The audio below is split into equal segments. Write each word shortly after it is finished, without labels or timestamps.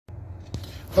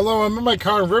Hello, I'm in my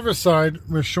car in Riverside,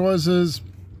 where Shaw's is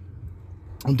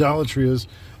and Dollar Tree is.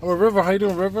 I'm a River. How you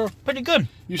doing, River? Pretty good.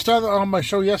 You started on my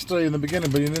show yesterday in the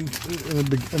beginning, but you didn't in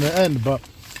the end. But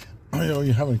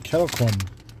you're having kettle corn.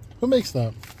 Who makes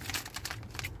that?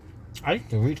 I like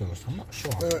Doritos. I'm not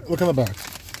sure. Look on the back.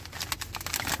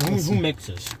 Who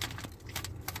mixes?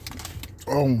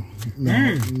 Oh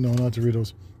no, no, not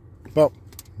Doritos. But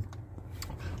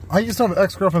I used to have an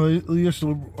ex-girlfriend that used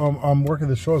to work at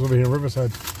the shows over here in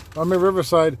Riverside. I'm in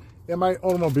Riverside in my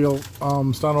automobile,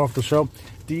 starting off the show.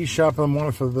 D Shap In The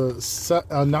Morning for the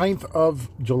 9th of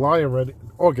July already.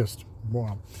 August.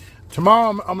 Wow. Tomorrow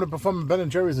I'm going to perform in Ben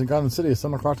 & Jerry's in Garden City at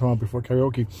 7 o'clock tomorrow before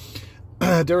karaoke.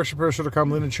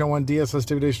 DerekShapiro.com, Lena Show on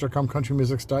DSSTV.com,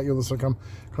 CountryMusics.com,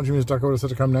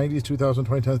 CountryMusic.co.com, 90s, 2000,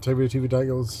 2010s,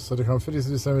 TV.com, 50s,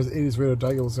 70s, 80s,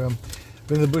 Radio.com,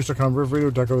 BenTheBush.com,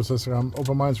 RivRadio.co.com,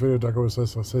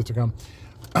 OpenMindsRadio.co.com,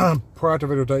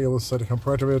 ProactiveRadio.com,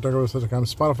 ProactiveRadio.co.com,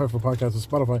 Spotify for podcasts,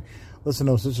 Spotify, Listen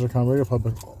Notes, Stitcher.com, Radio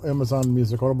Public, Amazon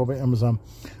Music, Audible by Amazon,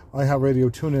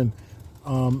 iHeartRadio, TuneIn,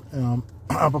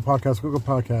 Apple Podcasts, Google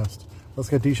Podcasts. Let's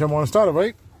get D-Show Morning started,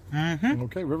 right? Mm-hmm.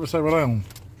 Okay, Riverside, Rhode Island.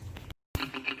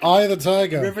 Eye of the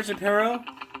Tiger. River Shapiro.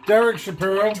 Derek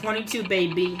Shapiro. 22,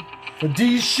 baby. For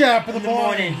D Shap in the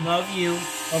morning. Love you.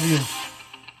 Love you.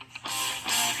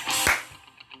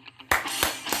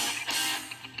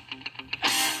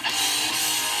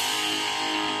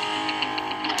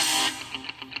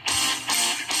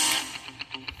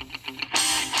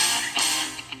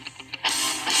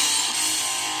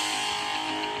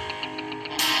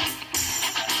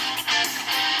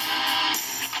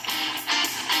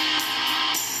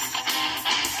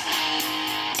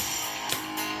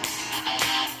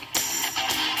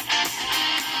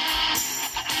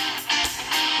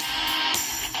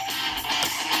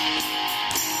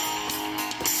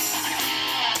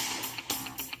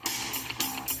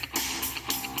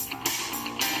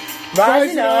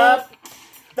 Rising up,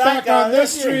 back on the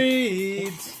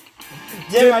streets.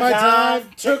 Did my time,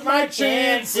 took my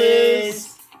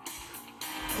chances.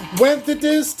 Went the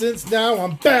distance, now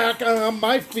I'm back on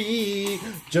my feet.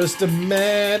 Just a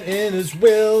man in his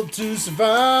will to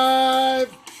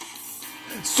survive.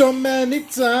 So many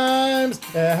times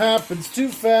it happens too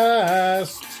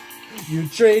fast. You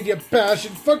trade your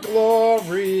passion for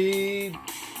glory.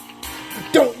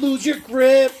 Don't lose your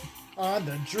grip on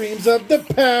the dreams of the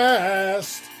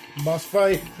past. Must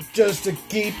fight just to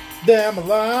keep them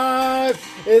alive.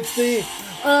 It's the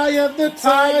eye of the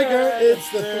tiger. It's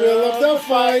the thrill of the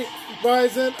fight.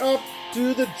 Rising up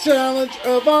to the challenge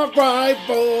of our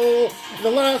rival. The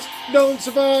last known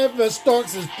survivor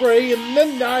stalks his prey in the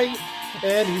night.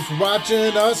 And he's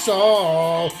watching us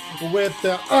all with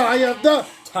the eye of the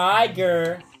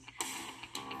tiger.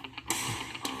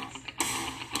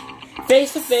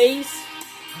 Face to face.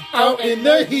 Out in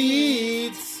the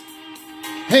heat,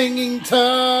 hanging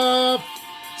tough,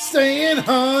 staying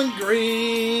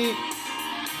hungry.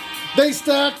 They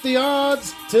stack the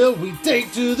odds till we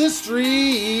take to the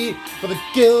street for the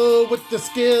kill with the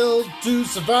skill to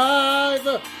survive.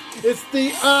 It's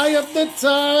the eye of the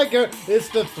tiger, it's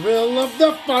the thrill of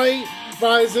the fight,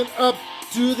 rising up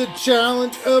to the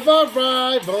challenge of our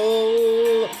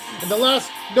rival. And the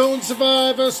last known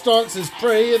survivor stalks his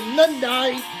prey in the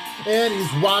night. And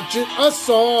he's watching us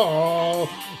all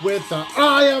with the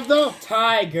eye of the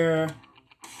tiger.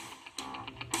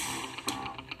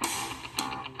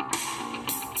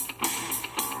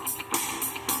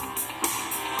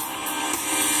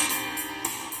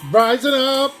 Rising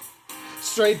up,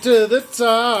 straight to the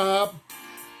top.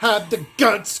 Had the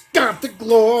guts, got the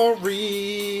glory.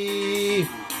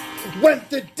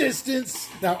 Went the distance,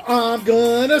 now I'm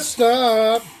gonna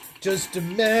stop. Just a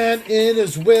man in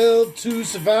his will to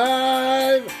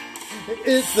survive.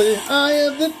 It's the eye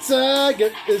of the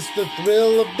tiger. It's the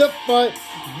thrill of the fight.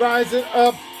 Rising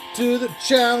up to the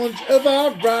challenge of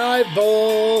our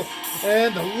rival.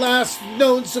 And the last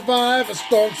known survivor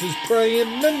stalks his prey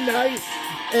in the night.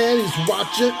 And he's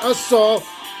watching us all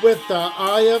with the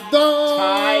eye of the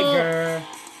tiger.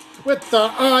 With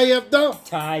the eye of the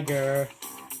tiger.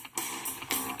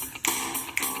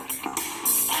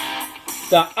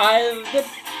 The eye of the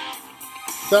tiger.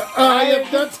 The eye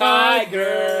of the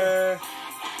tiger.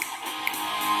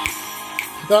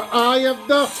 The eye of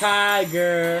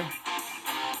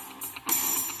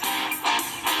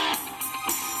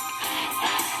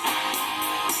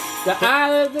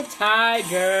the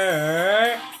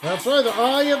tiger. That's right, the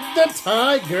eye of the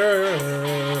tiger.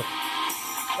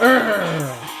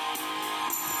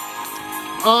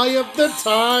 Eye of the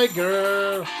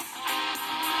tiger.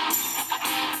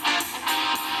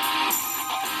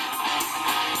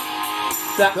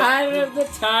 The eye of the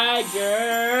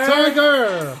tiger.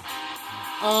 Tiger!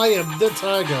 I am the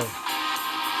tiger.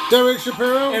 Derek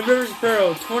Shapiro. And River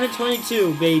Shapiro,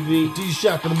 2022, baby. D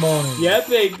Shap in the morning. Yeah,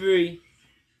 baby.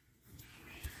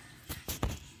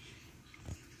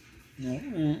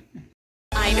 I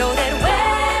know that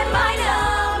when my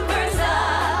number's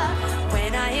up,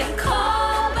 when I am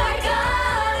called by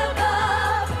God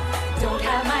above, don't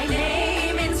have my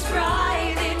name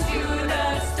inscribed into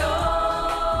the stone.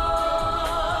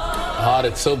 God,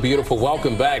 it's so beautiful.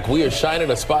 Welcome back. We are shining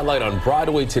a spotlight on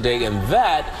Broadway today, and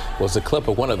that was a clip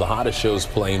of one of the hottest shows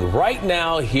playing right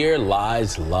now. Here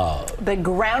Lies Love. The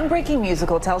groundbreaking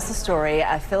musical tells the story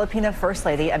of Filipino First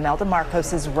Lady Imelda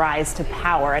Marcos's rise to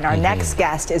power. And our next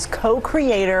guest is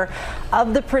co-creator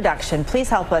of the production. Please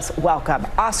help us welcome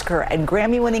Oscar and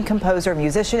Grammy-winning composer,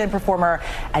 musician, and performer,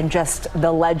 and just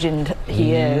the legend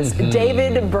he is,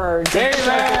 David Byrd. David!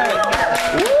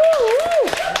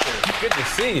 Good to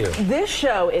see you. This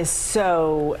show is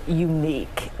so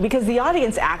unique because the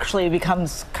audience actually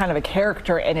becomes kind of a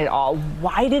character in it all.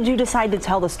 Why did you decide to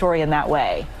tell the story in that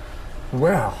way?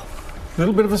 Well, a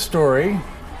little bit of a story.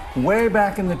 Way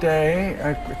back in the day,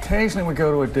 I occasionally would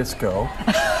go to a disco,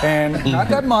 and not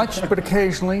that much, but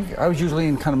occasionally. I was usually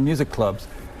in kind of music clubs.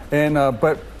 And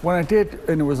but when I did,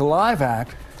 and it was a live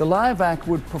act, the live act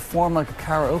would perform like a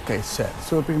karaoke set.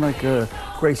 So it'd be like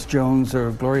Grace Jones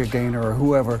or Gloria Gaynor or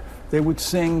whoever. They would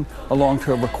sing along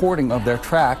to a recording of their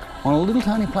track on a little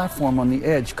tiny platform on the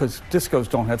edge, because discos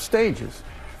don't have stages.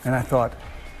 And I thought,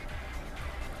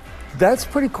 that's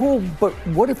pretty cool, but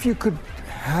what if you could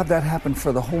have that happen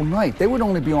for the whole night? They would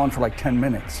only be on for like 10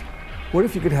 minutes. What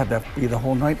if you could have that be the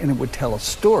whole night and it would tell a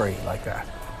story like that?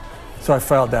 So I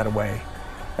filed that away.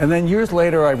 And then years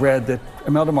later, I read that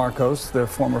Imelda Marcos, the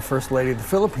former First Lady of the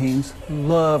Philippines,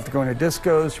 loved going to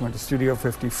discos. She went to Studio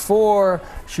 54.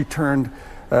 She turned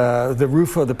the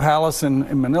roof of the palace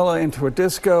in Manila into a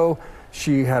disco.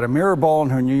 She had a mirror ball in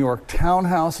her New York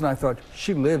townhouse, and I thought,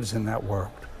 she lives in that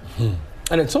world.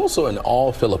 And it's also an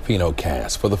all-Filipino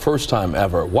cast for the first time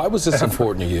ever. Why was this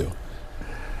important to you?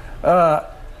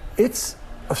 It's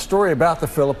a story about the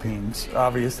Philippines,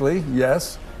 obviously,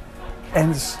 yes.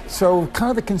 And so kind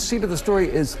of the conceit of the story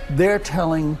is they're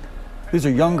telling, these are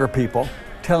younger people,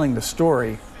 telling the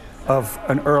story of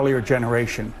an earlier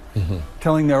generation,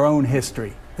 telling their own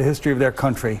history, the history of their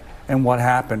country and what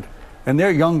happened. And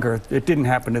they're younger, it didn't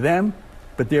happen to them,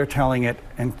 but they're telling it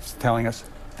and telling us,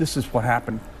 this is what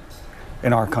happened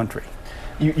in our country.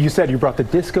 You said you brought the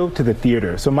disco to the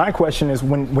theater. So my question is,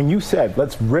 when you said,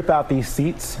 let's rip out these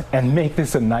seats and make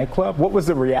this a nightclub, what was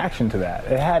the reaction to that?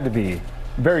 It had to be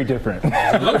very different.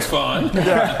 It looks fun.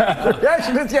 The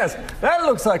reaction is, yes, that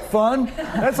looks like fun.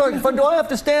 That's like fun. Do I have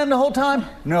to stand the whole time?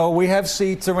 No, we have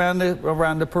seats around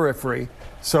the periphery.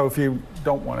 So if you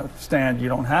don't want to stand, you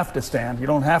don't have to stand. You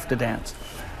don't have to dance.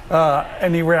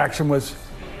 And the reaction was,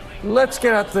 let's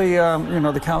get out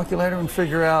the the calculator and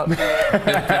figure out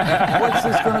what's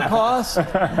this going to cost.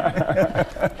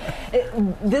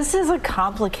 This is a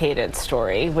complicated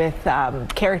story with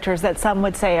characters that some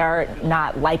would say are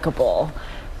not likable,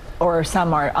 or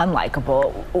some are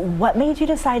unlikable. What made you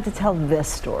decide to tell this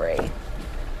story?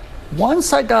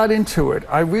 Once I got into it,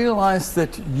 I realized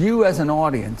that you as an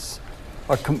audience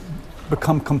are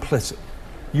become complicit.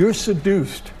 You're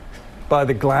seduced by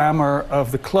the glamour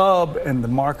of the club and the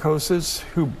Marcoses,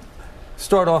 who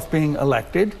start off being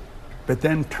elected, but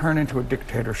then turn into a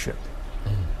dictatorship,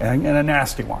 and a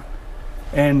nasty one.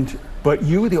 But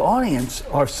you, the audience,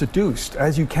 are seduced,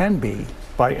 as you can be,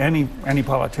 by any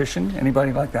politician,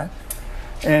 anybody like that,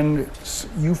 and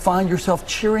you find yourself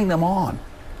cheering them on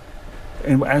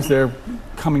as they're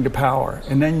coming to power.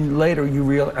 And then later,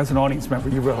 as an audience member,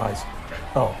 you realize,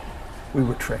 oh, we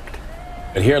were tricked.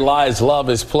 And Here Lies Love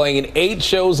is playing 8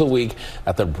 shows a week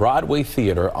at the Broadway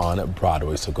Theater on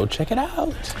Broadway, so go check it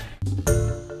out.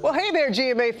 Well, hey there,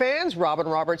 GMA fans. Robin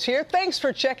Roberts here. Thanks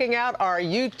for checking out our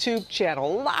YouTube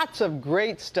channel. Lots of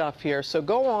great stuff here. So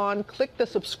go on, click the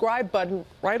subscribe button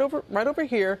right over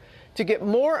here to get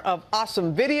more of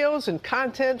awesome videos and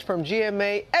content from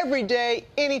GMA every day,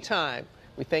 anytime.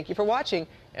 We thank you for watching,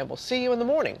 and we'll see you in the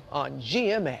morning on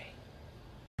GMA.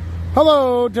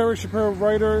 Hello, Derek Shapiro,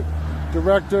 writer,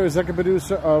 director, executive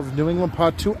producer of New England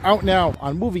Part 2, out now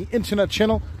on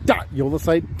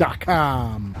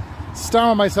movieinternetchannel.yolasite.com.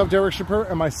 Starring myself, Derek Shapiro,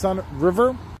 and my son,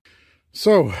 River.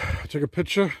 So, I took a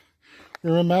picture.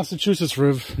 We're in Massachusetts,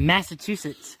 Riv.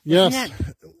 Massachusetts. Yes.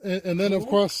 And then, of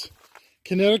course,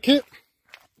 Connecticut.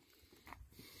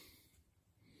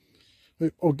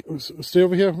 Wait, oh, stay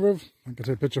over here, Riv. I can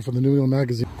take a picture for the New England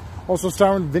magazine. Also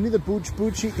starring Vinny the Booch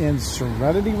Bucci and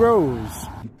Serenity Rose.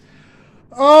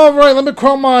 All right, let me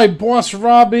call my boss,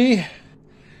 Robbie.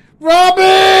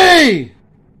 Robbie!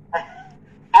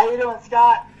 How you doing,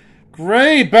 Scott?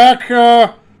 Great, back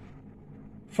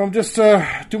from just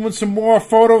doing some more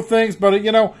photo things, but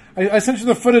you know, I sent you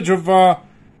the footage of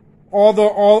all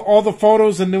the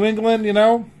photos in New England, you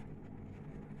know.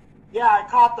 Yeah, I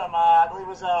caught them. I believe it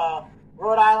was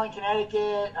Rhode Island,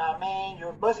 Connecticut, Maine. You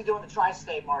were mostly doing the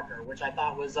tri-state marker, which I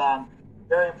thought was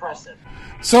very impressive.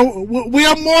 So we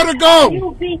have more to go.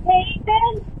 You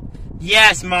behaving?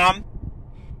 Yes, Mom.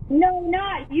 No,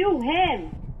 not you,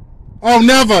 him. Oh,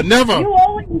 never. You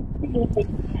always behave.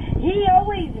 He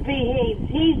always behaves.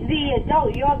 He's the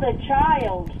adult. You're the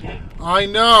child. I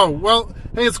know. Well,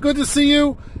 hey, it's good to see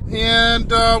you, and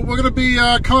we're going to be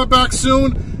coming back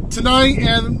soon tonight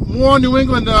and more New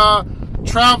England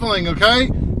traveling, okay?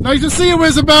 Nice to see you,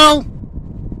 Isabel.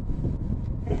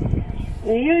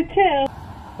 You too.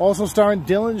 Also starring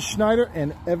Dylan Schneider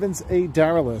and Evans A.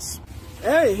 Daralis.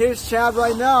 Hey, here's Chad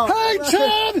right now. Hey,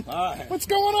 Chad! Hi. What's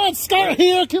going on? Scott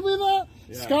here, can we that?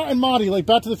 Yeah. Scott and Marty, like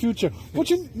Back to the Future.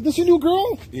 This your new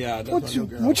girl? Yeah, that's my new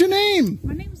girl. What's your name?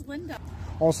 My name's Linda.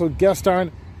 Also guest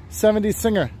starring 70s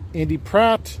singer Andy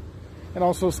Pratt, and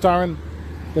also starring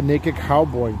the Naked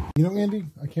Cowboy. You know, Andy,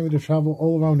 I can't wait to travel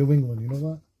all around New England. You know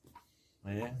that?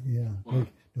 Oh, yeah? Yeah,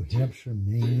 like New Hampshire,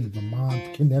 Maine,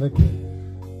 Vermont, Connecticut,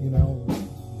 you know,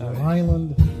 Rhode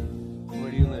Island. Where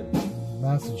do you live?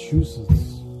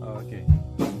 Massachusetts. Oh, okay.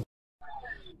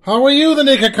 How are you, the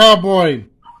Naked Cowboy?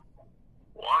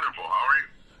 Wonderful. How are you?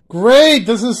 Great.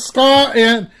 This is Scott,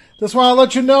 and that's why I'll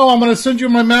let you know I'm going to send you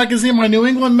my magazine, my New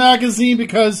England magazine,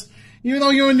 because even though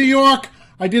you're in New York,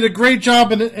 I did a great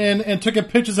job and took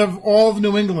pictures of all of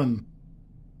New England.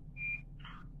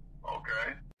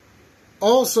 Okay.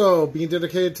 Also being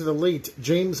dedicated to the late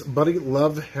James Buddy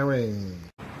Love Herring.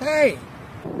 Hey!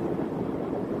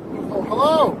 Oh,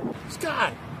 hello!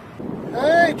 Scott!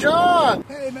 Hey, John!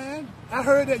 Hey, man. I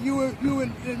heard that you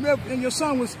and your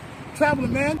son was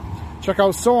traveling, man. Check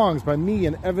out songs by me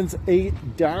and Evans A.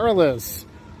 Daralis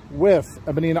with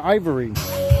Ebony and Ivory.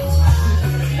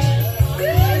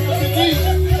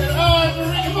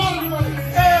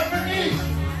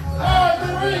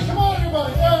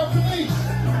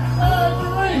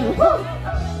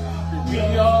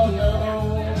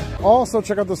 Also,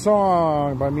 check out the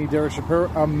song by me, Derek Shapiro,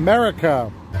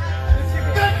 America.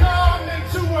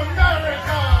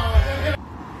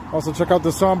 Also, check out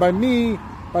the song by me,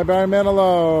 by Barry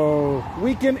Manilow,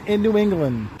 Weekend in New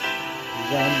England.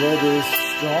 When will this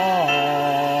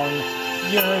strong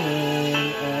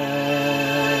yearning end?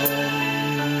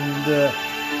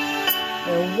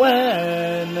 And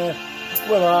when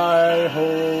will I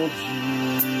hold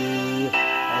you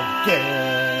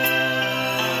again?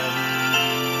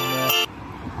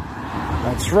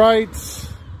 That's right.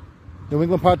 New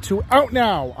England Part 2 out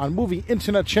now on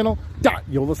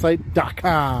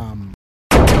movieinternetchannel.yolasite.com.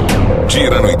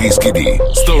 Girano i dischi di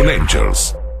Stone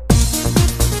Angels.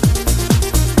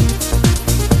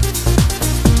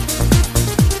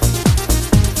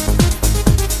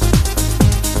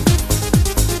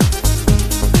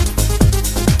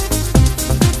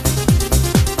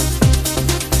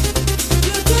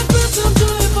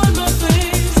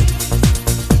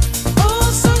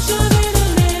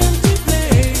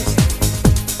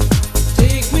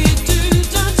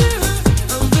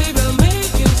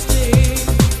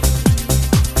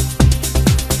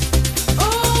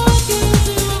 Oh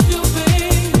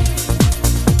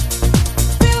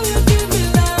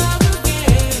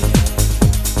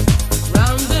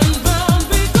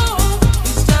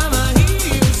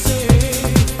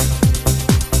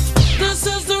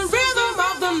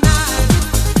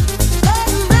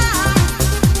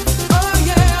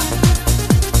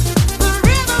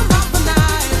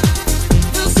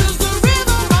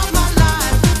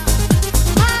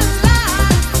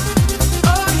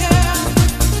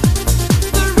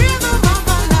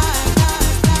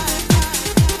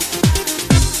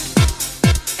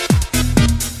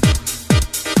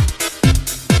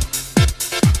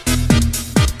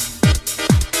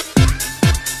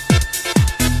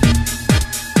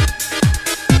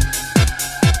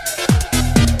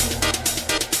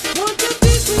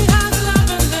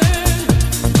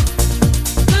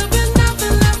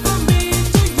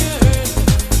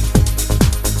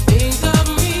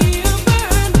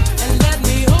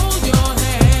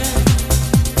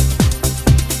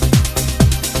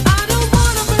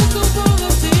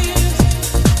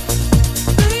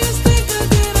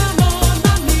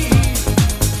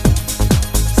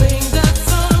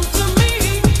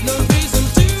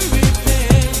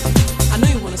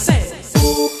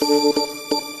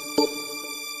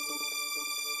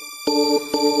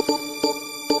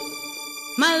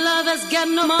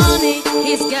money,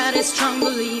 he's got his strong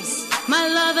beliefs. My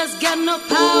lover's got no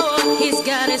power, he's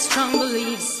got his strong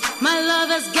beliefs. My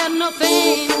lover's got no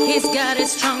fame, he's got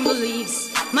his strong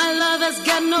beliefs. My lover's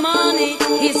got no money,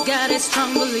 he's got his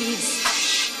strong beliefs.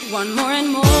 Want more and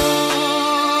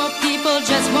more, people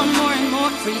just want more and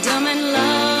more freedom and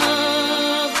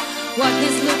love. What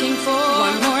he's looking for,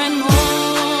 want more and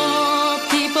more,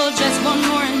 people just want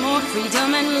more and more freedom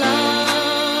and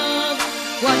love.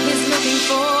 What he's looking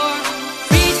for,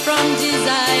 freed from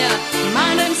desire,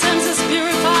 mind and senses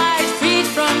purified, freed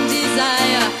from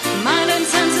desire, mind and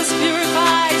senses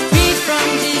purified, freed from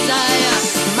desire,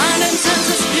 mind and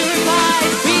senses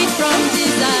purified, freed from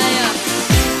desire.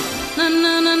 Na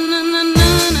na na na na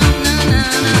na na na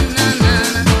na na na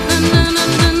na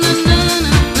na na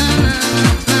na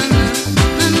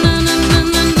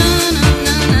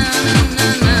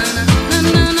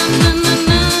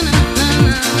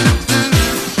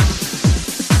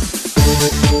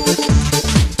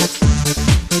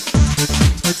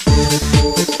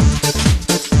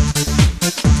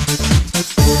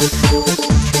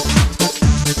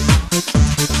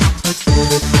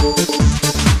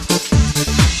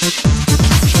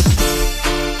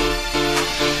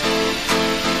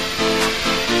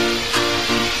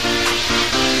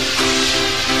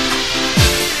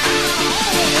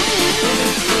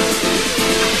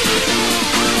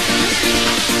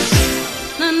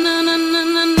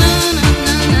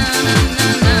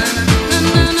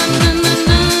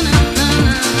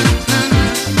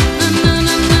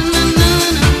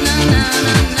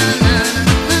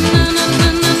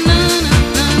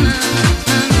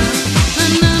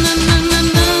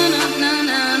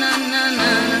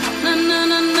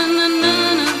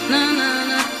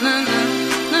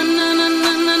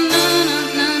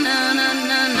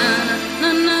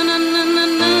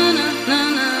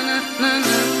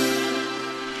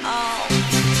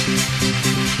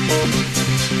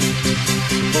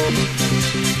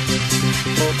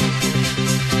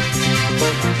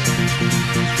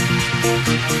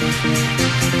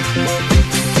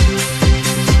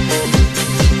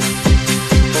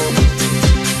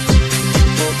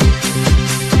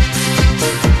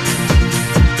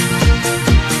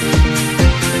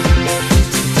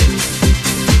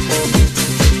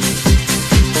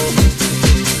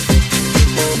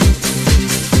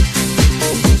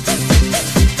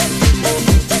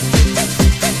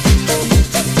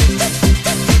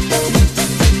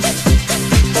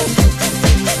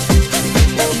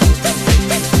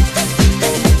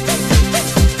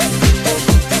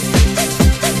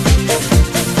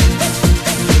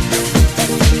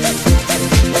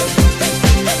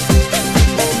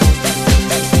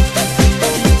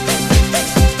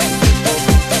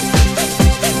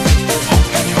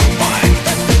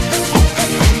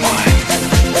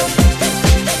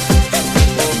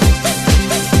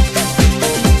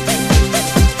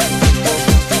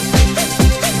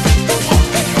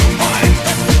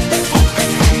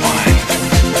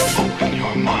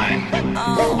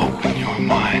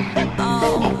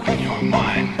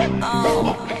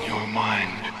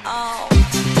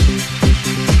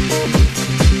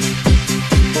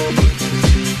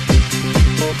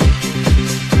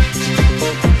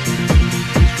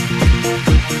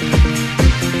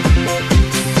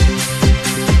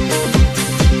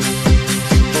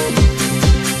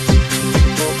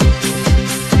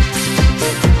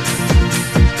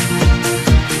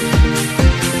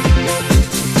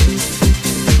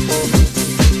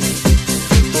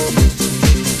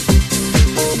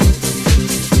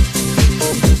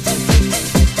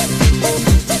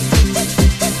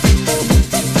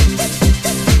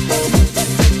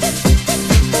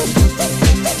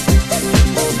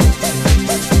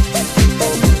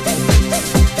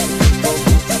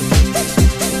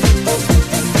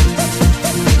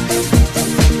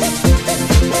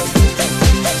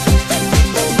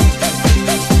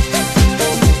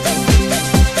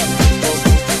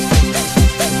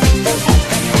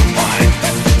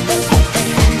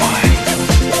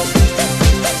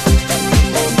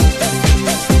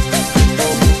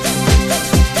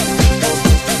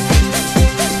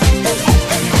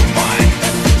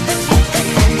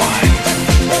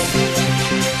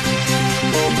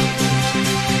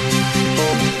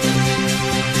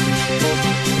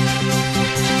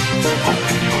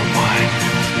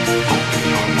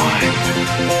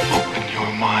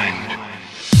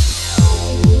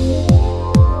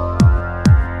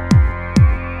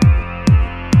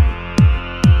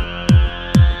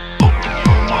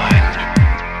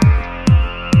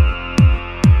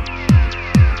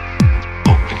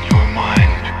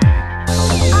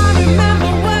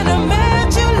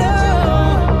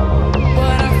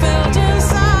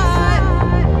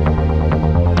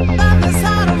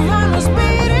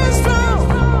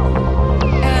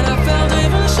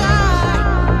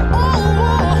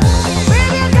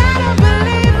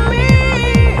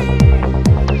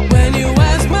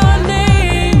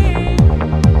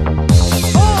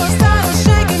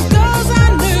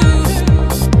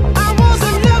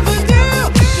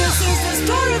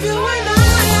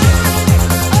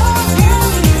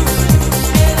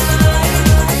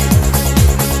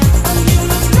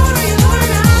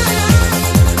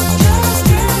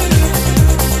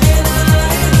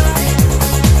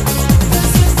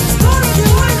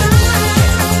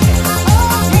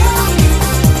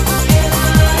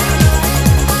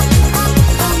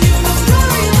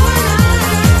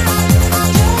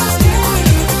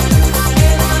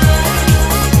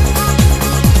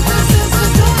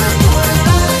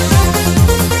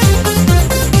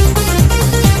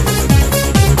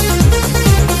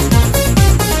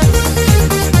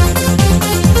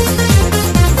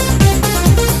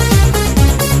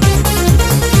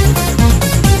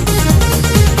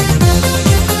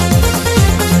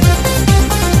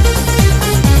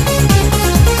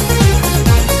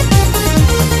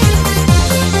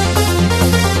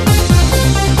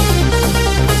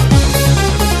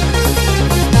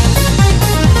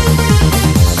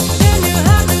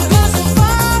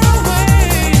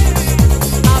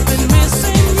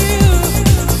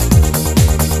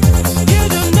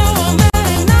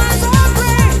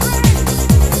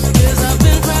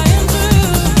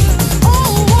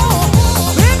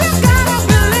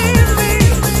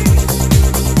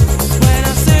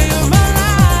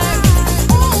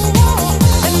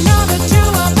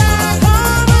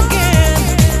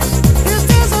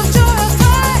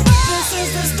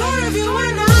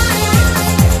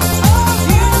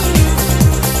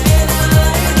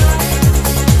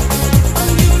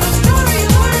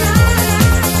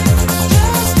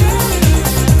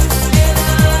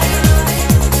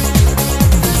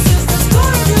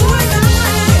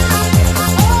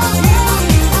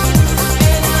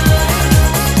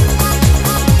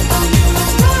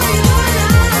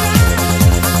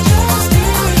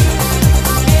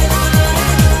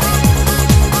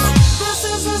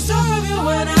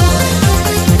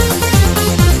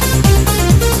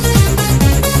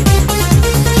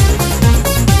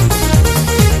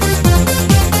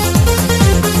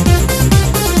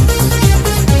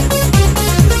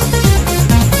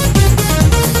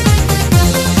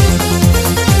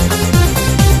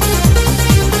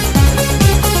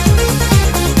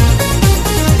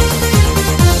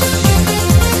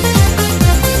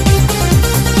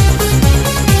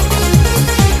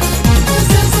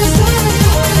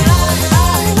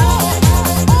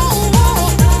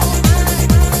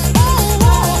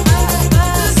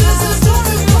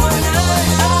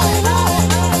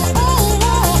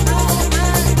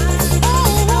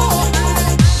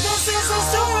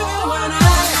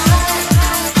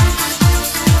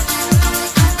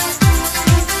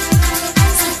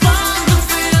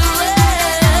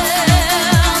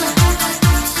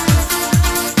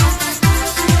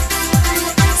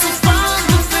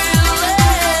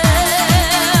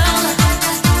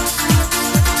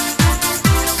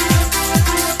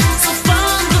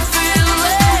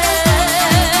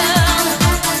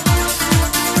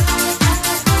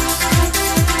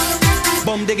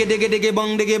diggy diggy diggy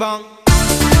bong diggy bong.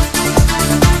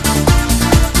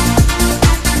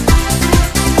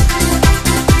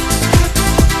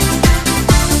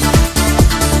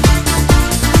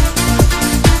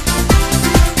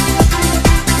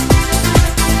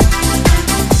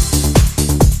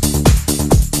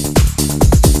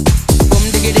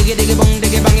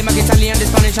 Italian, the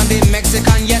Spanish and the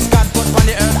Mexican. Yes, God put on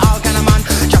the earth all kind of man.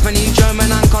 Japanese,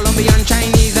 German and Colombian,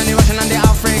 Chinese and the Russian and the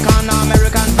African,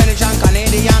 American, Finnish and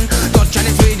Canadian, Dutch and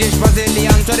the Swedish,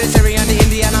 Brazilian, to the Syrian, the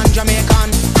Indian and Jamaican.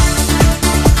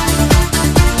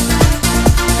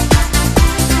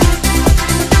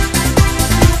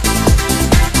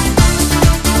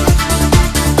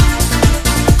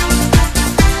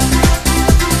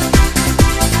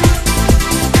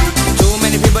 Too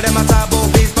many people them a talk about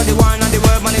peace, but the war and the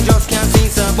world man, they just can't see.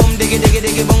 So boom diggy diggy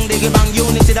diggy boom diggy bang.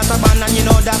 Unity that's a band and you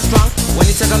know that's strong. When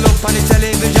you take a look on the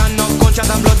television, no gunshot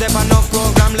and blood, there no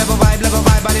program. Level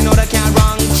vibe, but you know they can't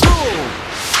wrong. True.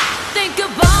 Think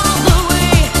about the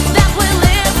way that we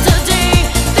live today.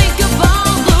 Think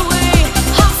about the way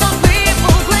how some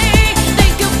people play.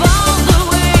 Think about the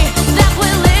way that we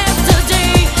live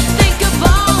today. Think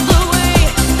about the way.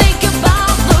 Think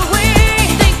about the way.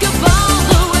 Think about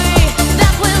the way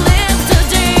that we live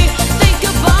today. Think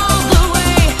about the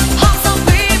way how some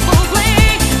people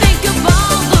play. Think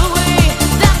about the way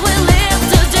that we live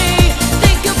today.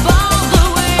 Think about the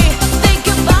way. Think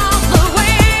about the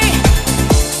way.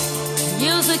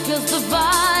 Music is the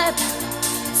vibe,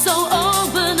 so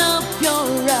open up your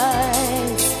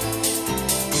eyes.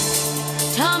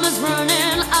 Time is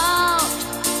running out,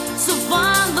 so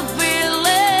find the feeling.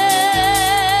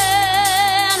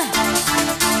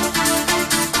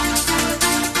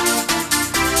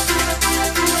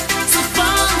 So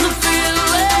find the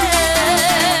feeling.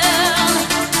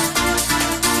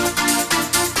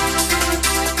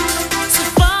 So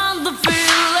find the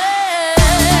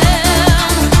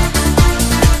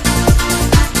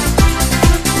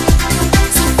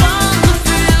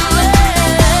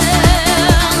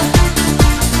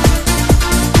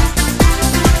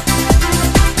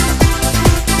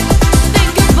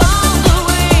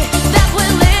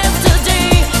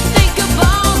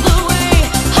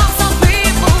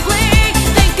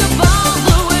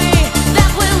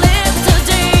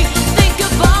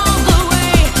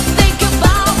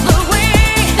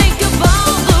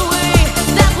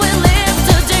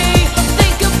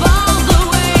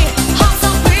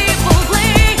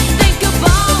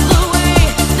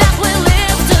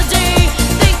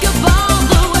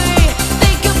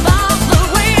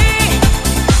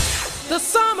The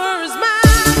summer is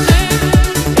magic,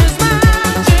 is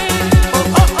magic.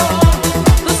 Oh oh oh,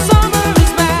 the summer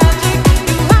is magic.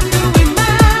 You have to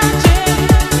imagine,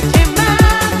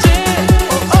 imagine.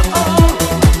 Oh oh oh,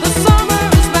 the summer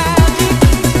is magic.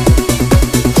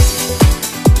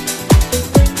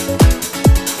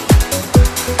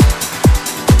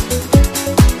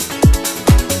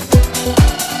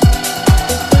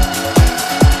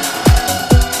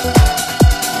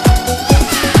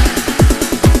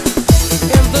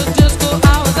 In the disco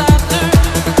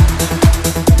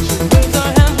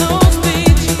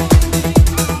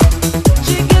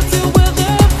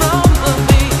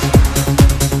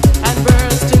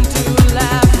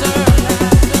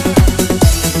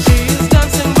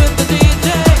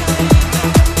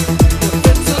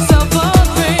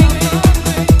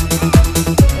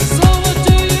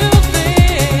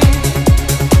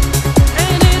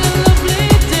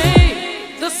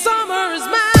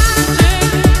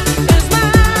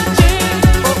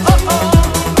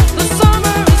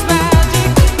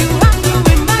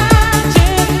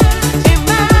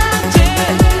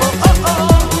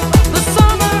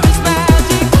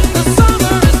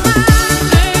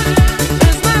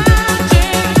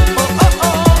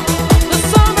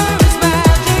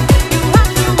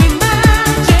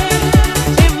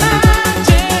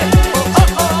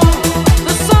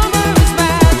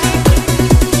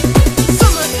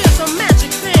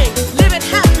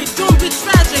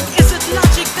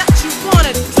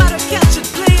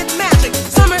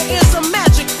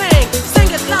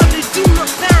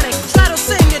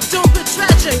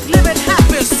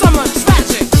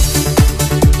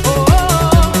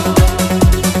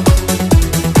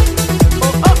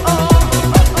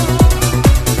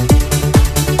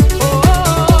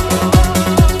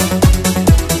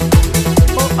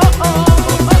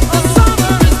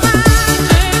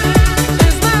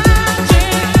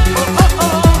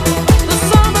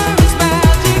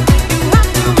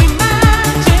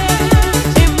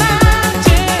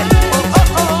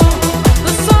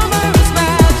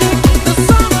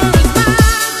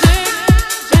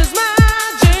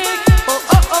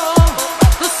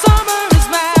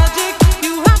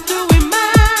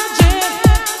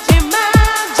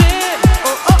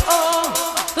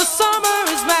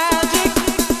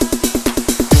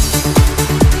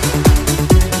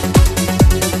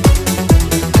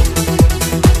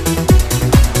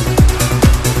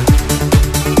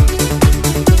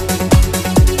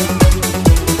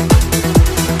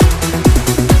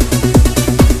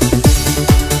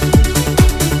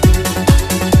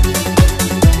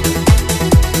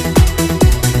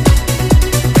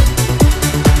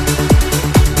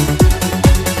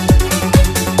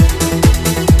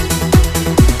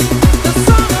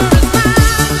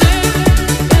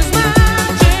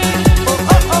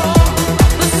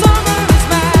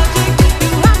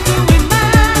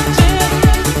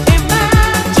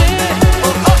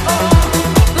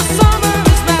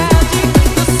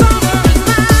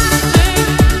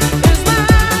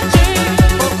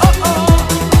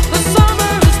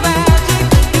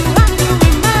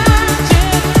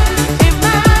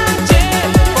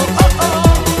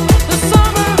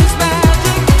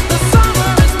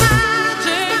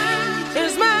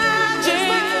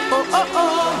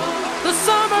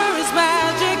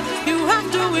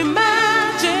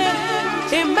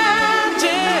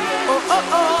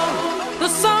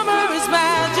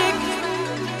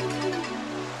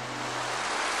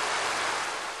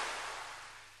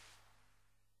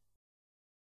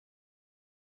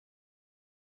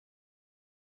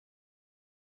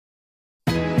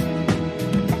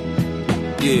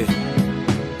Yeah.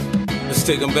 Let's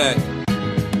take them back.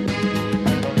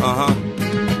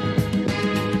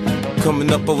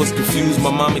 Coming up, I was confused.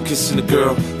 My mama kissing a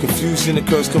girl. Confusion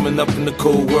occurs coming up in the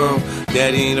cold world.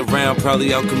 Daddy ain't around,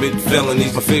 probably out committing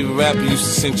felonies. My favorite rapper used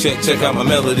to sing, check out my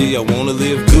melody. I wanna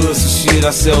live good, so shit,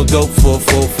 I sell dope for a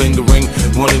 4-finger ring.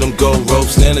 One of them gold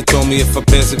ropes. Nana told me if I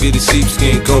pass, I get a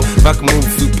sheepskin coat. If I can move a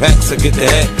few packs, I get the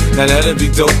hat. Now that'd be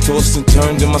dope. Tossed and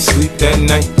turned in my sleep that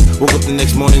night. Woke up the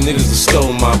next morning, niggas have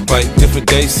stole my bike. Different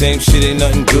day, same shit, ain't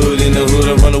nothing good. In the hood,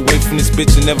 I run away from this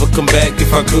bitch and never come back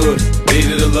if I could.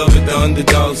 Hated to love it, the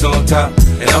underdogs on top.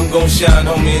 And I'm gon' shine,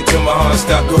 homie, until my heart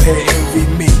stop. Go ahead, envy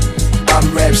me. I'm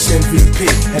Raps MVP,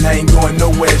 and I ain't going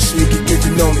nowhere, so you can get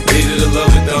to know me. Hated to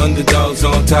love it, the underdogs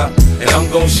on top. And I'm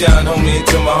gon' shine, homie,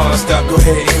 until my heart stop. Go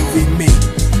ahead, envy me.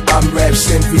 I'm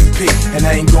Raps MVP, and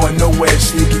I ain't going nowhere,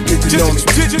 so you can get to know me.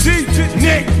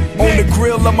 On the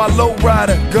grill of my low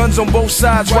rider, guns on both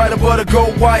sides, right above the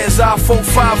gold wires. I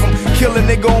 4-5 them, kill a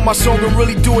nigga on my song and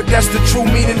really do it. That's the true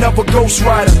meaning of a ghost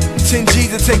rider. 10 G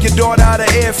to take your daughter out of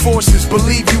Air Forces.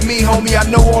 Believe you me, homie, I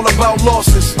know all about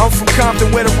losses. I'm from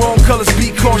Compton where the wrong colors,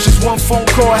 be cautious. One phone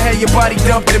call, I had your body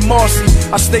dumped in Marcy.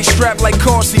 I stay strapped like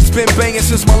car seats, been banging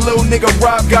since my little nigga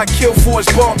Rob got killed for his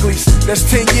Barclays. That's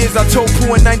 10 years, I told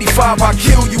Pooh in 95, I'll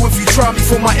kill you if you try me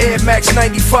for my Air Max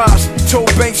 95s. Told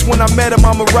Banks when I met him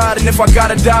I'ma ride, and if I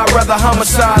gotta die, I'd rather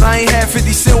homicide. I ain't had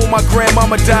 50 cent when my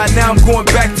grandmama died. Now I'm going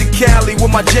back to Cali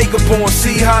with my Jacob on.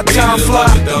 See how time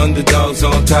fly. The underdogs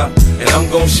on top. And I'm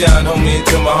gon' shine, homie,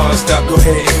 until my heart stop. Go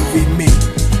ahead, envy me.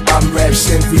 I'm Raps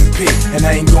MVP, and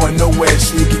I ain't going nowhere,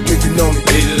 so you can get to know me.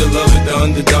 Hated to love it, the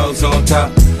underdogs on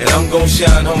top. And I'm gon'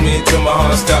 shine, homie, until my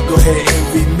heart stop. Go ahead,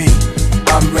 envy me.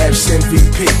 I'm Raps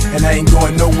MVP, and I ain't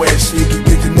going nowhere, so you can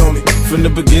get to know me. From the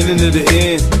beginning to the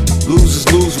end, losers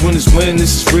lose, winners win.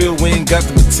 This is real, we ain't got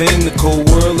to pretend. The cold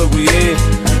world that we in,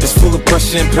 it's full of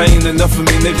pressure and pain. Enough of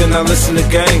me, nigga, now listen to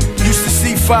game. Used to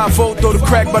see 5-0, throw the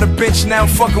crack by the bench. Now I'm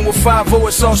fucking with 5-0,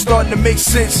 it's all starting to make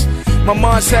sense. My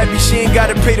mom's happy, she ain't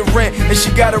gotta pay the rent, and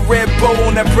she got a red bow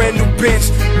on that brand new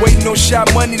Benz. Waiting on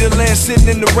shot money to land, sitting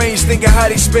in the range, thinking how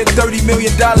they spent $30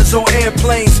 million on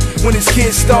airplanes when his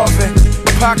kids starving.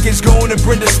 Pockets going and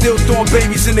Brenda still throwing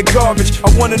babies in the garbage. I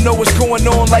wanna know what's going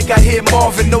on like I hear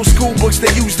Marvin. No school books,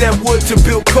 they use that wood to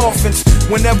build coffins.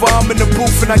 Whenever I'm in the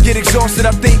booth and I get exhausted,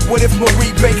 I think, what if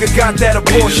Marie Baker got that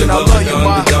abortion? I love you,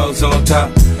 ma. Underdogs on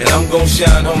top, and I'm gon'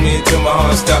 shine, homie, until my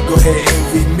heart stop. Go ahead,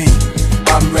 envy me.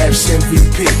 I'm Raps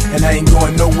MVP, and I ain't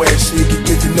going nowhere, so you can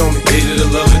get to know me. Hated to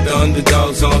love it, the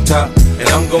underdogs on top, and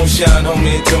I'm gon' shine,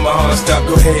 homie, until my heart stop.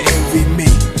 Go ahead, envy me.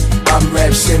 I'm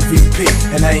Raps MVP,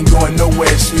 and I ain't going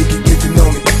nowhere, so you can get to know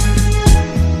me.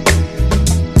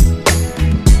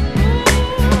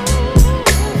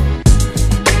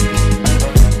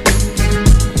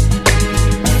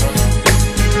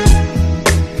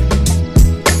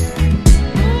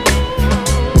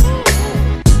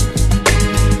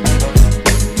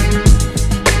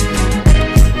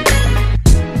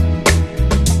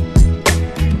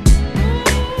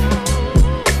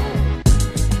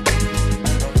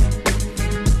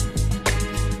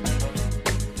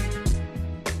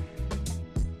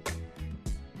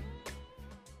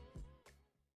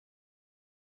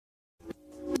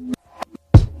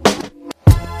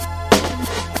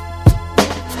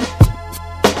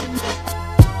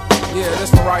 Yeah,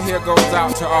 this one right here goes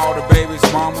out to all the babies,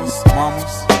 mamas.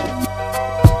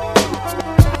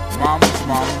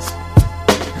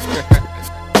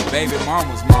 Baby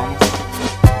mamas.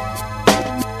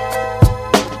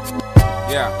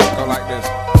 Yeah, go like this.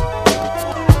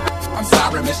 I'm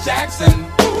sorry, Miss Jackson.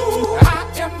 Ooh, I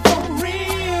am for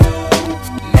real.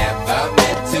 Never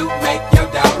meant to make your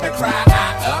daughter cry.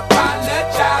 I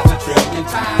apologize 1,000,000,000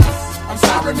 times. I'm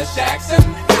sorry, Miss Jackson.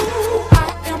 Ooh, I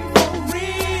am for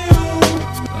real.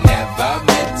 Never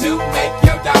meant to make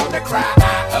your daughter cry. I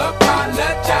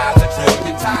apologize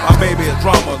 1,000,000,000 times. My baby is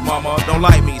drama, mama, don't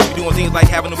like me. She doing things like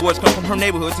having the boys come from her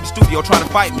neighborhood to the studio trying to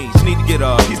fight me. She need to get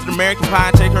a piece of American pie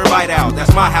and take her bite out.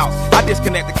 That's my house. I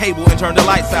disconnect the cable and turn the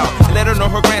lights out and let her know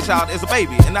her grandchild is a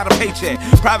baby and not a paycheck.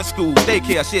 Private school,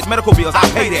 daycare, shit, medical bills, I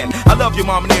pay that. I love your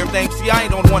mom and everything. See, I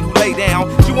ain't the only one who lay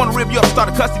down. She wanna rip you up and start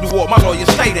a custody war. My lawyer,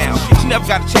 stay down. She never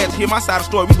got a chance to hear my side of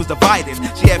the story. We was divided.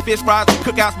 She had fish fries,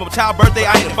 cookouts for my child's birthday.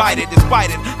 I ain't invited. Despite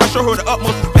it, I show her the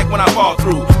utmost respect when I fall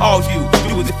through. All you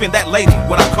do is defend that lady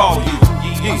when I call you.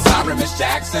 I'm sorry, Miss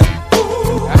Jackson.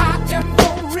 Ooh, I am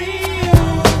for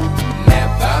real.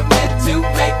 Never meant to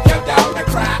make your daughter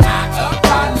cry. I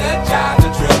apologize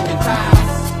 1,000,000,000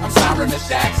 times. I'm sorry, Miss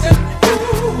Jackson.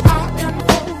 Ooh, I am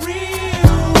for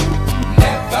real.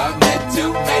 Never meant to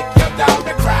make your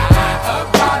daughter cry. I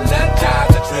apologize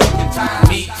 1,000,000,000 times.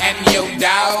 Me and your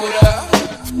daughter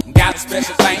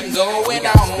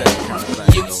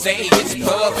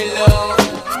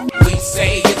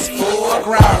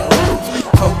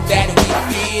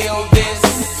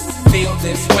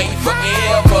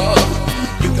forever.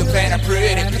 You can plan a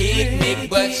pretty picnic,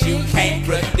 but you can't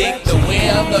predict the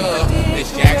weather.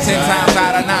 This Jackson. 10 times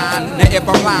out of 9. Now if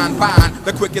I'm lying, fine.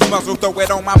 The quickest muzzle, throw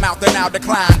it on my mouth and I'll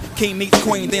decline. King meets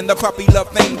queen, then the puppy love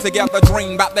thing. Together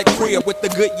dream about that crib with the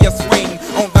good year swing.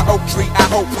 On the oak tree, I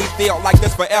hope we feel like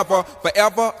this forever.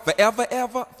 Forever, forever,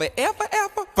 ever, forever,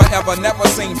 ever. Forever never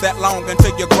seems that long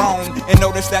until you're grown. And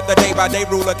notice that the day by day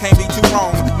ruler can't be too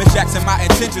wrong. Miss Jackson, my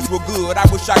intentions were good. I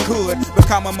wish I could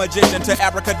become a magician to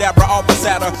abracadabra all the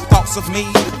sadder. Thoughts of me,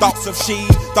 thoughts of she,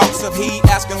 thoughts of he.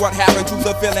 Asking what happened to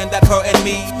the feeling that her and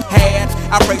me had.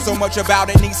 I pray so much about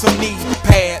it, need some knee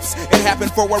pads. It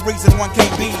happened for a reason, one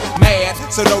can't be mad.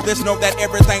 So know this, know that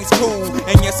everything's cool.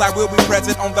 And yes, I will be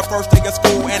present on the first day of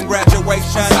school and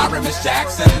graduation. I'm sorry, Miss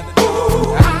Jackson.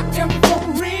 Ooh, I am for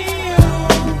real.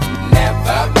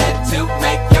 Never meant to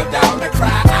make your daughter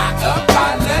cry. I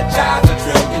apologize a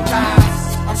trillion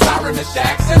times. I'm sorry, Miss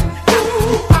Jackson.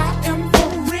 Ooh, I am for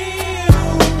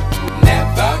real.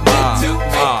 Never meant to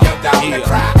make your daughter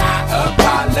cry. I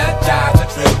apologize a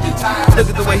trillion times. Look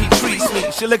at the way he treats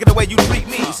me. She look at the way you treat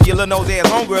me. See your little nose ass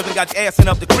homegirls and got your ass in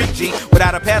up the creek, G.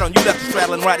 Without a pad on, you left the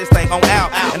straddle and ride this thing on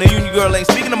out. And the union girl ain't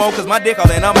speaking no more, cause my dick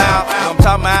all in, I'm out. I'm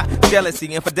talking about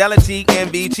jealousy, infidelity,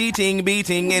 envy, cheating,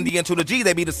 beating, and the N to the G,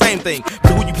 they be the same thing.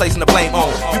 But who you placing the blame on?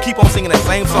 You keep on singing that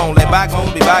same song. Let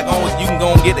bygones be bygones, you can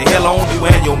go and get the hell on you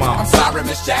and your mom. I'm sorry,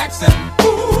 Miss Jackson.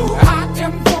 Ooh, I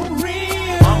am for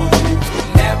real.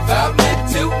 Never meant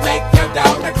to make your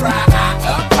daughter cry. I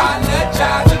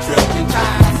apologize a trillion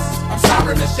times. I'm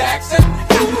sorry, Miss Jackson.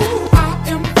 Ooh, I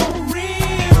am for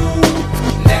real.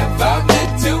 Never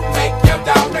meant to make your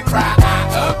daughter cry. I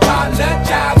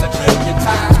apologize a trillion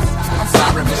times. I'm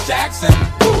sorry, Miss Jackson.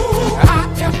 Ooh, I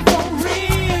am for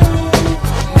real.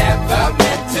 Never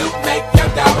meant to make your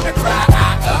daughter cry.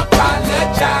 I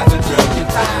apologize a trillion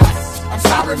times. I'm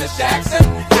sorry, Miss Jackson.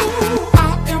 Ooh, I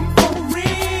am for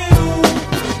real.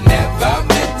 Never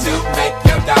meant to make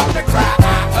your daughter cry. I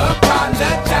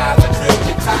apologize a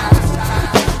trillion times.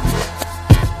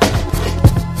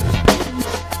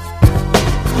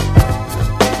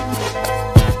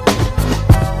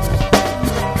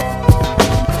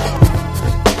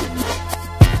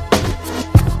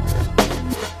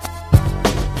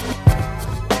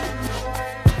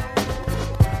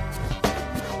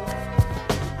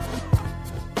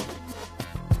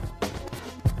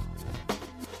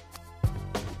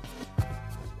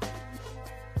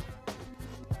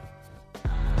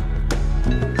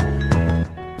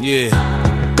 Yeah,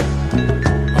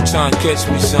 I'm trying to catch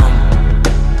me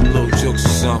something, little jokes or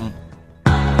something.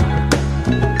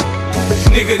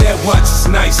 Nigga, that watch is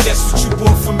nice, that's what you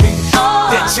bought for me.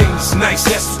 That chain is nice,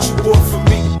 that's what you bought for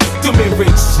me. Them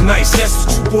earrings is nice, that's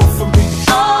what you bought for me.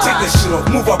 Take that shit off,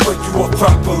 move, I'll break you off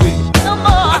properly.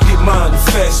 I get mine the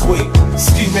fast way,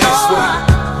 ski mask way.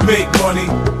 Make money,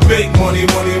 money,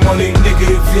 money, nigga,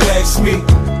 if you ask me.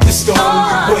 It's the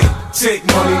only way. Take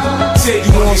money, take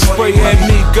you money. You wanna spray at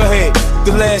me? Go ahead.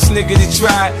 The last nigga that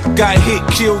tried got hit,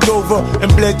 killed over,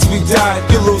 and bled till he died.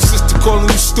 Your little sister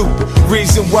calling you stupid.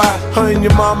 Reason why? Her and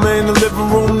your mama in the living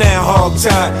room now, hog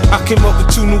tied. I came up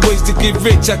with 2 new ways to get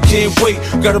rich. I can't wait.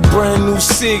 Got a brand new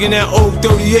cig in that old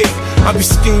 38. I be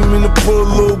scheming to put a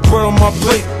little bread on my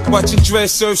plate. Watching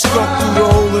dress serve skunk through the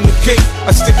hole in the cake.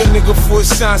 I stick a nigga for a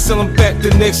sign, sell him back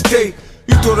the next day.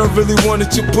 You thought I really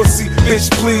wanted your pussy?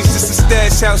 Bitch, please, this a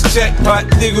stash house jackpot,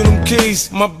 diggle them keys.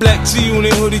 My black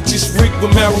G-Unit hoodie just reek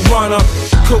with marijuana.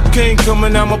 Cocaine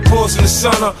coming out my pores in the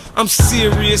sauna. I'm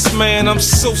serious, man, I'm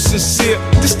so sincere.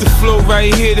 This the flow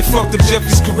right here that fucked up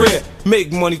Jeffrey's career.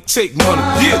 Make money, take money,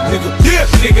 yeah, nigga, yeah.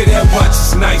 Nigga, that watch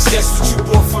is nice, that's what you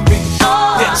bought for me.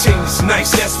 That chain is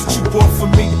nice, that's what you bought for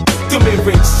me. Them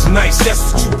earrings is nice,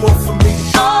 that's what you bought for me.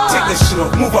 Take that shit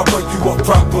off, move, I'll break you up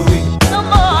properly.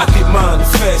 I get mine the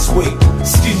fast way,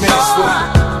 ski mask way.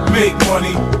 Make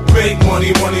money,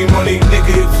 money, money,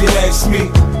 nigga, if you ask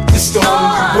me. It's the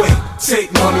only way.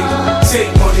 Take money,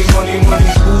 money.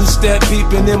 Who's that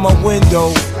peeping in my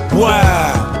window?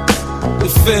 Wow. The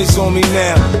feds on me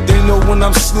now. They know when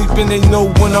I'm sleeping, they know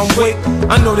when I'm awake.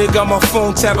 I know they got my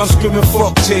phone tapped, I'm screaming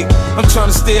fuck Jake. I'm trying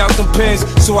to stay out them pants,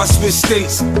 so I switch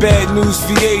states. Bad news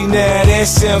VA now, that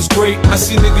sounds great. I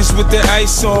see niggas with their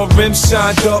ice on, rims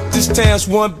shined up. This town's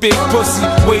one big pussy,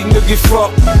 waiting to get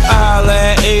fucked. I holla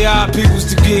at AI peoples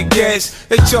to get gas.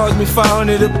 They charge me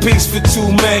 500 a piece for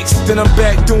 2 max. Then I'm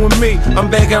back doing me, I'm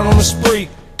back out on the spree.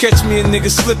 Catch me a nigga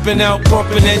slipping out,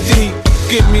 pumping that D.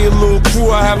 Give me a little crew,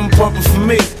 I have them pumping for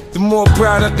me. The more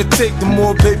pride I could take, the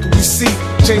more paper we see.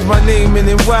 Change my name and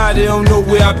then why they don't know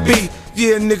where I be.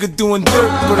 Yeah, a nigga doing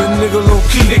dirt, but a nigga low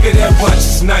key. Nigga, that watch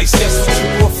is nice, that's what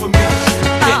you bought for me.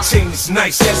 That chain is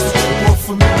nice, that's what you want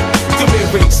from me. Them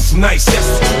earrings is nice, that's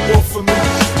what you want from me.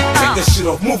 Take that shit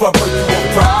off, move, I break you off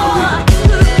properly.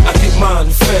 I get mine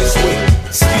the fast way,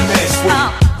 ski mask way.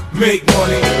 Make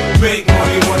money,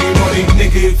 money,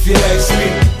 nigga, if you ask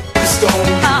me. It's the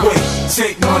only way.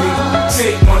 Take money,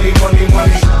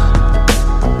 money.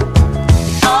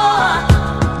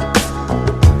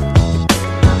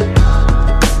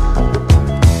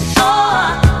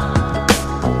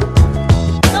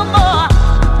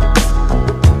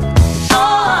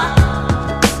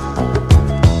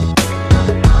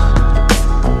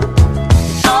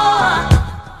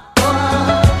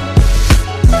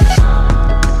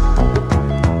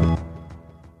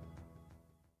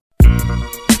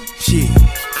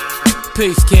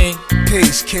 Peace, King.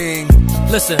 Peace, King.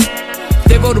 Listen,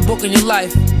 they wrote a book on your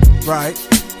life. Right.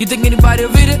 You think anybody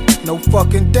will read it? No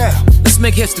fucking doubt. Let's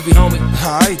make history, homie.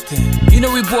 Alright then. You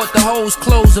know we brought the hoes,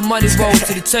 clothes, and money rolls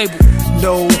to the table.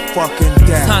 No fucking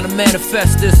doubt. Time to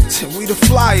manifest this. We the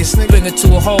flyest, nigga. Bring it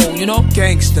to a hole, you know?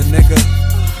 Gangsta, nigga.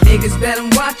 Niggas better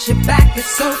watch your back, it's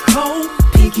so cold.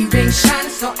 Pinky ring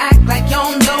shining, so act like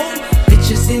y'all know.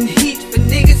 Bitches in heat for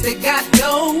niggas that got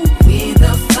dough. We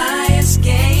the flyest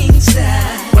gangsta.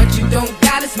 What you don't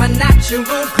got is my natural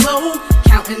glow.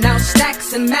 Counting out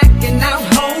stacks and macking out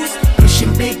hoes.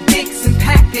 Pushing big dicks and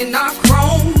packing our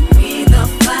chrome. We the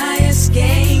flyest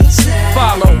gangsta.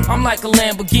 Follow, I'm like a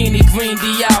Lamborghini, green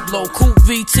Diablo. Coupe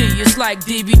VT, it's like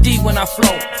DVD when I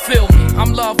flow. Feel me,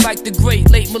 I'm loved like the great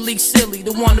late Malik Silly.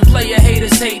 The one the player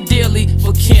haters hate dearly,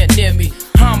 but can't near me.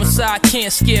 Homicide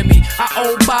can't scare me.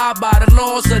 I abide by the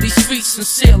laws of these streets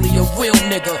sincerely. A real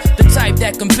nigga, the type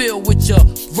that can build with ya.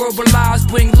 Verbalize,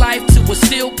 bring life to a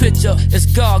still picture. It's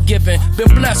God-given,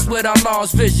 been blessed with our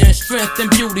Lord's vision, strength and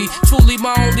beauty. Truly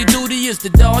my only duty is to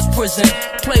dodge prison.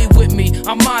 Play with me,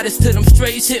 I'm modest till them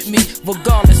strays hit me.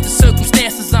 Regardless the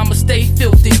circumstances, I'ma stay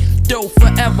filthy. Dope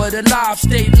forever, the lives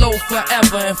stay low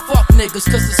forever. And fuck niggas,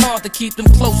 cause it's hard to keep them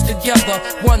close together.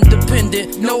 One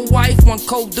dependent, no wife, one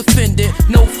co-defendant.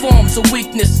 No forms of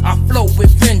weakness, I flow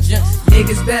with vengeance.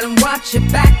 Niggas better watch your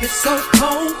back, it's so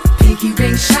cold. Pinky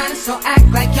ring shining, so act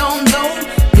like y'all know.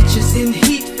 Bitches in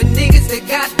heat for niggas that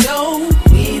got dough.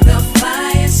 We the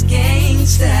flyest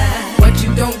gangsta. What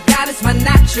you don't got is my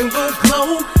natural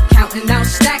glow. Counting out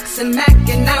stacks and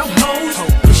macking out hoes.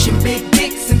 Pushing big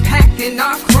dicks and packing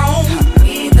our chrome.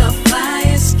 We the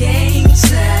flyest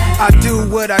gangsta. I do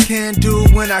what I can do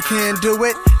when I can do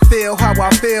it. Feel how I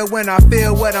feel when I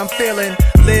feel what I'm feeling.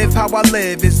 Live how I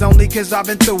live, it's only cause I've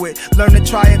been through it. Learn to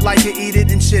try it like you eat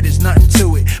it and shit is nothing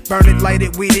to it. Burn it, light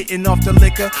it, weed it, and off the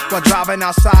liquor. While driving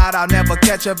outside, I'll never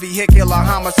catch a vehicular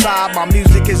homicide. My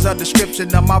music is a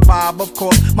description of my vibe, of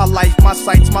course. My life, my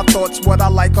sights, my thoughts, what I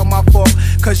like on my fork.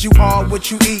 Cause you are what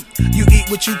you eat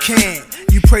what you can.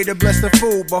 You pray to bless the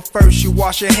food, but first you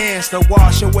wash your hands to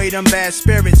wash away them bad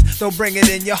spirits. Don't bring it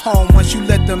in your home, once you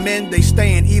let them in, they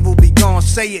stay in evil, be gone,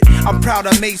 say it. I'm proud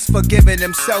of Mace for giving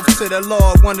himself to the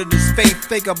Lord. Wanted his faith,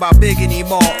 think about big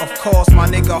anymore. Of course, my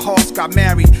nigga Hoss got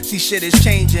married. See, shit is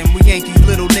changing, we ain't these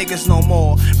little niggas no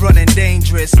more. Running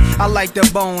dangerous, I like the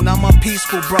bone, I'm a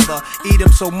peaceful brother. Eat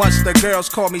them so much the girls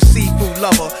call me seafood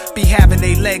lover. Be having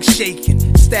they legs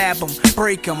shaking, stab them,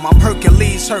 break them. I'm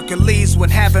Hercules when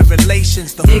having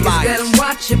relations. The niggas better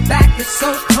watch your back, it's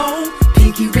so cold.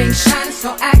 Pinky ring shining,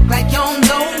 so act like y'all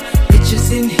know.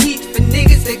 Bitches in heat for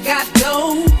niggas that got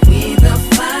dough. We the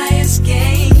flyest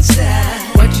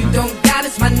gangsta. What you don't got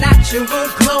is my natural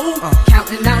glow.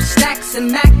 Counting out stacks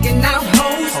and macking out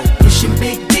hoes. Pushing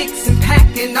big dicks and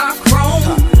packing our chrome.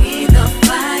 We the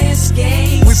flyest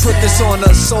gangsta. We put this on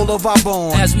the soul of our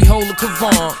bone. As we hold a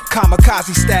Kavan,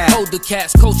 kamikaze style. Hold the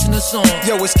cats coaching us on.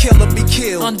 Yo, it's kill or be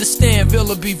killed. Understand, real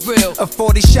or be real. A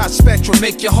 40-shot spectrum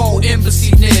make your whole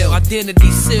embassy kneel. Identity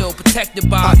sealed, protected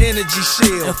by our energy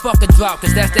shield. And fuck a drop,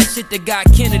 cause that's that shit that got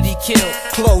Kennedy killed.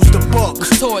 Close the book. Was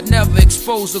taught never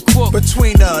expose a crook.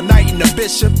 Between a knight and a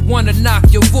bishop. Wanna knock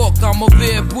your walk, I'm a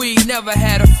rare breed. Never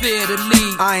had a fear to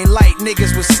lead. I ain't like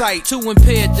niggas with sight. Too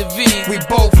impaired to read. We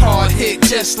both hard hit,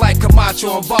 just like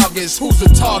Camacho and Vargas. Who's the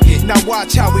target? Now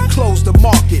watch how we close the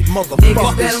market, motherfuckers.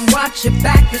 Niggas better watch your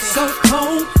back, it's so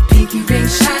cold. Pinky ring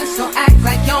shining, so act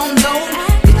like y'all know.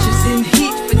 Bitches in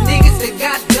heat for niggas that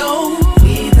got dough.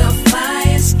 We the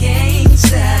flyest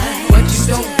gangsta. What you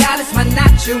don't got is my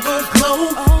natural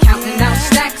glow. Counting out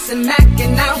stacks and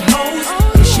macking out hoes.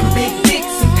 Pushing big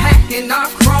dicks and packing our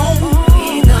chrome.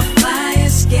 We the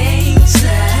flyest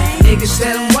gangsta. Niggas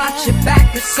better watch your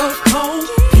back, it's so cold.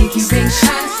 Pinky ring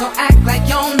shining, so act like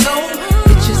y'all know.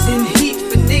 Bitches in heat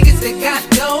for niggas that got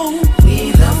dough.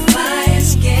 We the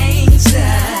flyest gangsta.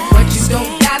 What you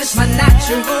don't got is my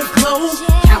natural glow.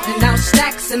 Counting out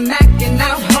stacks and macking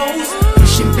out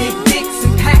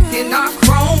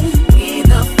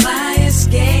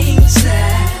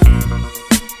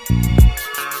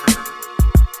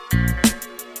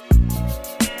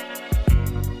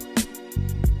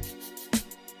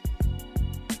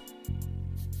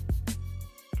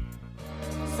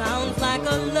sounds like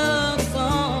a love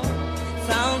song.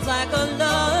 Sounds like a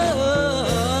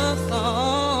love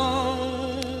song.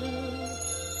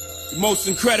 Most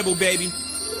incredible, baby.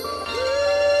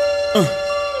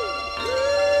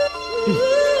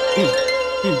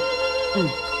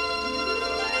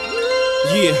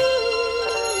 Yeah,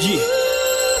 yeah.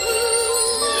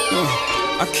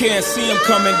 I can't see him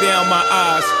coming down my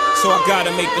eyes, so I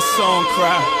gotta make the song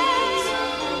cry.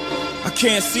 I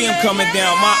can't see him coming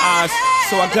down my eyes,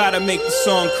 so I gotta make the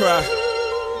song cry.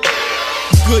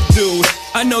 Good dude,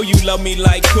 I know you love me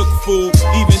like cooked food,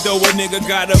 even though a nigga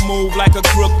gotta move like a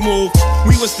crook move.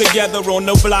 We was together on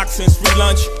the block since free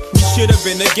lunch. We should've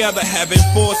been together having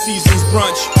 4 seasons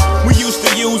brunch. We used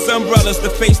to use umbrellas to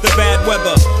face the bad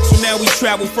weather, so now we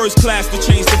travel first class to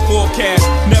change the forecast.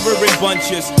 Never in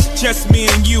bunches, just me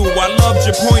and you. I loved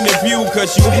your point of view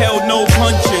cause you held no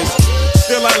punches.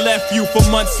 Still I left you for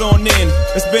months on end.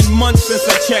 It's been months since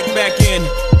I checked back in.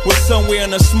 We're somewhere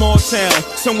in a small town,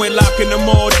 somewhere locking them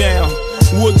all down.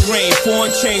 Wood grain,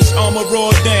 foreign change, armor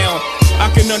rolled down. I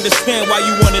can understand why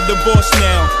you want a divorce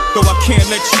now, though I can't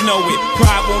let you know it.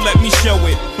 Pride won't let me show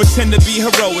it. Pretend to be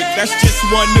heroic, that's just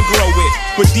one to grow it.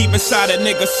 But deep inside a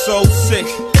nigga so sick,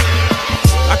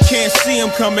 I can't see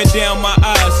him coming down my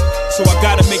eyes, so I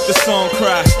gotta make the song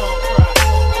cry.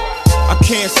 I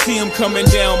can't see him coming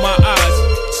down my eyes,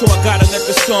 so I gotta let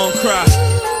the song cry.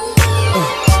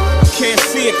 I can't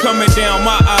see it coming down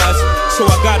my eyes, so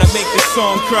I gotta make the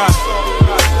song cry.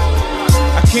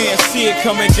 I can't see it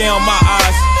coming down my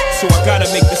eyes, so I gotta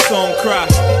make the song cry.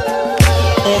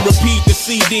 On repeat the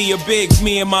CD of Biggs,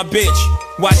 me and my bitch,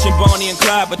 watching Bonnie and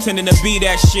Clyde pretending to be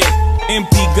that shit.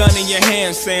 Empty gun in your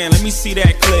hand saying, let me see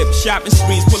that clip. Shopping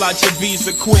sprees, pull out your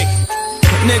Visa quick.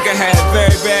 Nigga had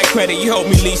very bad credit, you helped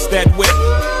me lease that whip.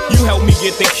 You helped me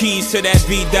get the keys to that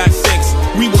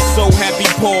V.6. We was so happy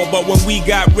poor, but when we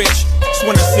got rich, that's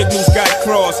when the signals got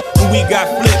crossed and we got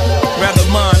flipped. Rather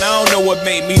mine, I don't know what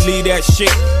made me leave that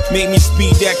shit, made me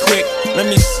speed that quick. Let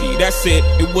me see, that's it,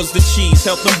 it was the cheese.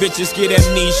 Help them bitches get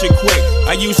amnesia quick.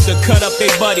 I used to cut up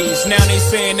their buddies, now they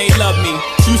saying they love me.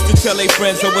 Used to tell their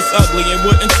friends I was ugly and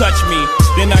wouldn't touch me.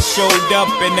 Then I showed up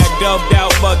in that dubbed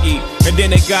out buggy, and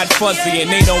then it got fuzzy and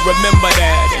they don't remember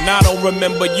that, and I don't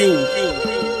remember you.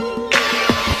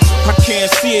 I can't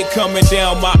see it coming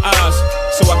down my eyes,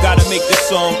 so I gotta make this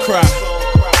song cry.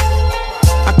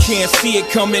 I can't see it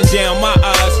coming down my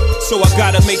eyes, so I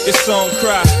gotta make this song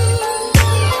cry.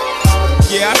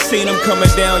 Yeah, I seen them coming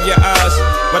down your eyes,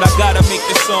 but I gotta make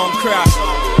this song cry.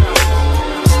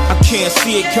 I can't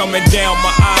see it coming down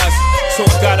my eyes, so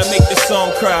I gotta make this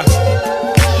song cry.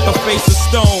 Her face of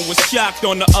stone was shocked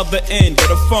on the other end of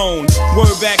the phone.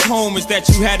 Word back home is that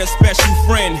you had a special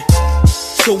friend.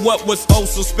 So what was oh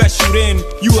so special then?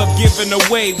 You have given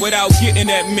away without getting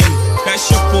at me. That's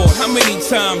your fault, how many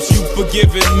times you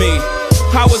forgiven me?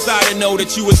 How was I to know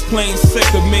that you was plain sick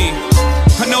of me?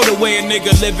 I know the way a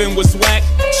nigga living was whack.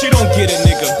 She don't get a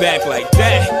nigga back like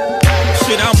that.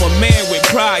 Shit, I'm a man with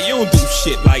pride, you don't do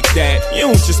shit like that. You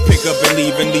don't just pick up and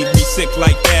leave me sick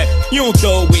like that. You don't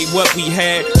throw away what we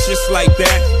had, just like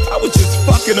that. I was just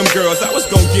fucking them girls, I was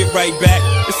gonna get right back.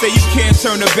 They say you can't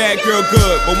turn a bad girl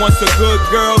good, but once a good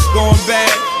girl's gone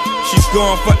bad, she's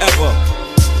gone forever.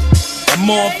 I'm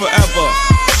on forever.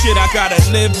 Shit, I gotta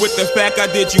live with the fact I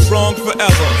did you wrong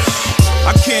forever.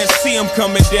 I can't see him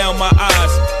coming down my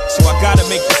eyes, so I gotta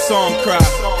make the song cry.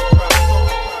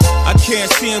 I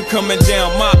can't see him coming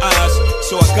down my eyes,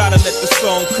 so I gotta let the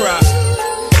song cry.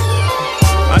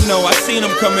 I know I seen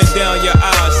him coming down your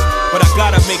eyes, but I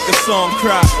gotta make the song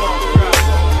cry.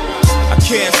 I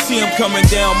can't see him coming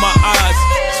down my eyes,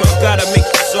 so I gotta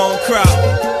make the song cry.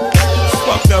 It's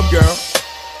fucked up, girl.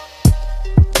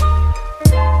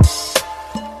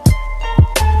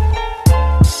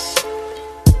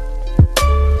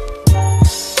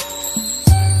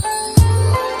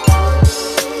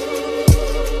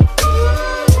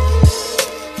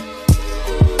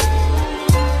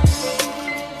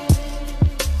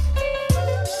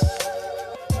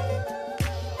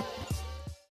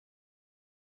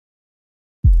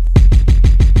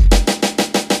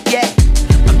 Yeah.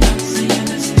 I'm not saying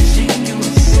this to shame you,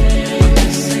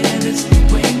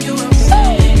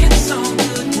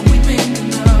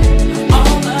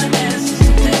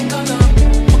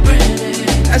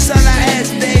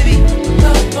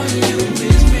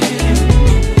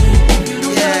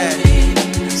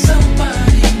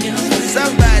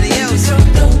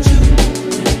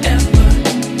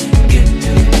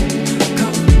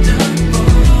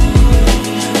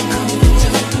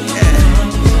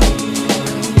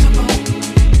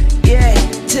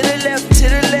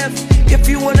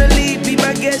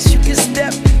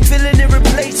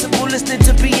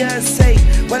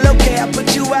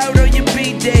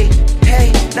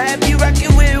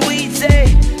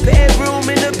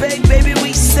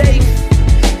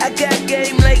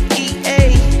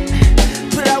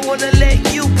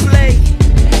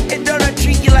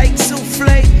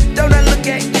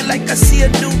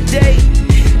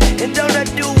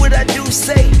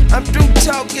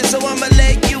 talking, so I'ma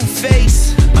let you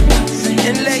face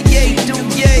and let yay do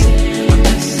yay.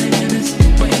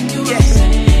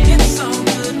 It's so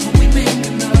good when we make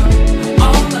love.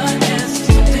 All I ask is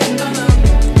to take our love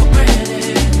for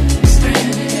granted.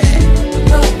 Stranded.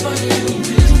 Love for you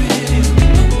is real.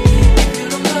 If you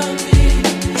don't love me,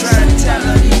 try to tell her.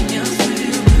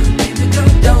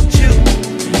 Don't you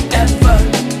ever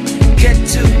get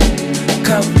too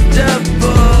comfortable.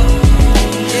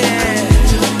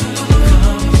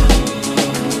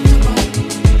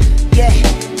 Yeah,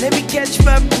 let me catch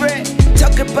my breath.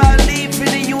 Talk about leaving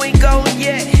and you ain't gone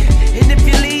yet. And if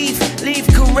you leave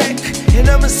correct. And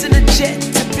I'ma send a jet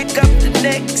to pick up the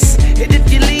next. And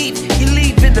if you leave, you're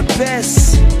leaving the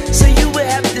best. So you would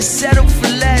have to settle for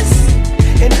less.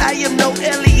 And I am no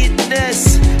Elliot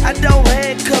Ness. I don't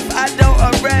handcuff, I don't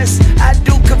arrest. I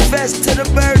do confess to the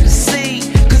murder scene.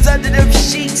 Cause under them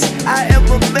sheets, I am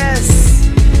a mess.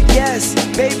 Yes,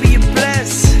 baby, you're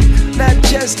blessed. Not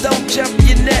just don't jump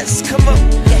your nest. Come on.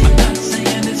 I'm not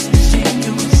saying it's the shit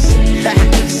you were saying.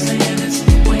 I'm just saying it's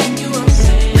the way you were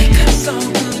saying. Make us so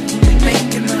good when we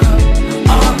making love.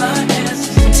 All I ask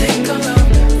is to take our love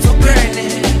for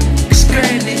granted. It's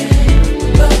granted.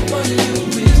 Love for you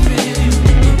is real.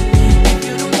 If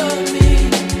you don't love me,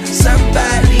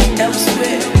 somebody else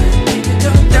will.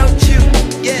 Don't you,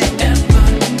 ever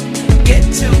get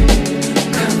too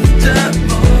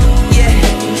comfortable.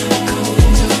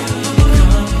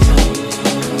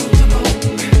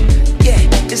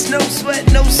 It's no sweat,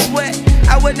 no sweat.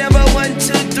 I would never 1,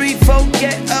 2, 3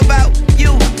 forget about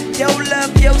you, your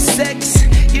love, your sex.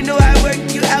 You know I work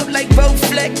you out like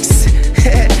Bowflex.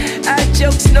 I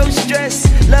jokes, no stress.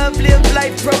 Love, live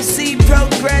life, proceed,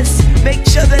 progress. Make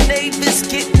sure the neighbors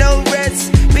get no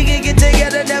rest. We can get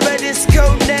together, never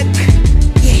disconnect.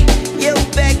 Yeah, your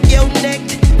back, your neck.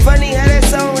 Funny how that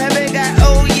song haven't got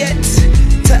old yet.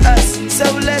 To us, so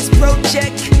let's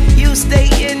project. You stay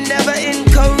in, never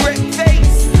incorrect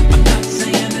face. I'm not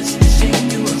saying it's the shit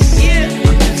you were saying.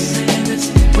 I'm just saying it's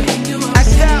the way you were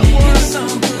saying. I got one. It's so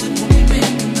good when we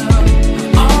making love.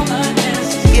 All I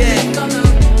ask is to take our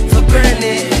love for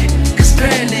granted. Cause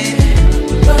granted,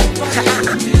 love for you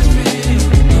is real.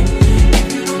 If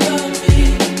you don't love me,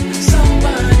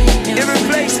 somebody else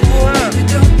irreplaceable, huh?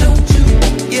 Don't you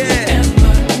ever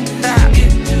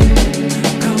get too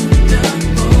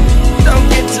comfortable. Don't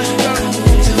get too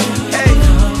comfortable. Hey.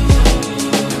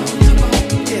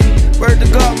 Yeah. Word to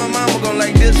God, my mama gonna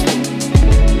like this one.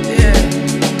 Yeah.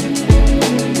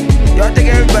 Yo, I think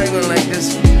everybody gonna like this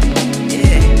one.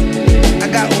 Yeah. I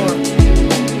got one.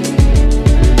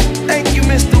 Thank you,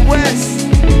 Mr. West.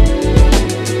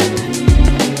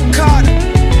 Carter.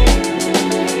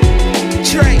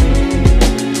 Trey.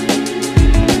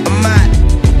 Ahmad.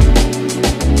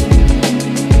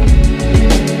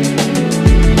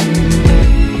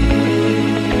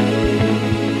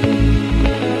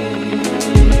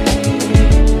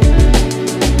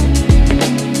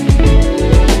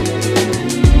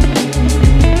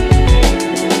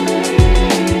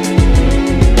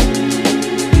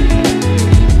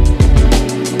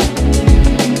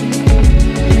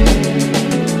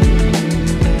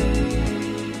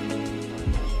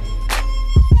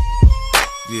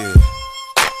 Yeah.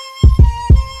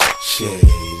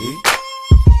 Shady.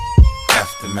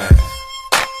 Aftermath.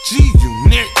 Gee, you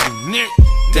near.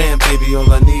 Damn, baby,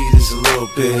 all I need is a little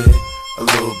bit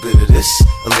of this,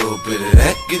 a little bit of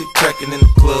that. Get it crackin' in the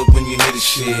club when you hear the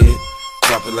shit.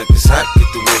 Drop it like it's hot,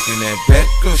 get the work in that back.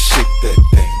 Girl, shake that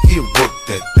thing, yeah, work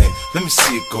that thing. Let me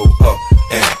see it go up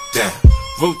and down.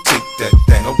 Rotate that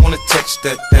thing, I wanna touch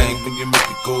that thing when you make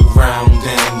it go round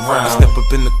and round. I step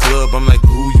up in the club, I'm like,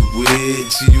 who you with?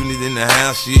 G-Unit in the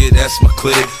house, yeah, that's my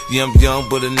clique. Yeah, I'm young,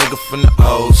 but a nigga from the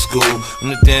old school. On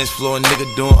the dance floor, a nigga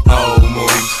doing old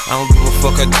moves. I don't give a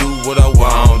fuck, I do what I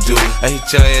want to. I hit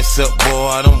your ass up,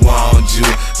 boy, I don't want you.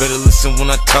 Better listen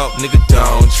when I talk, nigga,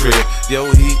 don't trip. Yo,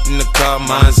 heat in the car,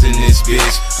 mine's in this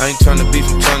bitch. I ain't tryna beef,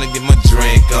 I'm tryna get my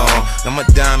drink on. Now my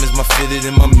diamonds, my fitted,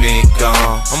 and my mink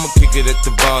on. I'ma kick it at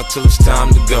the bar till it's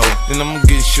time to go. Then I'ma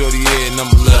get shorty here and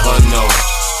I'ma let her know.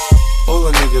 All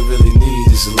a nigga really need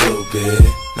is a little bit.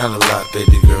 Not a lot,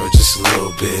 baby girl, just a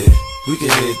little bit. We can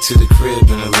head to the crib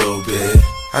in a little bit.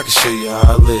 I can show you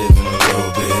how I live in a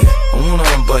little bit. I wanna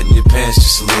unbutton your pants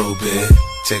just a little bit.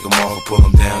 Take them off, pull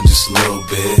them down just a little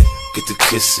bit. Get the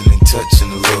kissing and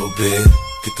touching a little bit.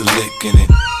 Get the licking it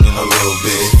in a little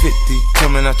bit. 50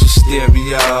 coming out your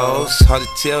stereos. Hard to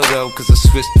tell though, cause I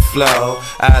switched the flow.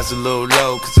 Eyes a little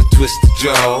low, cause I twist the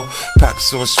jaw.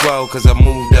 Pockets on swell, cause I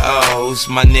moved the O's.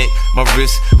 My neck, my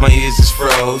wrist, my ears is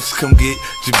froze. Come get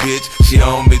your bitch, she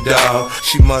on me, dawg.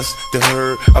 She must have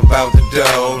heard about the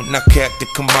dough. Now Captain,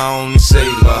 come on and say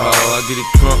la ho. I get it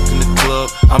drunk in the club,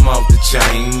 I'm off the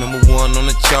chain. #1 on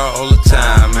the chart all the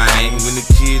time, man. When the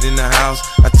kid in the house,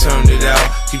 I turn it out.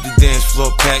 Keep the dance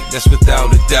floor packed, that's without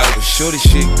a doubt. But shorty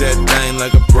shake that thing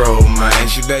like a bro, man.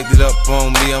 She backed it up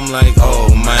on me, I'm like,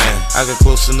 oh man. I got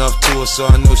close enough to her so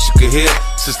I know she could hear.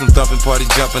 System thumping, party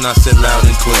jumping, I said loud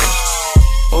and clear.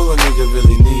 All a nigga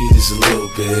really need is a little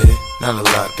bit. Not a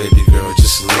lot, baby girl,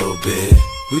 just a little bit.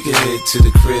 We can head to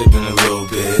the crib in a little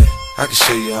bit. I can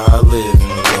show you how I live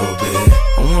in a little bit.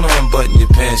 I wanna unbutton your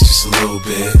pants just a little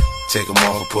bit. Take them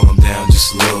off, pull them down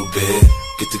just a little bit.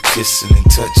 Get the kissing and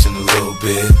touching a little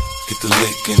bit. Get the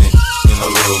licking it in a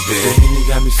little bit. Baby, you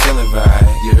got me feeling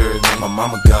right, you heard me. My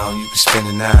mama gone, you can spend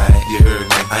the night, you heard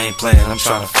me. I ain't playing, I'm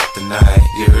trying to fuck the night,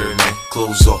 you heard me.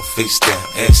 Clothes off, face down,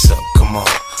 ass up, come on.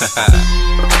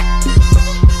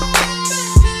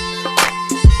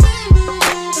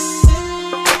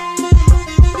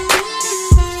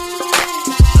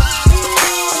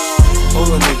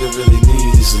 All a nigga really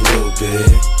need is a little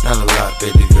bit. Not a lot,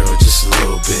 baby girl, just a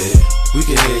little bit. We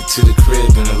can head to the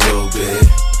crib in a little bit.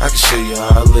 I can show you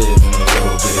how I live in a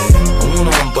little bit. I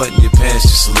wanna unbutton your pants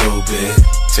just a little bit.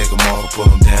 Take them off, pull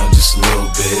them down just a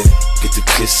little bit. Get the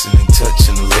kissing and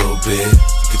touching a little bit.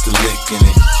 Get the licking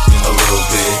it in a little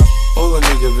bit. All a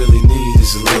nigga really need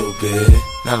is a little bit.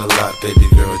 Not a lot, baby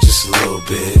girl, just a little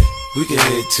bit. We can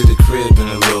head to the crib in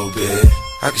a little bit.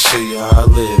 I can show you how I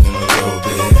live in a little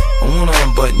bit. I wanna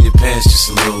unbutton your pants just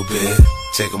a little bit.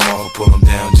 Take them off, pull them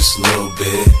down just a little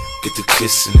bit. Get the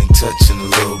kissing and touching a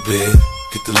little bit.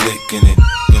 Get the licking it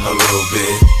in a little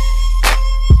bit.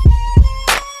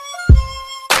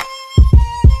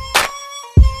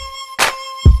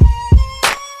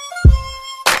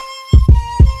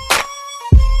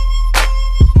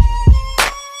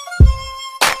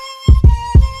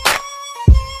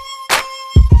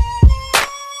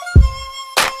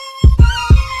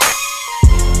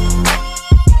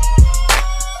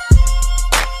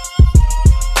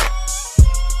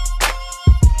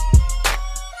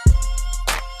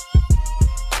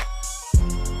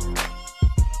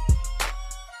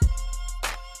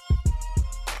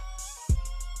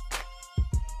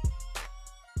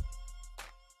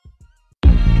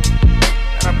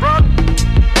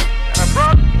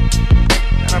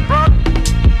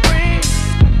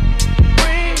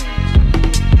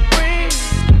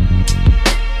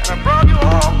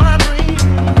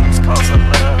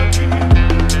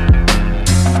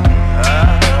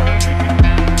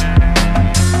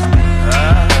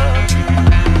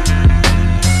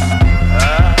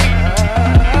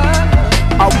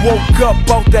 Up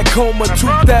out that coma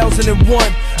 2001.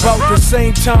 About the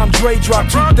same time Dre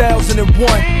dropped 2001.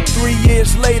 3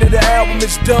 years later the album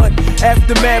is done.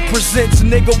 Aftermath presents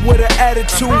Nigga with an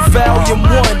Attitude Volume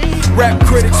 1. Rap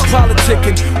critics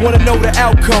politicking, wanna know the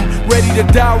outcome. Ready to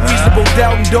die, reasonable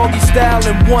doubt and doggy style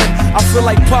in one. I feel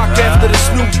like Pac after the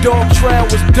Snoop Dogg trial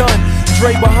was done.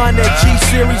 Dre behind that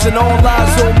G-series and all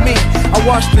eyes on me. I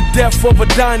watched the death of a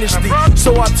dynasty,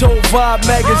 so I told Vibe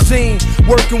magazine.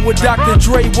 Working with Dr.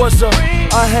 Dre was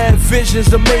I had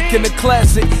visions of making a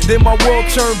classic. Then my world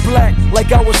turned black,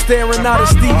 like I was staring out of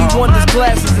Stevie Wonder's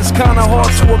glasses. It's kinda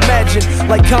hard to imagine,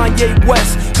 like Kanye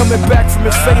West coming back from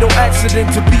his fatal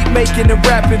accident to beat making and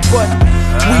rapping. But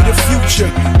we the future.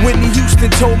 Whitney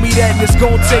Houston told me that, and it's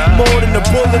gonna take more than a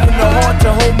bullet in the heart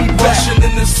to hold me back. Rushing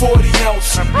in this 40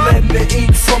 ounce, letting the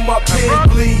ink from my pen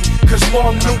bleed. Cause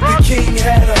Martin Luther King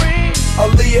had her,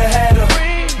 Aaliyah had her,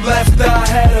 left eye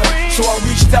had her. So I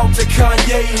reached out to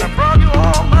Kanye and I brought you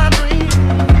all my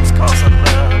dreams. Cause I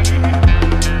love you.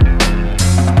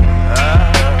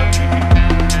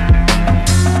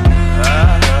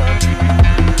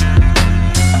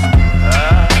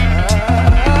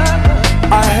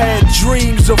 I had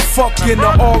dreams of fucking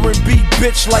a R&B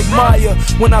bitch like Maya.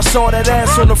 When I saw that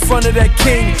ass on the front of that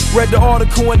King, read the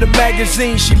article in the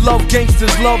magazine. She love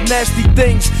gangsters, love nasty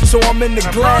things. So I'm in the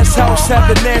glass house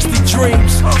having nasty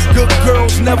dreams. Good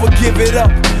girls never give it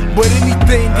up, but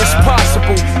anything is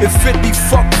possible. If 50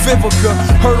 fuck Vivica,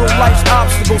 hurdle life's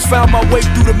obstacles, found my way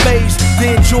through the maze.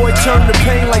 Then joy turned to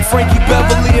pain like Frankie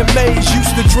Beverly and Maze.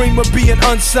 Used to dream of being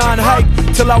unsigned hype,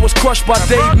 till I was crushed by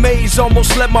Dave Mays.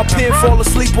 Almost let my pen fall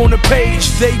asleep on the page.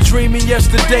 Daydreaming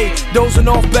yesterday, dozing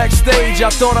off backstage. I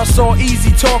thought I saw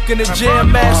Easy talking to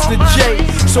Jam Master Jay.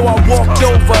 So I walked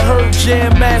over, heard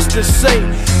Jam Master say,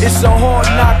 it's a hard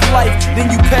knock life, then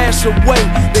you pass away.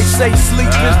 They say sleep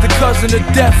is the cousin of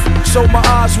death, So my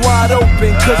eyes wide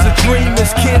open, cause a dream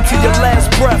is kin to your last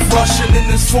breath. Rushing in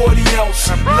this 40 ounce,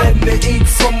 letting the ink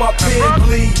from my pen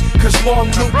bleed. Cause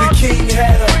Martin Luther King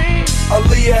had her,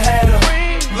 Aaliyah had her,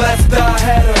 left eye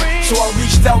had her. So I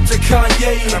reached out to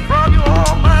Kanye and I brought you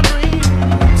all my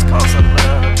dreams, cause I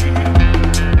love you.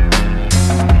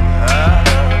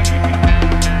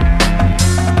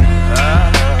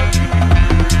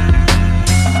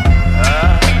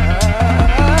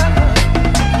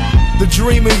 The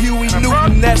dream of Huey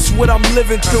Newton, that's what I'm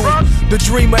living through. The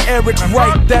dream of Eric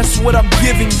Wright, that's what I'm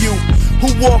giving you. Who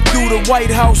walked through the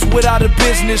White House without a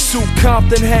business suit?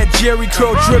 Compton had Jerry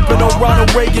curl dripping on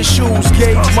Ronald Reagan shoes.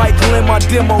 Gave Michael in my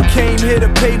demo, came here to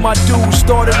pay my dues.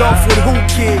 Started off with Who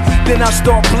Kid, then I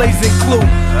start blazing Clue.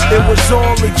 It was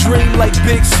all a dream like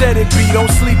Big said it be.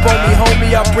 Don't sleep on me,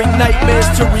 homie, I bring nightmares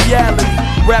to reality.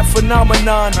 Rap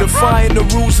phenomenon, defying the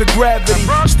rules of gravity.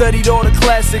 Studied all the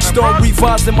classics, start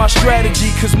revising my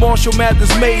strategy. Cause Marshall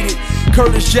Mathers made it,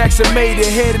 Curtis Jackson made it.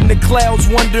 Head in the clouds,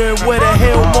 wondering where the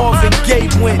hell Marvin Gaye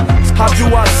went. How do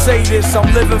I say this?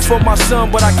 I'm living for my son,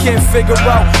 but I can't figure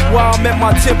out why I'm at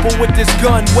my temple with this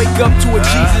gun. Wake up to a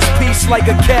Jesus piece like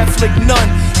a Catholic nun.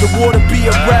 The war to be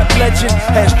a rap legend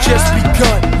has just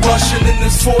begun. Rushing in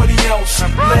this 40 ounce,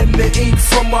 letting the ink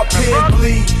from my pen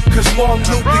bleed. Cause Martin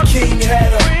Luther King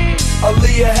had her,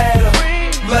 Aaliyah had her,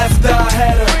 left eye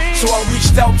had her. So I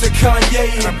reached out to Kanye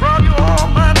and I brought you all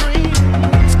my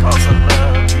dreams, cause I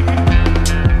love you.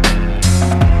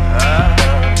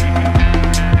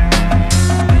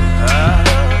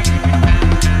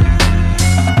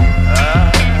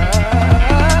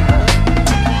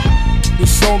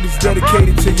 This song is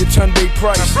dedicated to Yetunde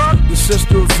Price, the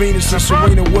sister of Venus and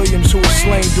Serena Williams, who was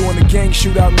slain during a gang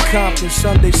shootout in Compton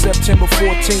Sunday, September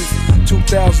 14th,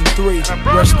 2003.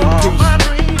 Rest in peace.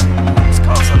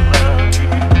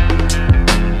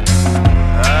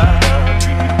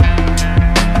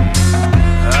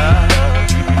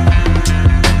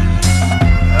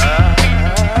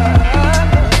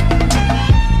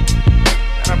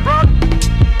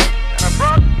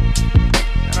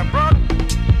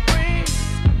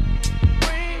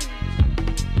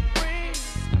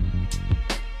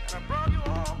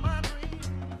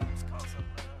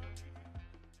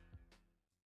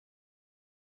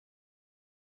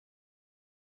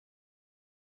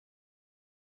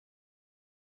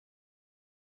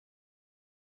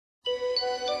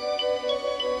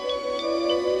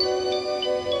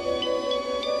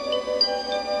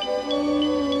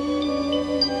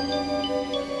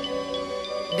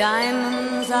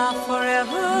 Diamonds are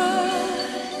forever.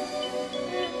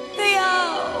 They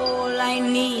are all I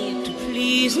need to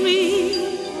please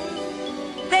me.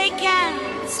 They can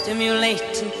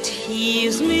stimulate and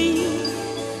tease me.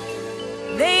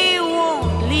 They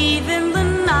won't leave in the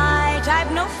night.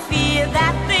 I've no fear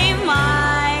that they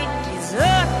might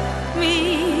desert me.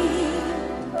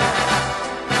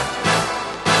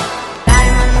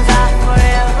 Diamonds are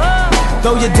forever.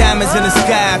 Throw your diamonds in the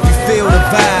sky if you feel the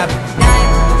vibe.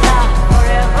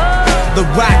 The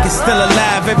rock is still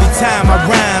alive every time I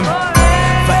rhyme.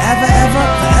 Forever, ever,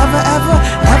 forever, ever,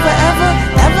 ever,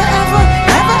 ever, ever,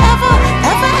 ever, ever, ever,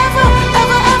 ever, ever,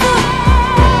 ever, ever.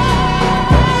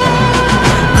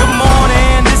 Good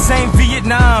morning, this ain't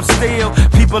Vietnam still.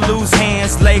 People lose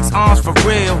hands, legs, arms for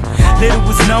real. Little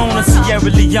was known of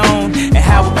Sierra Leone and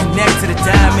how it connect to the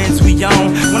diamonds we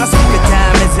own. When I speak of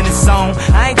diamonds in this song,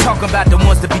 I ain't talking about the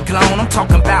ones to be blown. I'm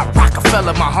talking about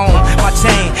Rockefeller, my home, my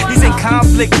chain. These ain't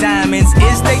conflict diamonds.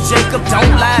 Is they Jacob?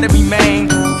 Don't lie to me, man.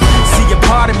 See a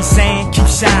part of me saying, keep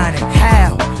shining.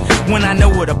 How? When I know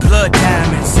what a blood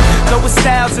diamonds. Though it's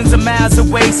thousands of miles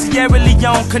away, Sierra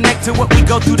Leone connect to what we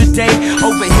go through today.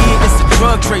 Over here, it's the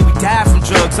drug trade. We die from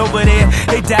drugs. Over there,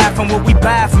 they die from what we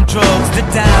buy from drugs. The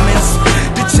diamonds,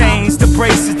 the chains, the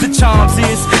bracelets, the charms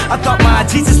is. I thought my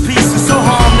Jesus piece was so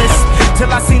harmless, till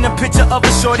I seen a picture of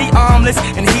a shorty armless.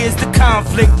 And here's the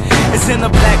conflict. It's in a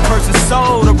black person's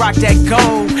soul to rock that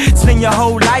gold. Spend your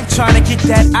whole life trying to get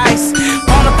that ice.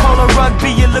 On a polo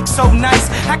rugby, you look so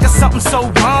nice. How can something so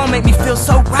wrong make me feel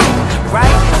so right,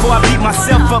 right? Before I beat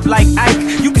myself up like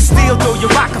Ike, you can still throw your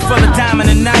Rockefeller diamond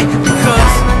tonight.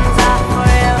 Because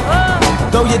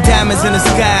throw your diamonds in the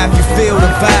sky if you feel the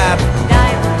vibe.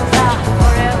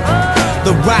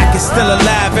 The rock is still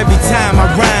alive every time I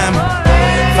rhyme.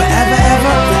 Forever,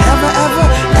 ever, forever,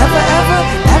 ever, ever,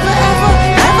 ever, ever,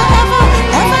 ever, ever,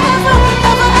 ever, ever,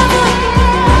 ever, ever,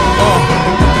 ever.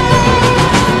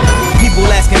 People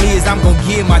asking me is I'm gonna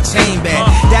give my chain back.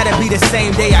 That'll be the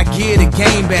same day I give the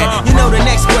game back. You know the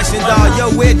next question's all,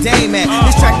 yo, where Dame at?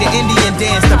 This track the Indian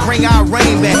dance to bring our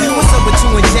rain back. What's up with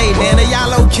you and Jay, man? Are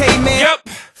y'all okay, man?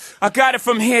 Yep, I got it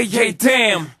from here, yeah,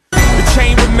 damn. The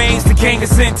chain remains, the gang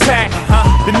is intact.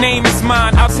 The name is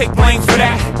mine, I'll take blame for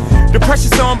that. The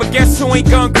pressure's on, but guess who ain't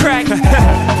gonna crack?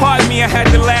 Pardon me, I had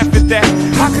to laugh at that.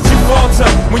 How could you falter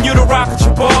when you're the rock at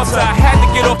your balls? I had to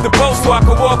get off the boat so I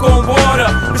could walk on water.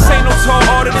 This ain't no tall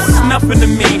order, this is nothing to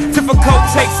me. Difficult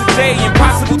takes a day,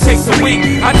 impossible takes a week.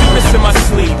 I do this in my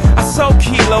sleep. I sold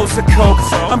kilos of coke.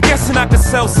 I'm guessing I could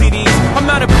sell CDs. I'm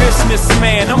not a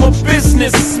businessman, I'm a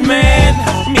businessman.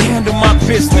 Let me handle my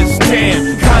business,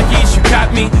 damn. Kanye's, you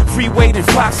got me. Freeway and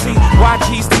Foxy,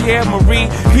 YG's, Thierry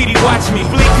Marie, PD, watch me.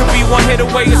 Bleak could be one hit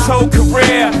away his whole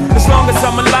career. As long as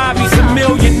I'm alive, he's a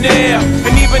millionaire.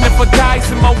 And even if I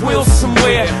die's in my will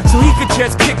somewhere, so he could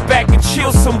just kick back and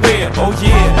chill somewhere. Oh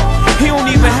yeah, he don't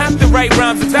even have to write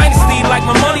rhymes. A dynasty like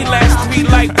my money lasts 3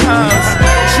 lifetimes.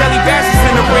 Shelly Bass is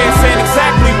in the red, saying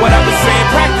exactly what I've been saying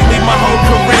practically my whole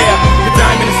career. The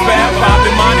diamond is forever, I've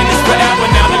been mining this forever.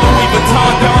 Now the Louis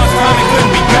Vuitton Dawn's timing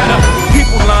couldn't be better.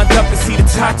 People lined up to see the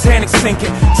Titanic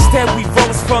sinking. Instead we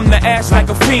rose from the ash like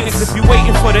a phoenix. If you're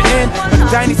waiting for the end of the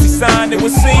dynasty sign, it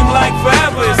would seem like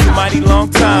forever. It's a mighty long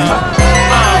time.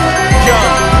 Young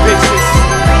bitches.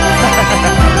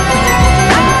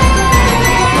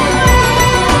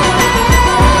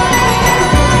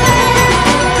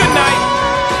 Good night.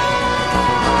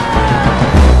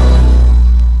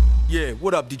 Yeah,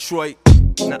 what up, Detroit?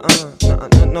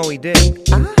 No, he didn't.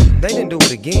 They didn't do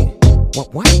it again.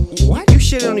 What? You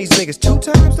shit on these niggas 2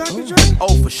 times, Dr. Dre?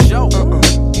 Oh, for sure.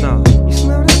 No. You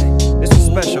smell that? This is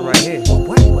special right here.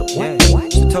 What?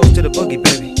 It's a toast to the boogie,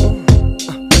 baby.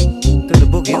 To the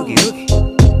boogie, oogie.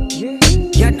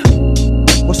 Yeah.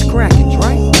 What's crackin',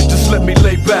 Dre? Just let me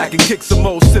lay back and kick some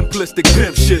old simplistic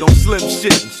pimp shit on slim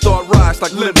shit and start rise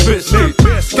like Limp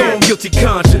Bizkit. Stone guilty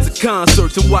conscience at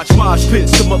concerts and watch mosh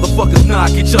pits. Some motherfuckers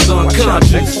knock each other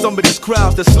unconscious. Some of these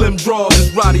crowds that slim draws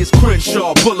as rowdy as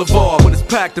Crenshaw Boulevard when it's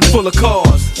packed and full of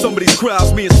cars. Some of these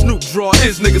crowds me and Snoop draw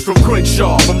is niggas from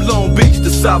Crenshaw, from Long Beach to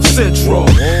South Central.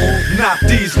 Not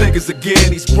these niggas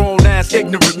again, these grown ass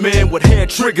ignorant men with hair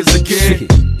triggers again.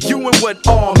 You and what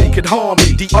army could harm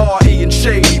me? D.R.E. and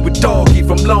Shady with Doggy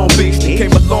from Long Beach. They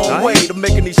came a long way to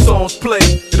making these songs play.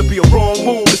 It'll be a wrong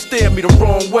move to stare me the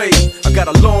wrong way. I got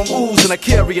a long ooze and I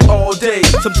carry it all day.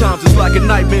 Sometimes it's like a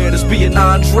nightmare just being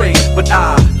Andre, but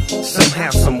I somehow,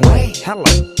 some way. Hello,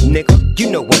 nigga, you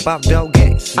know about dog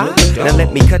games. Now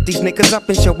let me cut these niggas up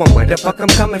and show them where the fuck I'm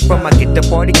coming from. I get the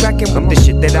party cracking with the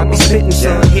shit that I be spitting,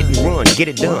 son. Hit and run, get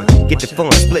it done, get the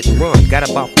fun, split and run. Got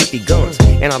about 50 guns,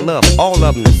 and I love all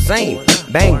of them the same.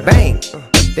 Bang, bang.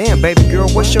 Damn, baby girl,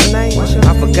 what's your name?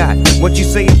 I forgot what you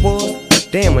say it was.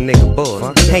 Damn, a nigga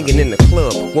buzz, hanging in the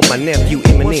club with my nephew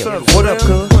Eminem. What up,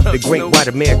 cuz? The great white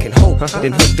American hope.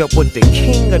 Then hooked up with the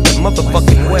king of the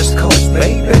motherfucking West Coast,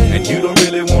 baby. And you don't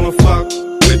really wanna fuck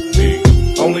with me.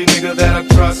 Only nigga that I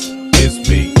trust is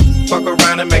me. Fuck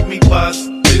around and make me bust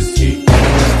this heat.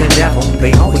 The devil,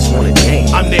 they always want a name.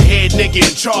 I'm the head nigga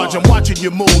in charge. I'm watching you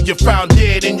move. You're found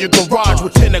dead in your garage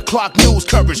with 10 o'clock news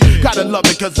coverage. Gotta love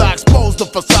it cause I exposed the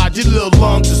facade. Your little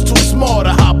lungs is too small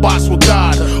to hot box with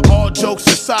God. All jokes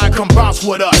aside, come bounce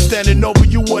with us. Standing over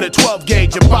you with a 12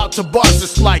 gauge, about to bust.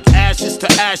 It's like ashes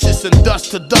to ashes and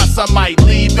dust to dust. I might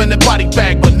leave in a body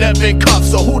bag, but never in cuffs.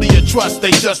 So who do you trust?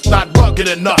 They just not rugged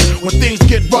enough. When things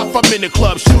get rough, I'm in the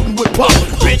club shooting with puff.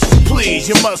 Bitches, please,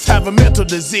 you must have a mental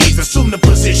disease. Assume the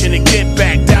position and get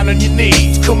back down on your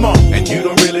knees. Come on. And you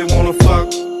don't really wanna fuck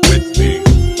with me.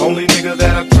 Only nigga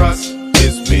that I trust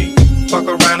is me. Fuck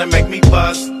around and make me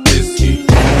bust this heat.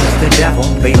 The devil,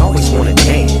 they always want a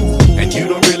name. And you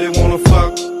don't really wanna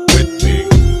fuck with me.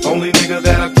 Only nigga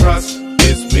that I trust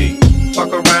is me.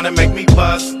 Fuck around and make me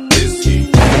bust this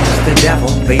heat. The devil,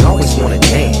 they always want a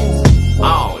name.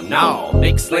 Oh no,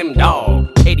 big slim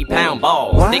dog, 80-pound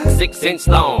ball, thick 6-inch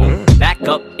long. Back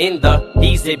up in the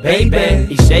easy, baby.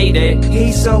 He's shaded.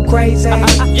 He's so crazy.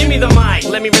 Give me the mic,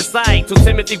 let me recite to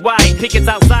Timothy White. Pickets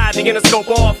outside the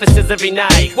Interscope offices every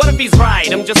night. What if he's right?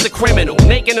 I'm just a criminal,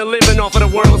 making a living off of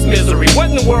the world's misery. What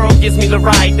in the world gives me the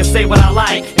right to say what I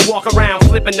like and walk around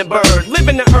flipping the bird,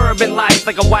 living the urban life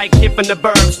like a white kid from the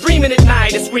burbs, dreaming at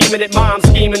night and screaming at mom,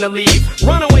 scheming to leave,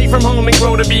 run away from home and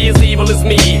grow to be as evil as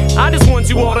me. I just want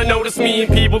you all to notice me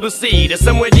and people to see that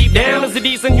somewhere deep down is a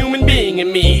decent human being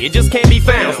in me. It just can't be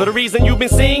found. So the reason you've been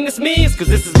seeing this me is cause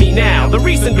this is me now. The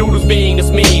recent dude who's being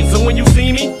this mean. So when you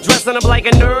see me dressing up like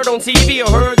a nerd on TV or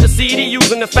heard the CD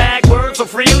using the fag word so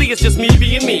freely, it's just me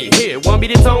being me. Here, want me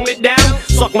to tone it down?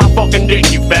 Suck my fucking dick,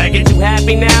 you faggot. You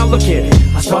happy now? Look here,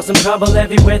 I start some trouble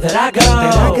everywhere that I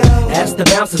go. Ask the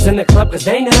bouncers in the club cause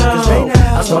they know.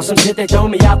 I start some shit, they throw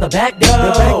me out the back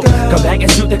door. Come back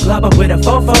and shoot the club up with a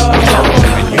fofo.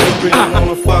 And you don't really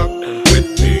wanna fuck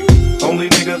with me. Only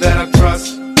nigga that I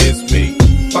trust is me.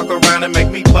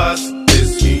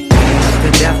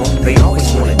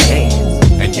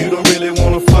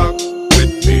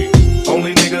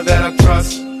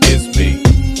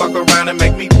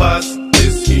 we bust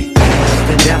this heat.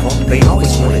 The devil, they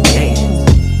always wanna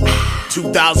dance.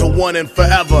 2001 and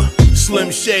forever. Slim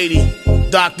Shady,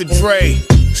 Dr. Dre,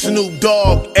 Snoop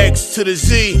Dogg, X to the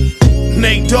Z,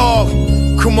 Nate Dogg.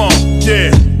 Come on,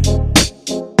 yeah.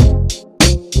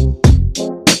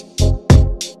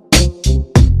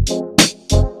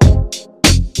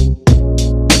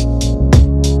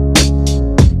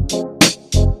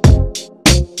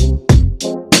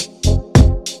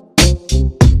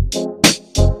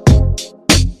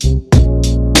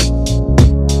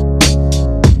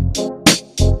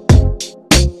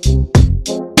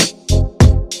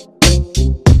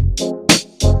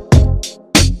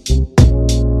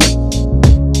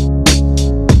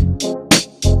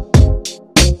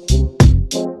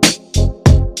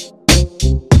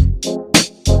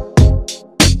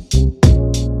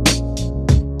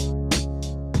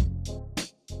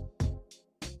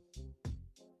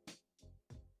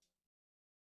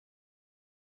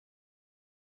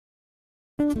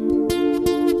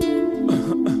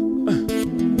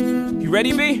 You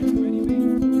ready, B?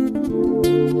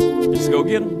 Let's go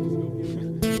get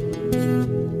him.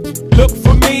 Look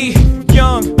for me,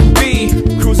 young B,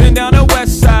 cruising down the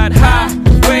west side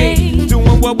highway,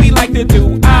 doing what we like to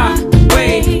do.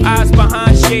 Eyes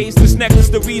behind shades, this necklace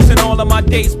the reason all of my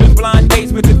dates been blind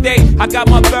dates. But today I got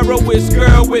my Veroist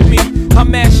girl with me. I'm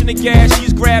mashing the gas,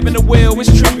 she's grabbing the wheel. It's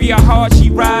trippy how hard she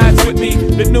rides with me.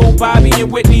 The new Bobby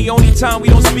and Whitney, only time we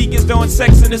don't speak is during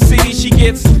Sex in the City. She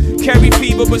gets carry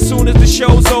fever, but soon as the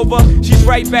show's over, she's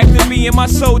right back to me and my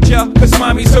soldier. Cause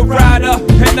mommy's a rider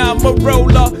and I'm a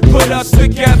roller. Put us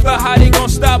together, how they gon'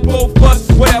 stop both us?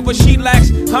 Whatever she lacks,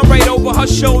 I'm right over her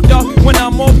shoulder. When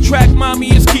I'm off track,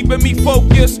 mommy is keeping me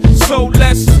focused. So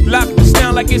let's lock this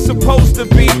down like it's supposed to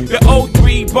be. The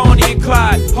 03, Bonnie and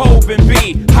Clyde, Hov and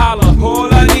B, holla.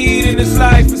 All I need in this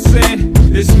life is sin.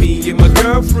 It's me and my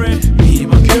girlfriend, me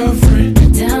and my girlfriend.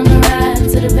 Down the ride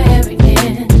to the very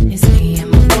end. It's me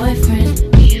and my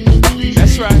boyfriend, me and my boyfriend.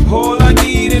 That's right. All I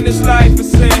need in this life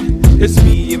is sin. It's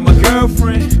me and my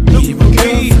girlfriend, me and my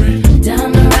girlfriend.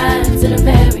 Down the ride to the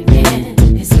very end.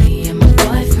 It's me and my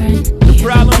boyfriend. The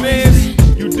problem is,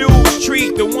 you dudes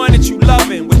treat the one that you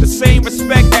loving with the same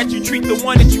respect that you treat the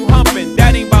one that you humping.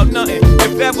 That ain't about nothing.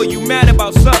 If ever you mad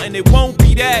about something, it won't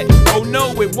be that. Oh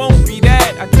no, it won't be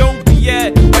that. I don't be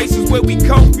at places where we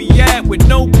comfy at with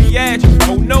no biatch.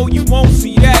 Oh no, you won't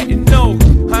see that. And no,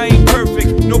 I ain't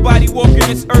perfect. Nobody walking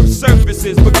this earth's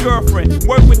surfaces. But girlfriend,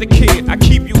 work with the kid. I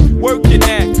keep you working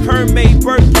at Hermès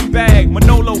Birkin bag,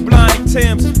 Manolo blind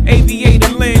Tim's,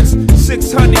 aviator lens,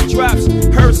 600 drops,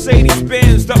 Mercedes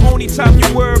Benz. The only time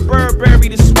you wear a Burberry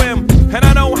to swim, and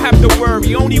I don't have to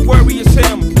worry. Only worry is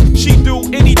him. She do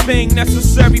anything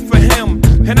necessary for him,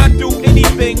 and I do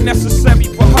anything necessary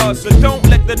for her. So don't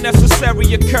let the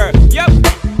necessary occur. Yep.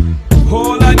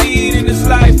 All I need in this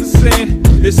life is sin.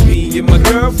 It's me and my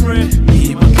girlfriend,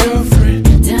 me and my girlfriend.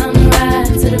 Down the ride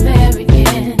to the very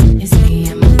end. It's me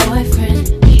and my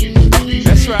boyfriend, me and my boyfriend.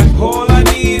 That's right. All I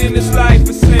need in this life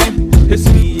is sin. It's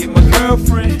me and my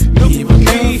girlfriend, me and my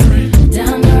girlfriend.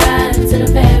 Down the ride to the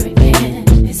very end.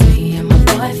 It's me and my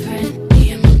boyfriend,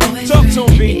 me and my boyfriend. Talk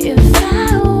to me. If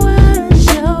I was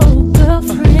your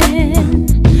girlfriend,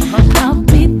 I'll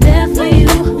be there for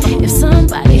you. If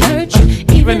somebody hurt you,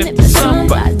 even if the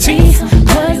somebody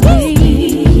was me.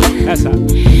 That's how.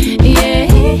 Yeah.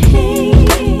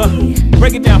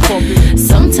 Break it down for me.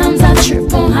 Sometimes I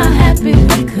trip on how happy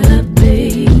we could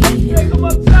be,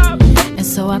 and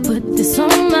so I put this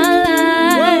on my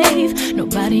life.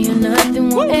 Nobody or nothing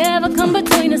will ever come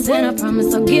between us, and I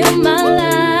promise I'll give my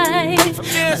life,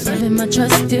 my love and my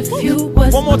trust. If you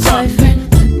was my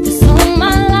boyfriend, put this on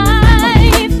my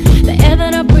life. The air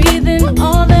that I breathe in,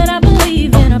 all that I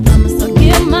believe in, I promise I'll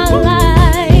give my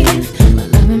life, my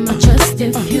love and my trust.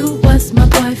 If you was my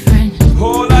boyfriend.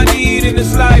 All I need in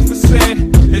this life is sin.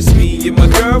 It's me and my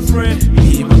girlfriend,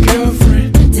 me and my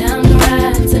girlfriend. Down the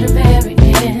ride to the very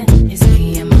end. It's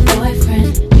me and my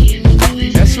boyfriend, me and my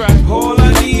boyfriend. That's right. All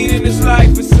I need in this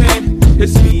life is sin.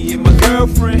 It's me and my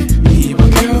girlfriend, me and my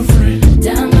girlfriend.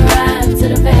 Down the ride to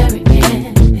the very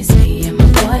end. It's me and my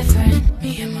boyfriend,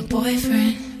 me and my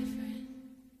boyfriend.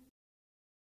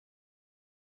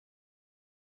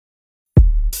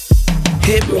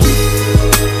 Hit me.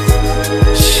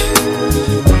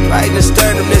 Right in the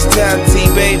sternum this time, T,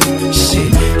 baby. Shit,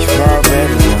 you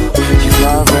already know. You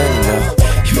already know.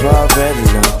 You already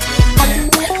know.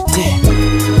 Damn.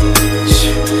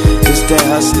 It's that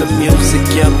hustler music,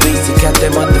 young beastie. Got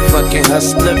that motherfucking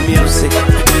hustler music.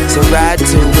 So ride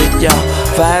to it, y'all.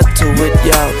 Vibe to it,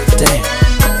 y'all. Damn.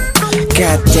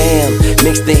 Goddamn,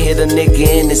 mixed to hit a nigga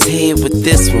in his head with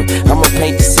this one. I'ma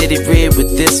paint the city red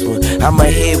with this one. I'ma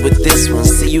head with this one.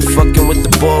 See you fucking with the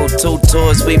ball, 2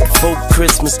 toys way before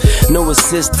Christmas. No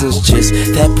assistance, just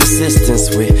that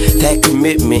persistence with that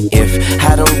commitment. If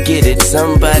I don't get it,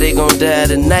 somebody gon' die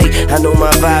tonight. I know my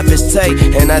vibe is tight,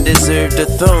 and I deserve the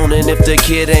throne. And if the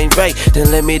kid ain't right, then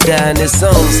let me die in this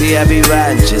song. See, I be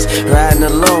riding, just riding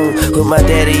alone with my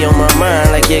daddy on my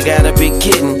mind. Like you gotta be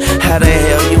kidding. How the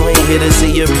hell you ain't here to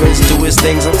see your prince do his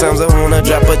thing? Sometimes I wanna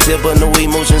drop a tip, but no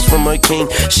emotions from a king.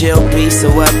 She'll be,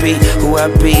 so I be who I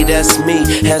be. That's me,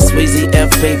 that's Weezy F,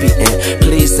 baby. And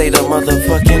please say the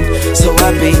motherfucking. So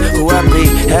I be who I be.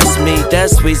 That's me,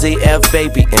 that's Weezy F,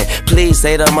 baby. And please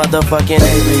say the motherfucking.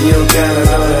 Baby, you gotta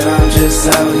know that I'm just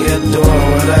out here doing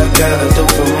what I gotta do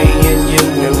for me and you,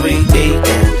 and we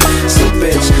eatin'. So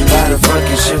bitch, why the fuck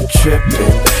is you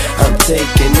trippin'? I'm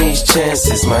taking these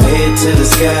chances, my head to the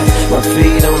sky, my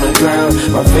feet on the ground,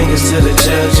 my fingers to the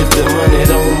judge. If the money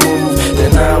don't move,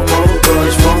 then I won't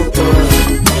budge, won't budge.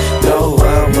 No,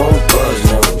 I won't budge,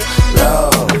 no, no.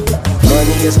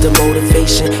 Money is the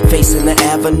motivation, facing the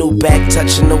avenue, back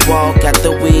touching the wall. Got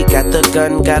the weed, got the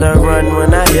gun, gotta run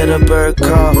when I hear the bird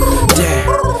call.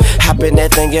 Damn. Hop in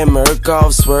that thing and murk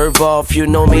off, swerve off. You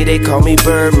know me, they call me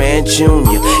Birdman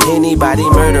Jr. Anybody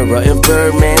murderer, and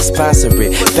Birdman sponsor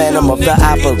it. Phantom of the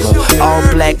Opera, all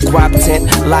black guap tent,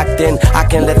 locked in. I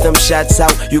can let them shots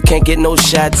out, you can't get no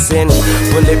shots in.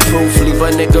 Bulletproof, leave a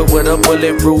nigga with a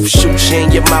bullet roof. Shoot you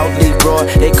in your mouth, leave raw,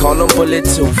 they call them bullet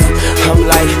tooth. I'm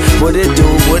like, what it do,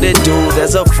 what it do?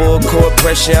 There's a full court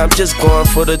pressure, I'm just going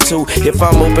for the 2. If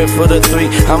I'm open for the 3,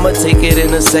 I'ma take it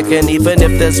in a second. Even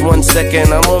if there's 1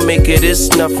 second, I'ma make it, it's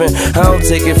nothing. I don't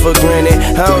take it for granted,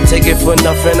 I don't take it for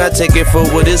nothing. I take it for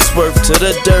what it's worth to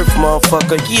the dirt,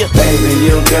 motherfucker. Yeah, baby,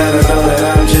 you gotta know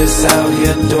that I'm just out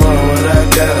here doing what I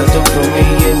gotta do for me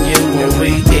and you, and we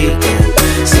eatin'.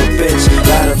 So bitch,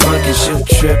 why the fuck is you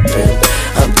trippin'?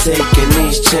 I'm taking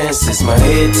these chances, my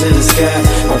head to the sky,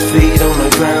 my feet on the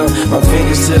ground, my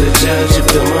fingers to the judge. If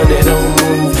the money don't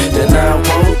move, then I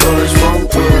won't budge, won't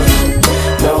budge.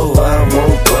 No, I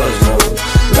won't budge, no,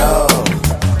 no.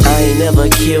 I ain't never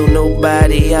kill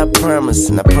nobody, I promise.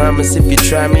 And I promise if you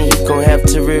try me, you gon' have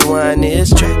to rewind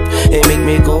this track and make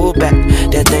me go back.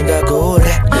 That thing I go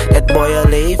that. That boy I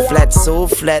lay flat, so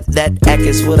flat. That act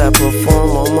is what I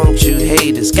perform amongst you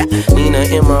haters. Got Nina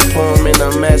in my poem and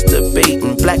I'm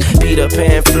masturbating. Black Peter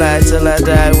Pan fly till I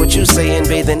die. What you saying?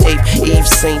 Bathing ape, Eve,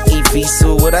 Saint Evie.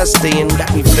 So what I stay in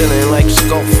got me feeling like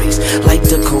Scarface, like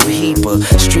the Cohiba.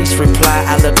 Streets reply,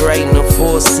 I look right in the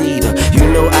 4-seater.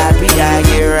 You know I be out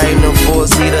here, I ain't no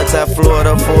 4-seater. Top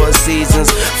Florida, 4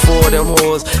 seasons, 4 them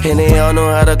whores. And they all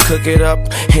know how to cook it up.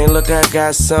 And look, I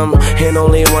got some, and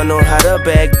only one know how to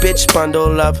bag. Bitch,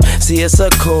 bundle up. See, it's a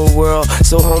cold world,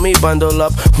 so homie, bundle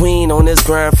up. We ain't on this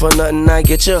grind for nothing, I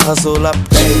get your hustle up.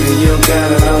 Baby, you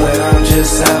gotta know that I'm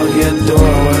just out here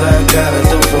doing what I gotta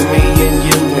do for me and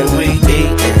you, and we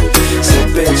eatin'. So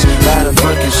bitch, why the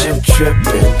fuck is you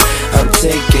trippin'? I'm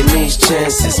taking these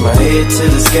chances, my head to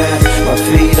the sky, my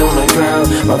feet on the ground,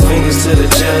 my fingers to the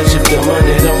judge. If the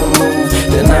money don't move,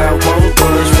 then I won't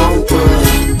budge, won't budge.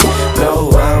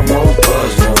 No, I won't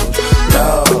budge, no,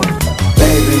 no.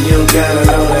 Baby, you gotta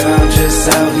know that I'm just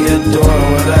out here doing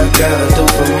what I gotta do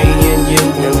for me and you,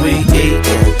 and we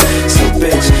eatin'. So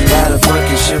bitch, why the fuck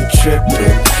is you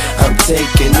trippin'? I'm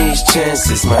taking these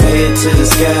chances, my head to the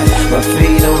sky, my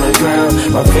feet on the ground,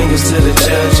 my fingers to the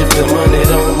judge. If the money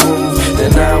don't move,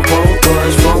 then I won't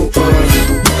budge, won't budge.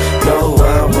 No,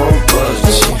 I won't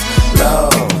budge, no.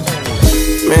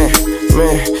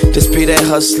 Man, just be that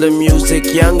hustler music.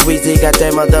 Young Weezy got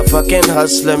that motherfucking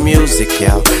hustler music,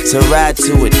 y'all. So ride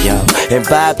to it, y'all, and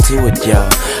vibe to it, y'all.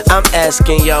 I'm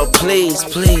asking y'all, please,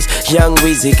 please. Young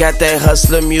Weezy got that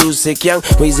hustler music. Young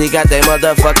Weezy got that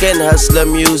motherfucking hustler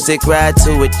music. Ride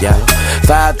to it, y'all,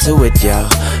 vibe to it, y'all,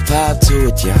 vibe to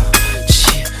it, y'all.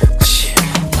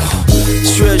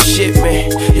 It's real shit,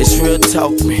 man. It's real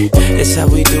talk, man. It's how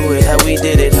we do it, how we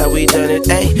did it, how we done it,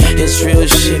 ayy. It's real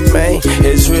shit, man.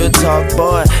 It's real talk,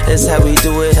 boy. It's how we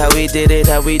do it, how we did it,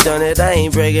 how we done it. I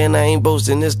ain't bragging, I ain't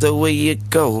boasting, it's the way it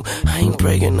go. I ain't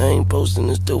bragging, I ain't boasting,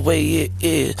 it's the way it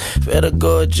is. Better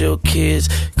guard your kids,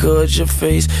 guard your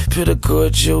face, better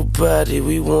guard your body.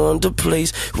 We warm the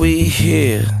place, we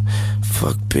here.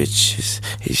 Fuck bitches,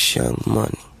 it's Young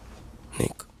Money,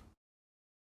 nigga.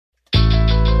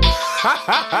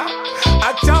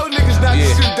 I told niggas not to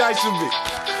shoot dice with me.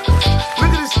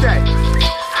 Look at this thing.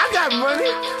 I got money.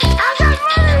 I got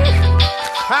money.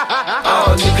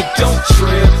 Oh, nigga, don't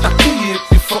trip. I kill you if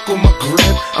you fuck with my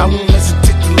grip. I won't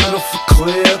hesitate to let off a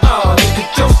clip. Oh, nigga,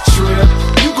 don't trip.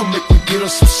 You gon' make me get on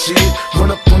some shit.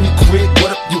 Run up on you quick,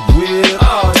 what up you with?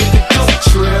 Oh, nigga, don't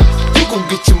trip. You gon'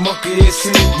 get your monkey ass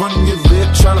hit, running your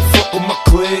lip, tryna fuck with my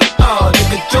clique. Oh,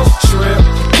 nigga, don't trip.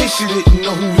 In case you didn't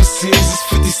know who this is, it's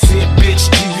 50 Cent, bitch,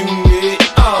 G-Unit.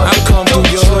 Oh, I come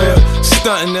through your hood,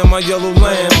 stunting in my yellow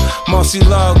lamb.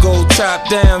 Marcielago, top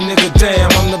down, nigga, damn.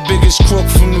 I'm the biggest crook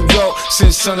from New York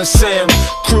since Son of Sam.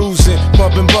 Cruising,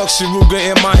 bumping Bucks and Ruger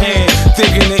in my hand.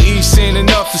 Thinking the East ain't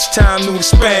enough, it's time to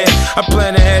expand. I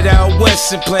plan to head out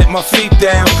west and plant my feet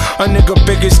down. A nigga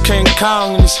big as King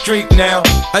Kong in the street now.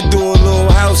 I do a little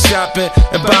house shopping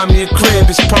and buy me a crib.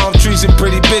 It's palm trees and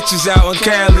pretty bitches out in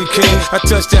Cali, kid. I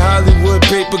touch the Hollywood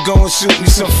paper, go and shoot me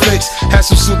some flicks. Have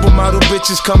some supermodel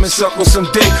bitches come and suck with some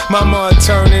dick. Mama would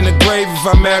turn in the grave if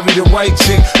I married a white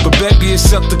chick. But Becky is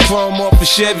suck the chrome off a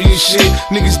Chevy and shit.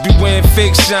 Niggas be wearing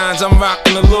fake shines, I'm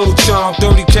rocking a little charm.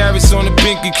 30 carats on the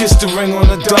pinky, kiss the ring on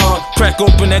the dawn. Crack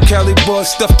open that Cali bud,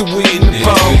 stuff the weed in the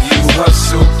bomb. Nigga, you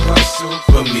hustle,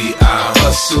 for me I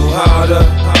hustle harder.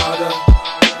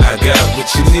 I got what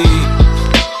you need.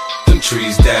 Them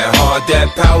trees that hard, that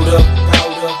powder.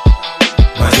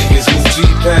 My niggas move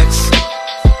G-Packs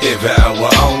every hour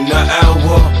on the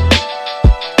hour.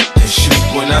 And shoot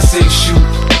when I say shoot,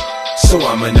 so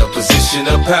I'm in a position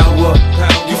of power.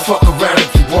 You fuck around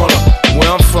if you wanna. Where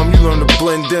I'm from, you learn to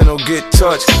blend in or get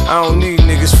touched. I don't need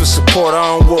niggas for support,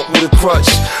 I don't walk with a crutch.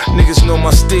 Niggas know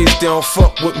my stage, they don't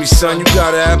fuck with me, son. You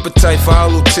got an appetite for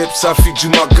hollow tips, I feed you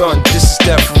my gun. This is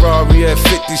that Ferrari at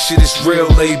 50, shit is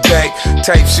real laid back.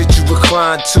 Type shit you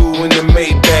recline to in the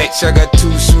Maybach. I got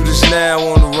 2 shooters now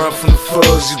on the run from the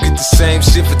fuzz. You get the same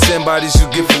shit for 10 bodies you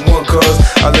get for 1 cuz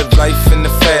I live life in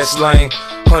the fast lane.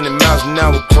 100 miles an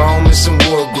hour, chrome and some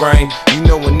wood grain. You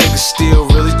know a nigga still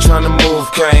really tryna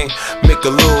move cane. Make a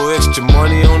little extra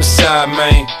money on the side,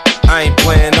 man. I ain't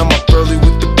playing, I'm up early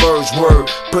with the birds,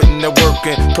 word. Putting that work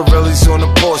in, Pirelli's on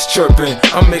the porch chirping.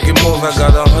 I'm making moves, I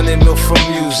got 100 mil from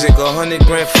music, 100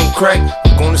 grand from crack.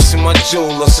 I'm gonna see my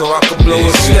jeweler so I can blow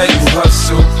a stack. You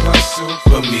hustle,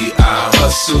 for me I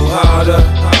hustle harder.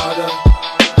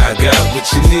 I got what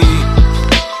you need.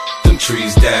 Them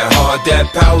trees that hard,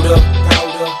 that powder.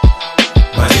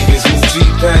 My niggas move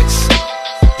G-Packs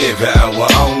every hour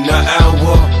on the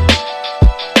hour.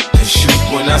 And shoot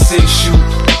when I say shoot,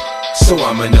 so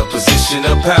I'm in a position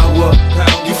of power.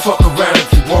 You fuck around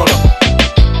if you wanna.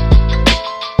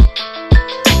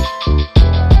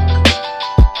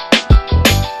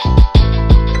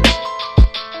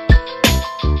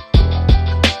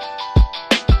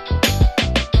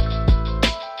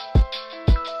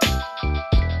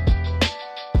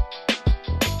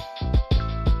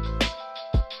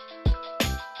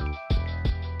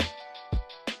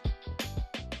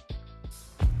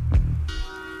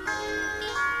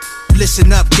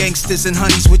 Listen up, gangsters and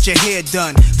honeys with your hair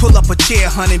done. Pull up a chair,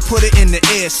 hun, and put it in the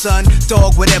air, son.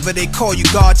 Dog, whatever they call you,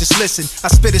 God, just listen. I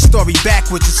spit a story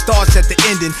backwards, it starts at the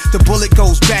ending. The bullet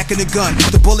goes back in the gun.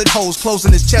 The bullet holes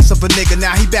closing his chest of a nigga.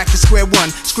 Now he back to square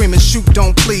one, screaming, shoot,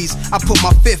 don't please. I put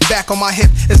my fifth back on my hip.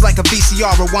 It's like a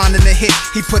VCR rewinding a hit.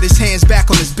 He put his hands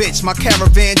back on his bitch. My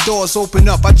caravan doors open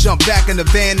up. I jump back in the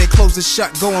van and close it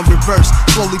shut, go in reverse.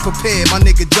 Slowly prepared, my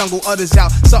nigga jungle others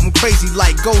out. Something crazy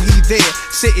like, go he there.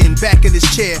 Sitting back in his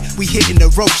chair, we hitting the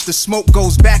ropes. The smoke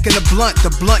goes back in the blunt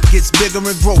gets bigger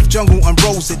and growth. Jungle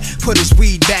unrolls it, put his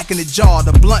weed back in the jar.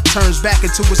 The blunt turns back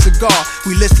into a cigar.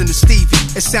 We listen to Stevie,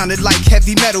 it sounded like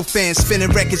heavy metal fans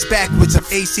spinning records backwards of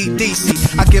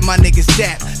AC/DC. I give my niggas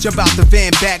dap, jump out the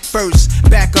van back first,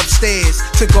 back upstairs,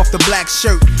 took off the black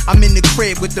shirt. I'm in the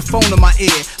crib with the phone in my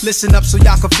ear. Listen up so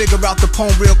y'all can figure out the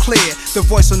poem real clear. The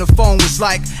voice on the phone was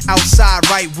like, outside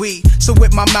right we. So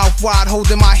with my mouth wide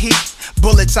holding my heat,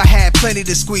 bullets I had plenty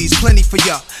to squeeze, plenty for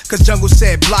ya. Cause Jungle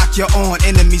said block your own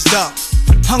enemies up.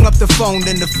 Hung up the phone,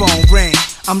 then the phone rang.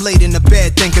 I'm laid in the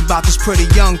bed thinking about this pretty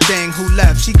young thing who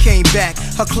left. She came back,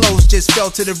 her clothes just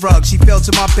fell to the rug. She fell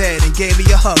to my bed and gave me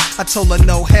a hug. I told her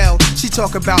no hell. She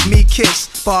talk about me kiss,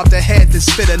 bobbed her head, then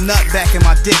spit a nut back in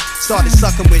my dick. Started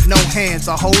sucking with no hands,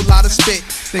 a whole lot of spit.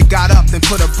 Then got up and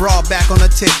put a bra back on her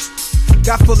tits.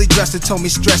 Got fully dressed and told me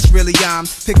stress really I'm.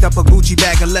 Picked up a Gucci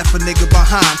bag and left a nigga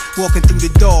behind. Walking through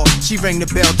the door, she rang the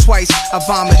bell twice. I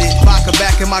vomited, vodka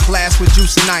back in my glass with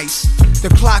juice and ice. The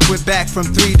clock went back from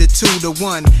 3 to 2 to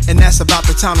 1, and that's about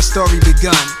the time the story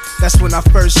begun. That's when I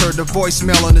first heard the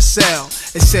voicemail on the cell.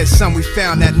 It said, son, we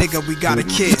found that nigga, we got a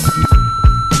kid.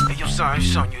 Hey, yo, son,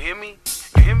 you hear me?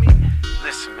 You hear me?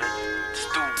 Listen, man, this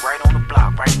dude right on the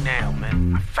block right now,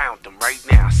 man. I found him right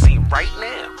now. I see him right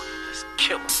now. Let's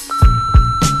kill him.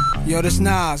 Yo, this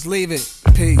Nas, leave it.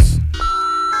 Peace.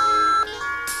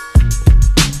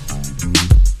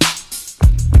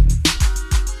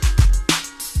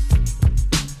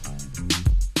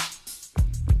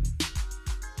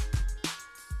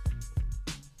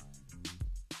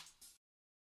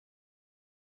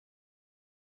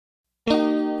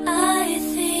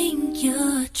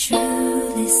 You're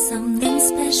truly something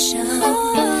special.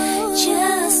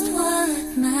 Just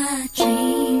what my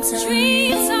dreams are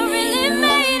really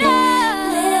made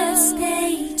of. Let's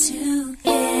stay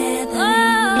together,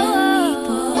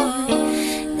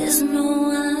 boy. There's no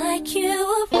one like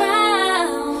you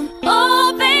around.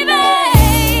 Oh, baby.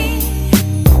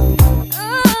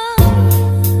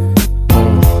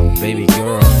 Baby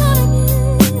girl.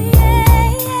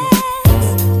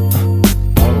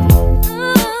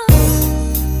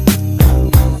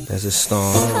 There's a storm.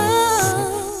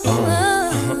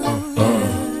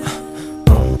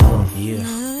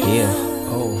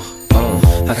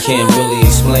 I can't really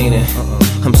explain it.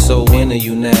 I'm so into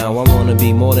you now. I wanna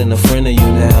be more than a friend of you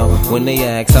now. When they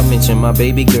ask, I mention my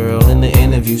baby girl in the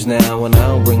interviews now. And I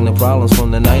don't bring the problems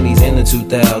from the 90s and the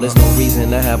 2000s. There's no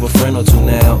reason to have a friend or two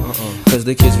now. Cause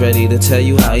the kid's ready to tell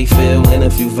you how he feel in a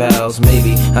few vows.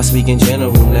 Maybe I speak in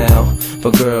general now,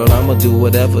 but girl, I'ma do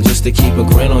whatever just to keep a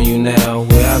grin on you now.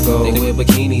 Where I go, they wear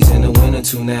bikinis in the winter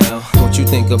too now. What you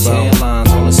think about tan lines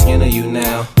on the skin of you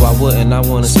now? Why wouldn't I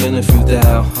wanna spend a few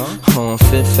thou on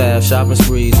Fifth Ave shopping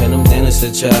sprees and them dinners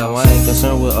to chow? I ain't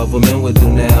concerned what other men would do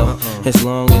now, as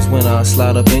long as when I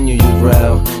slide up in you, you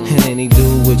growl. And any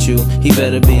dude with you, he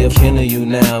better be a kin of you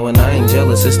now. And I ain't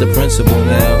jealous, it's the principle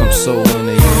now. I'm so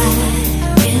into you.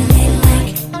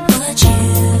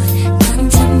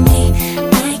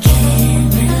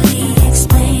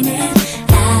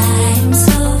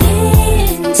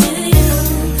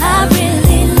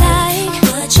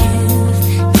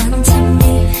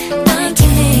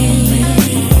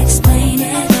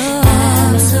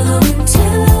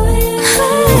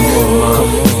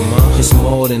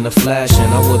 In the flashing,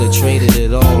 I would've traded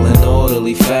it all in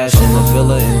orderly fashion. A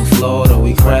villa in Florida,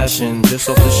 we crashing just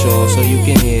off the shore, so you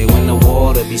can hear when the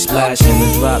water be splashing.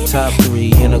 The drop top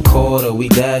 3 in a quarter, we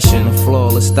dashing. The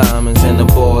flawless diamonds in the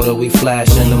border, we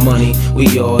flashing. The money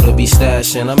we oughta be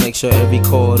stashing. I make sure every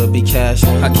quarter be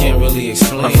cashing. I can't really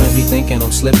explain. My friends be thinking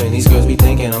I'm slipping, these girls be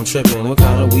thinking I'm tripping. What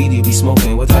kind of weed you be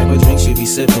smoking? What type of drinks you be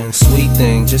sipping? Sweet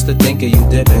thing, just to think of you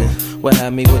dipping. What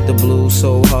had me with the blues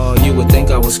so hard, you would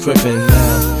think I was crippin'.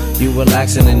 Now you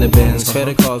relaxing in the bins,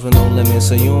 credit cards with no limits,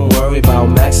 so you don't worry about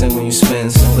maxing when you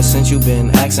spend. But since you been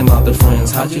asking about the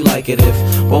friends, how'd you like it if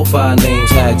both our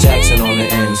names had Jackson on the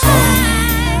ends?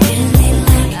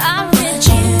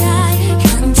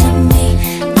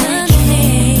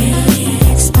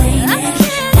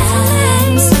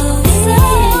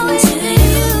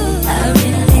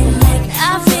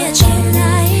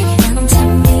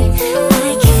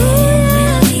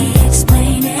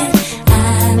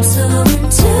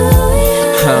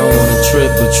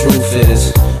 Truth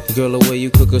is, girl, the way you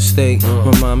cook a steak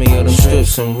remind me of them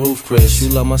strips and roof crisps. You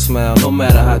love my smile, no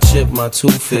matter how chipped my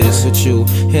tooth is. With you,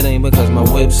 it ain't because my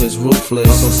whips is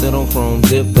ruthless. So sit on chrome,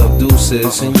 dipped up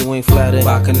deuces, and you ain't flattered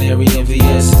by Canary and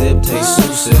VS dip taste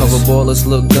souses. Cover ballers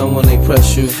look dumb when they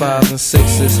press you, 5s and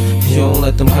 6s. You don't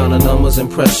let them kind of numbers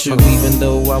impress you. Even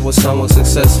though I was somewhat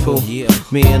successful,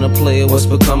 me and a player was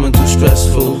becoming too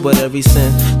stressful. But ever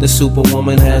since the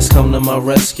superwoman has come to my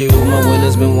rescue, my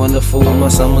winter's been wonderful, my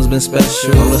summer's been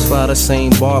special. Let's fly the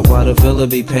same bark while the villa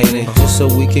be painted, just so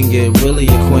we can get really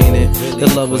acquainted. The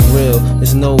love is real,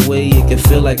 there's no way it can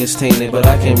feel like it's tainted, but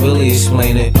I can't really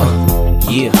explain it.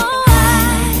 Yeah.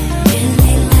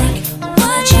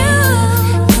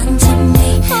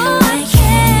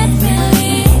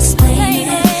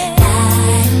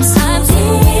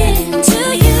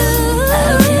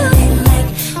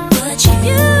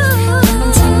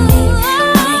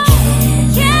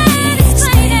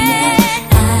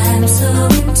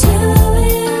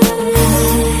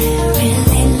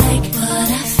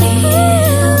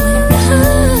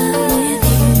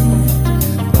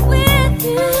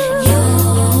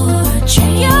 You're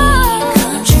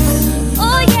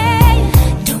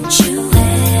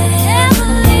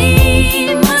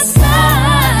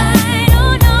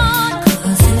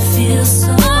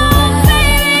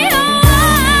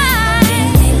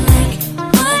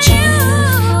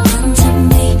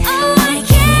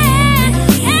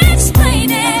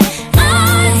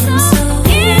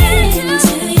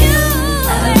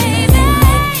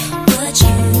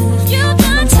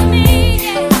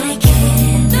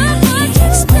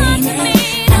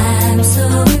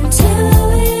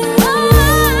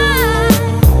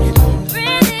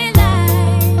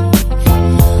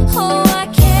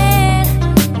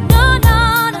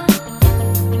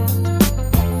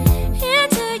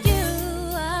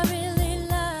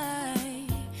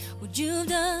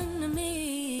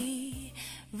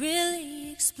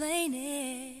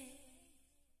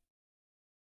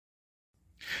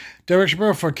Derek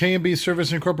Shapiro for K&B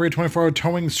Service Incorporated 24-hour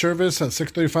towing service at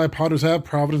 635 Potters Ave,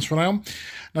 Providence, Rhode Island.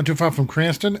 Not too far from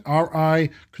Cranston. RI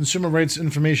Consumer Rights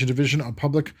Information Division of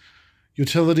Public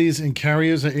Utilities and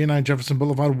Carriers at 89 Jefferson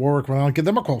Boulevard, Warwick, Rhode Island. Give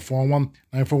them a call,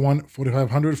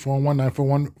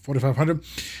 401-941-4500, 401-941-4500.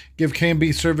 Give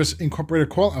K&B Service Incorporated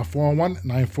a call at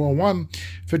 401-941-5562,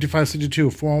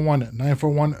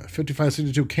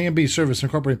 401-941-5562. K&B Service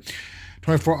Incorporated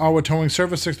 24-hour towing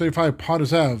service, 635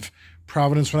 Potters Ave,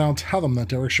 Providence, Rhode Island. Tell them that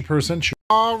Derek Shapiro sent you.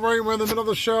 All right, we're in the middle of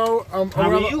the show. How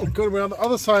are you? Good. We're on the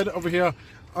other side over here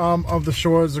of the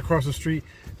shores across the street.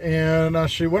 And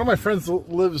actually, one of my friends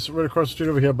lives right across the street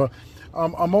over here. But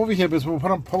I'm over here because we'll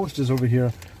put on posters over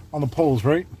here on the poles,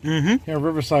 right? Mm-hmm. Here in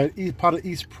Riverside, part of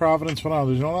East Providence, Rhode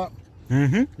Island. Did you know that?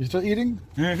 Mm-hmm. You still eating?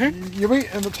 Mm-hmm. You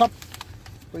eat in the top.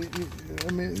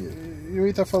 You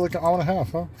eat that for like an hour and a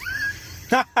half, huh?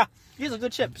 These are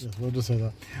good chips. Yes, we'll just say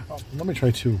that. Let me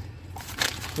try two.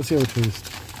 Let's see how it tastes.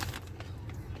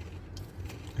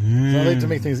 So I like to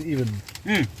make things even.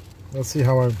 Let's see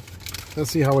how I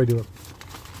do it.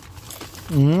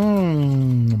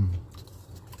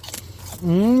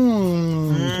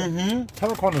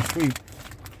 Peppercorn is sweet.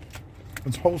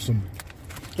 It's wholesome.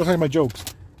 Just like my jokes.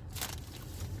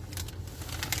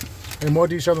 And more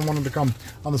detail than wanted to come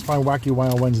on this fine Wacky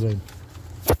Wild Wednesday.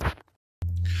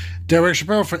 Derek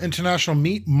Shapiro for International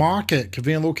Meat Market,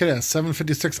 conveniently located at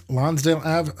 756 Lonsdale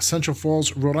Ave, Central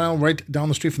Falls, Rhode Island, right down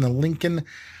the street from the Lincoln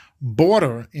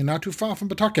border and not too far from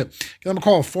Pawtucket. Give them a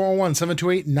call,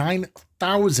 401-728-9000,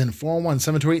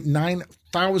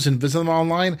 401-728-9000. Visit them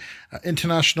online at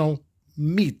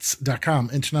internationalmeats.com,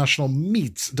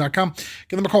 internationalmeats.com.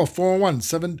 Give them a call,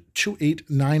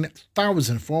 401-728-9000,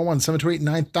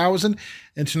 401-728-9000,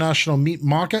 International Meat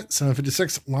Market,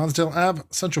 756 Lonsdale Ave,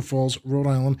 Central Falls, Rhode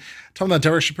Island. Tell them that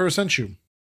Derek Shapiro sent you.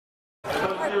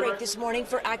 Heartbreak this morning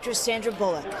for actress Sandra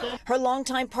Bullock. Her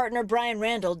longtime partner Brian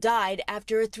Randall died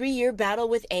after a 3-year battle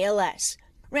with ALS.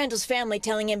 Randall's family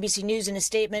telling NBC News in a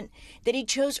statement that he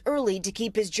chose early to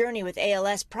keep his journey with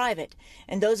ALS private,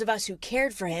 and those of us who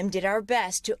cared for him did our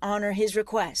best to honor his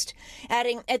request.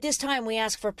 Adding, at this time we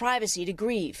ask for privacy to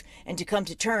grieve and to come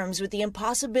to terms with the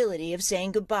impossibility of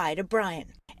saying goodbye to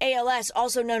Brian. ALS,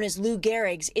 also known as Lou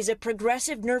Gehrig's, is a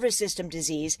progressive nervous system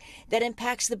disease that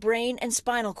impacts the brain and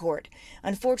spinal cord.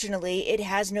 Unfortunately, it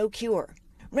has no cure.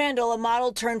 Randall, a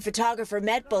model-turned-photographer,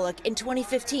 met Bullock in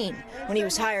 2015 when he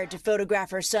was hired to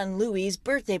photograph her son Louis'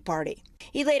 birthday party.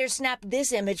 He later snapped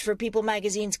this image for People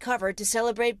magazine's cover to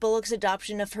celebrate Bullock's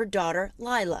adoption of her daughter,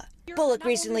 Lila. Bullock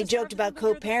recently joked about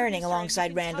co-parenting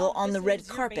alongside Randall on the red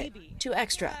carpet. Too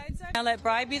extra. I let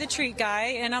Bri be the treat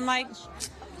guy, and I'm like,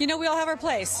 you know, we all have our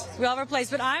place. We all have our place,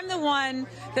 but I'm the one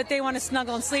that they want to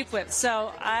snuggle and sleep with.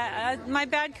 So my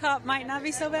bad cop might not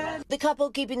be so bad. The couple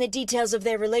keeping the details of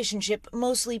their relationship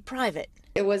mostly private.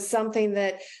 It was something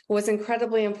that was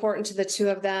incredibly important to the two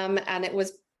of them, and it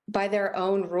was by their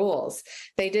own rules.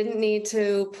 They didn't need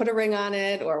to put a ring on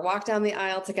it or walk down the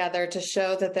aisle together to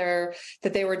show that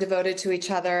they were devoted to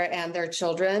each other and their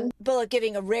children. Bullock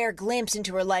giving a rare glimpse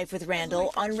into her life with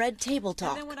Randall on Red Table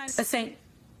Talk. A saint.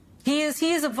 He has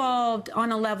evolved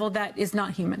on a level that is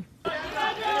not human.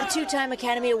 The two-time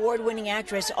Academy Award-winning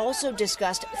actress also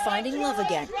discussed finding love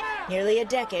again, nearly a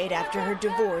decade after her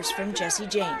divorce from Jesse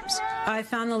James. I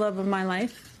found the love of my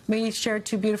life. We shared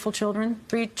 2 beautiful children,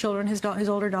 3 children, his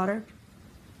older daughter.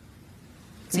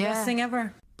 It's the best thing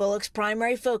ever. Bullock's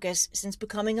primary focus since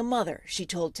becoming a mother, she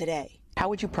told Today. How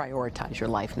would you prioritize your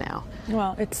life now?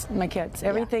 Well, it's my kids.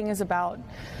 Everything is about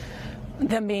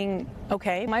them being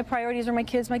okay. My priorities are my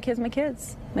kids, my kids, my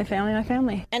kids. My family, my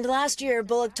family. And last year,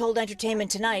 Bullock told Entertainment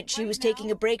Tonight she was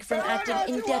taking a break from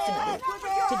acting indefinitely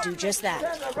to do just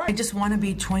that. I just want to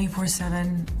be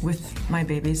 24/7 with my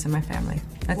babies and my family.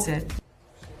 That's it.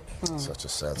 Such a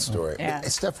sad story. Yeah.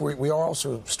 Steph, we are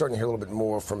also starting to hear a little bit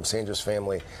more from Sandra's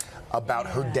family about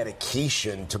her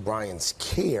dedication to Brian's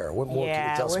care. What more can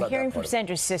you tell us about that? We're hearing from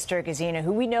Sandra's sister, Gazina,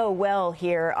 who we know well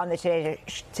here on the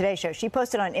Today Show. She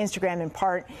posted on Instagram in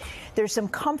part, "There's some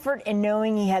comfort in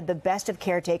knowing he had the best of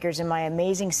caretakers in my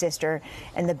amazing sister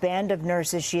and the band of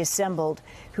nurses she assembled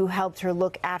who helped her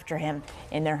look after him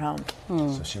in their home."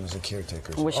 So she was a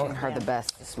caretaker. Wishing her the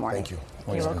best this morning. Thank you.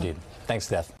 You're welcome. Indeed. Thanks,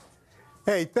 Steph.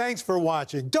 Hey, thanks for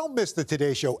watching. Don't miss the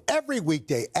Today Show every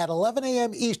weekday at 11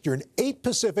 a.m. Eastern, 8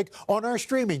 Pacific on our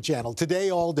streaming channel,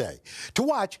 Today All Day. To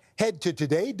watch, head to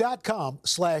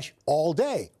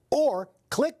today.com/allday or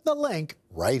click the link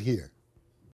right here.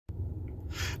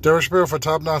 Derek Shapiro for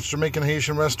top-notch Jamaican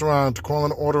Haitian restaurant. Call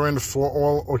and order in for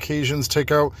all occasions.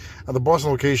 Takeout at the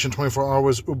Boston location, 24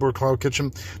 hours, Uber Cloud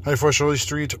Kitchen, 94 Shirley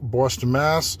Street, Boston,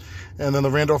 Mass. And then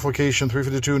the Randolph location,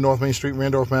 352 North Main Street,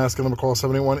 Randolph, Mass. Give them a call,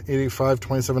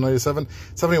 781-885-2797,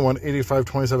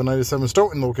 781-885-2797.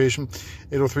 Stoughton location,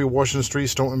 803 Washington Street,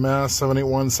 Stoughton, Mass.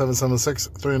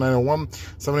 781-776-3901,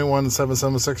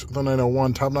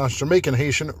 781-776-3901. Top-notch Jamaican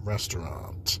Haitian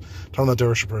restaurant. Tell them that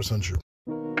Derek Shapiro sent you.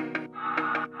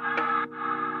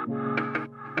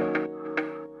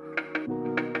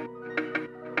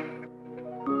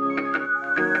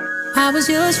 I was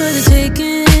yours for the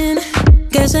taking.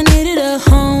 Guess I needed a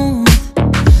home,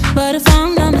 but if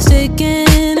I'm not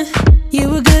mistaken, you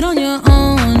were good on your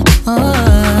own.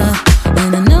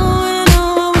 And I know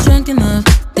I was drunk enough.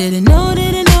 Didn't know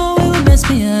it would mess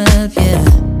me up, yeah.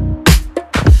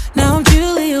 Now I'm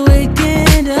truly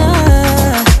awakened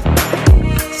up.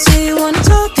 Say you wanna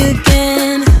talk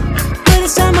again, but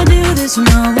it's time I do this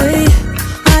my way.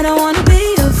 I don't wanna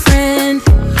be your friend.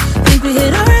 Think we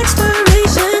hit our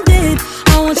expiration date.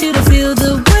 I want you to feel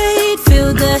the weight,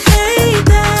 feel the hate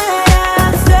that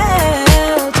I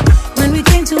felt when we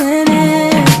came to an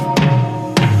end.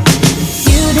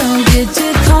 You don't get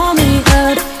to call me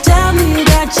up, tell me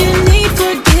that you need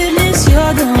forgiveness.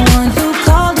 You're the one who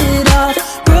called it off,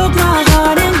 broke my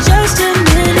heart in just a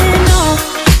minute. No,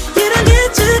 you don't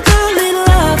get to call it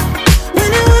love when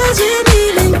it wasn't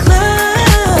even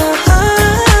close.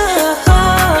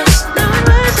 No, it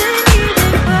wasn't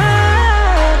even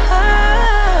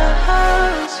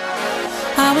close.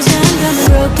 I was young, kinda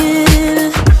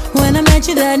broken when I met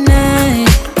you that night.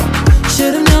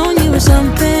 Should've known you were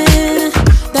something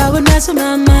that would mess with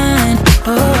my mind.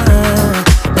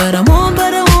 But I won't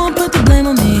put the blame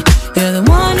on me. You're the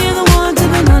one to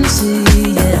be honest, see,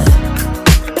 yeah.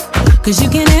 'Cause you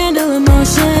can handle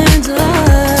emotions.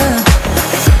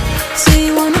 Say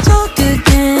you wanna talk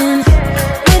again,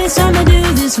 but it's time to do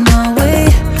this my way.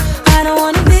 I don't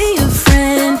wanna be your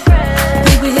friend.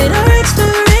 Think we hit our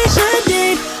expiration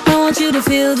date. I want you to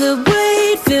feel the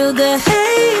weight, feel the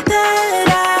hate that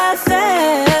I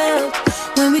felt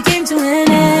when we came to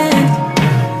an end.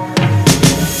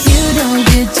 You don't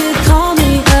get to call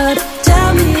me up,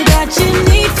 tell me that you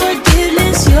need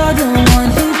forgiveness. You're the one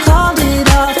who called it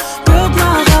off, broke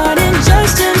my heart in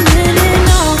just a minute.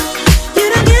 No, you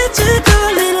don't get to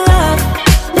call it love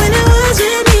when it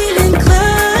wasn't even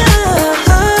close.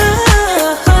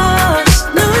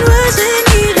 No, it wasn't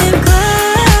even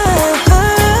close.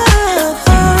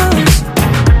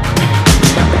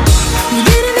 You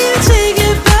didn't even say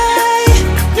goodbye.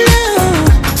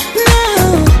 No,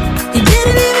 you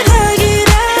didn't even hug it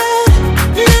out.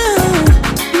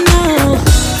 No,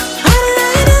 I don't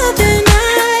like nothing.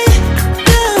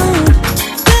 Don't,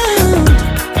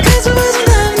 'cause it wasn't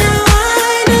love. Now I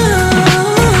know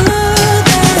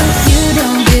that you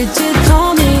don't get to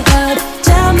call me up,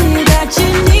 tell me that you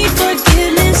need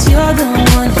forgiveness. You're the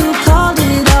one who called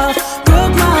it off,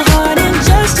 broke my heart in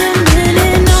just a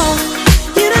minute. No,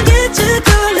 you don't get to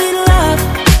call it love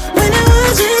when it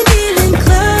wasn't even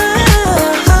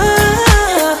close.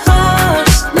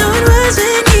 No, it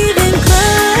wasn't even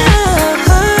close.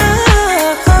 No,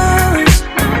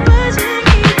 it wasn't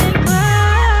even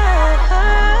close.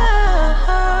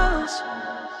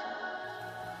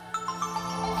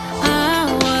 I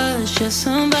was just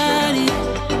somebody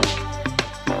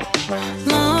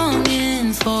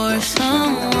longing for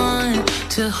someone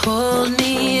to hold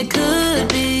me. It could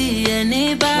be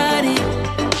anybody,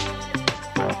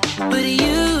 but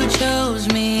you chose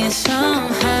me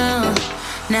somehow.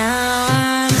 Now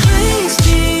I'm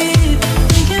crazy,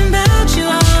 thinking about you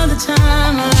all the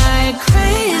time, like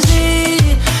crazy,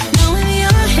 knowing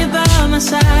you're here by my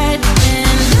side.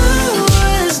 And I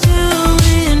was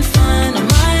doing fine on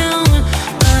my own,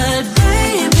 but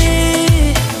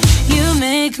baby, you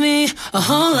make me a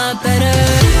whole lot better.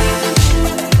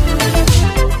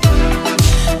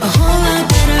 A whole lot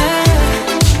better.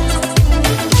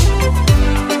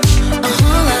 A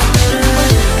whole lot better.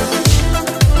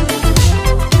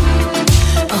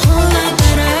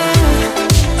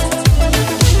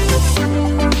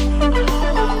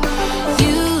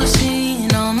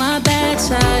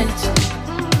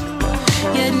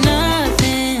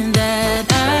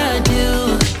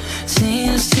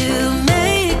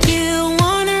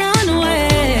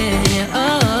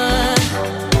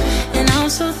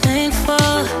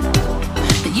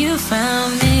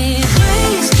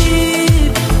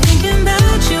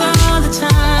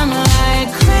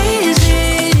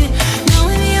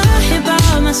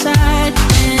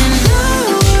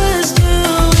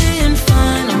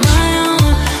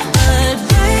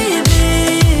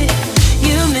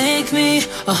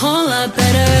 lot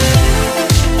better.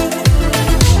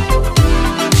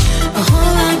 A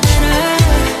whole lot better.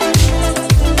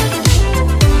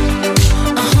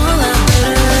 A whole lot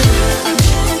better.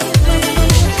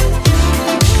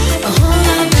 A whole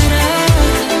lot better.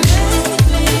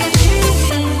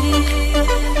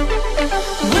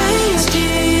 Waist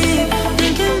deep,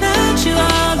 thinking about you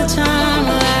all the time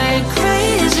like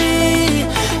crazy.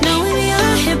 Knowing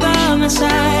you're here by my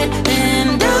side,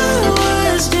 and I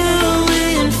was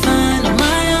doing fine on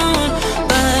my own.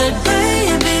 But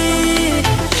baby,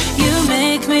 you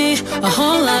make me a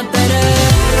whole lot better.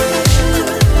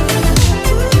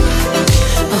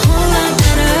 A whole lot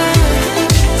better.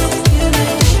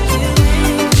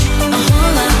 A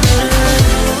whole lot better.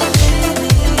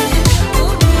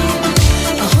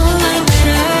 A whole lot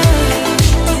better.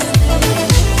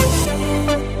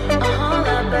 A whole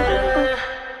lot better.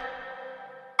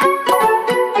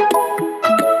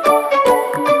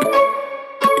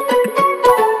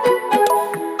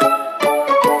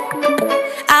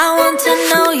 I want to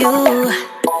know you,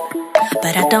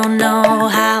 but I don't know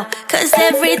how. 'Cause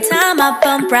every time I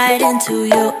bump right into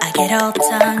you, I get all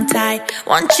tongue-tied.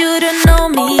 Want you to know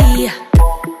me,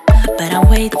 but I'm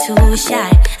way too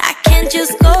shy. I can't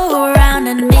just go around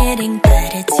admitting that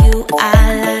it's you I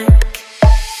like.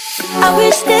 I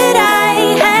wish that I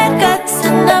had guts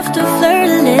enough to flirt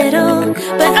a little,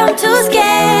 but I'm too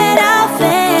scared I'll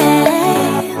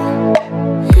fail.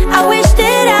 I wish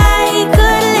that I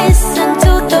could listen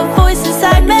to the voice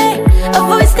inside me, a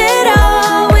voice that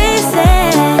always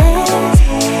says,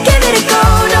 give it a go,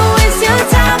 don't waste your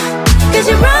time, 'cause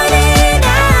you're running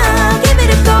out. Give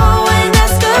it a go and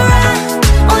ask around,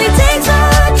 only takes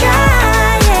one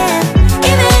try, yeah.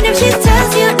 Even if she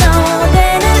tells you no,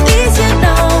 then at least you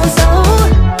know. So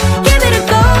give it a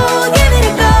go, give it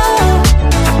a go.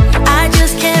 I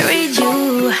just can't read you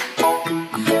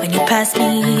when you pass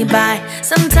me by.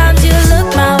 Sometimes you look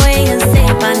my way and say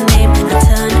my name and I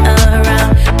turn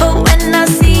around, but when I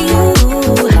see you,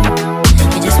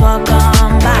 you just walk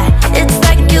on by. It's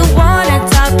like you wanna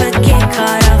talk but get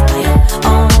caught off by your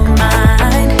own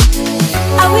mind.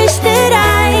 I wish that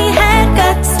I had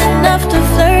guts enough to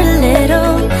flirt a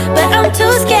little, but I'm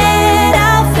too scared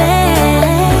I'll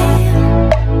fail.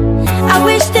 I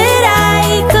wish that I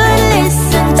could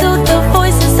listen to the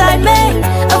voice inside me,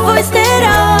 a voice that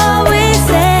always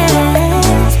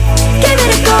says, give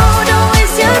it a go,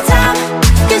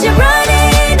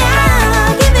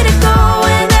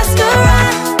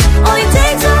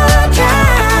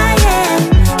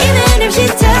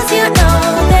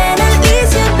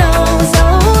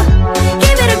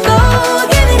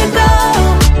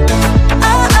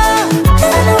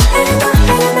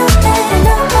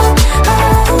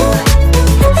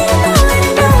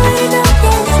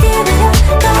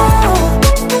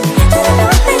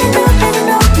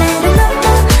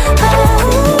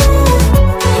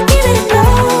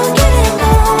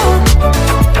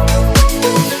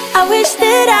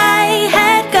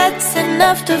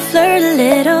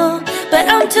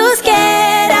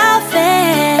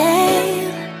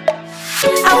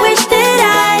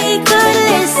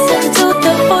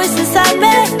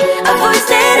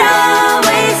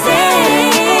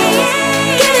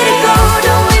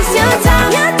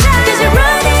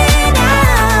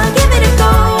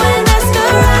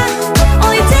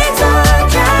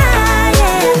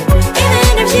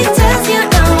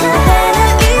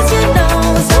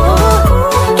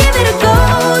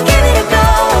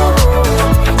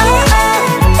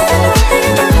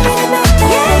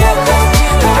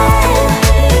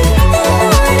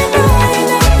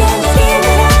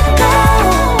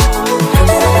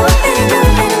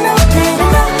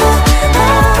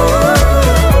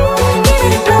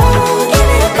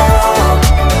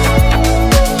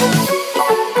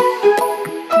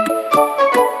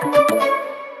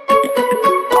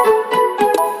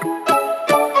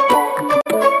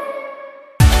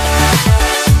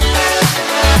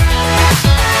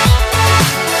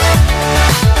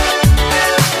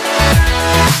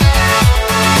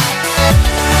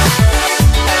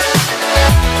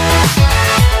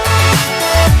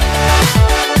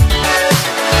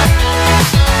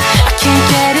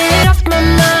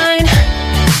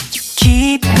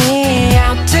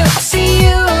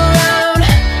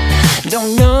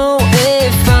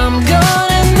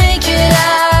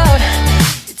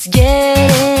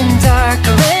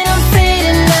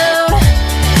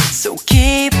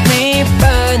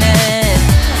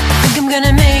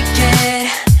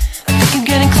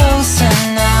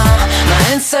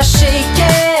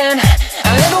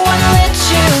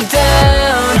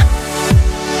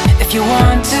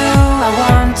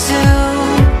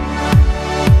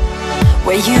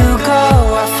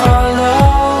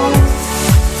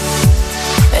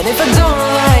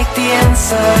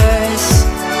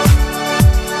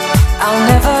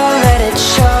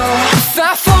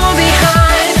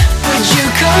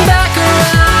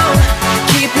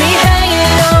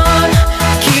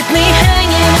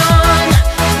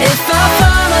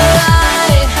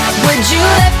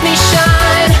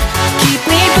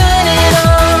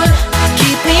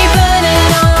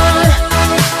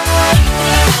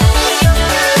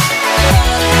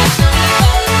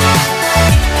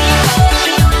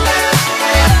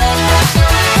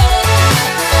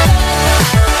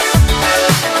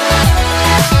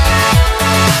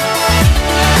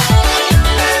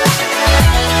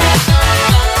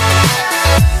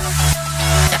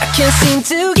 can't seem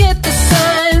to get the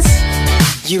signs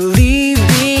you leave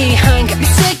behind. Got me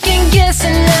second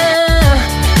guessing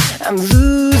now. I'm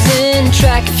losing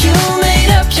track. If you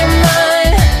made up your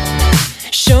mind,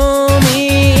 show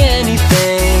me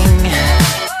anything.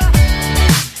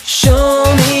 Show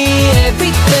me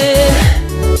everything.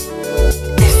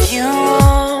 If you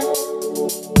want,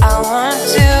 I want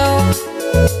to.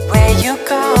 Where you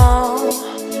go,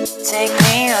 take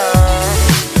me on.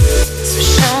 So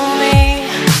show me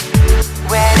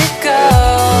where to go.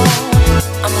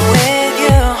 I'm with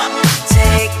you,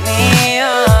 take me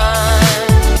on.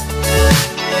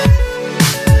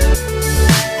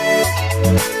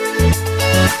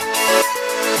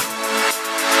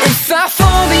 If I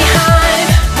fall behind,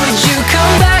 would you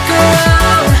come back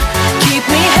around? Keep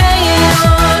me hanging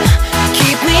on,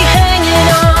 keep me hanging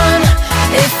on.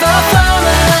 If I found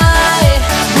the light,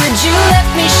 would you let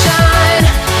me shine?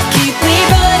 Keep me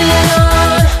burning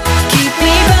on, keep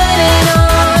me burning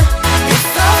on. If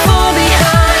I fall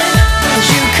behind, would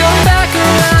you come back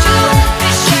around?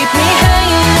 Keep me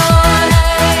hanging on,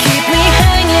 keep me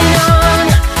hanging on.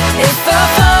 If I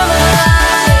found the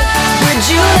light, would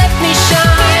you let me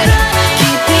shine?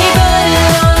 Keep me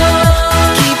burning on,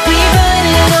 keep me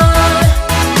burning on.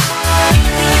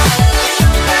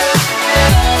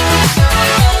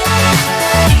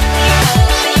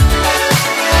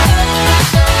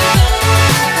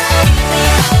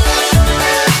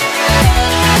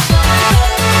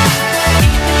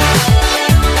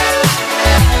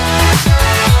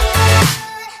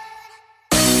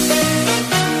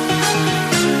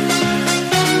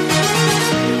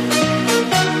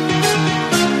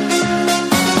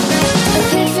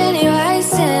 Epiphany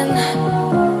rising,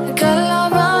 got it all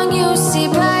wrong. You see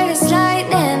bright as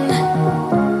lightning.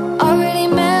 Already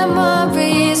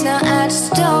memories. Now I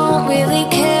just don't really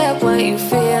care what you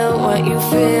feel, what you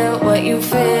feel, what you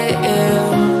feel.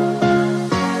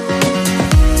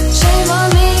 Shame on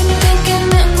me thinking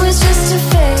it was just a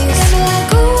phase. Got me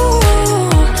like ooh,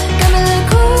 got me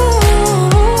like ooh.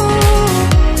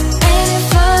 Ain't it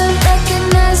fun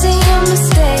recognizing your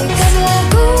mistakes? Got me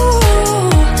like ooh,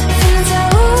 feeling so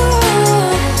ooh.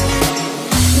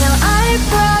 Now I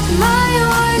brought my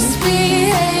worst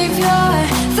behavior,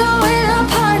 throwing a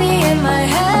party in my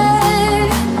head.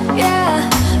 Yeah,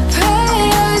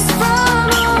 prayers from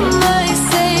my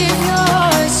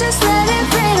saviors. Just let it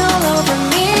rain all over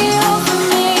me, over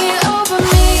me, over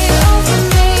me, over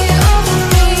me, over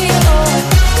me.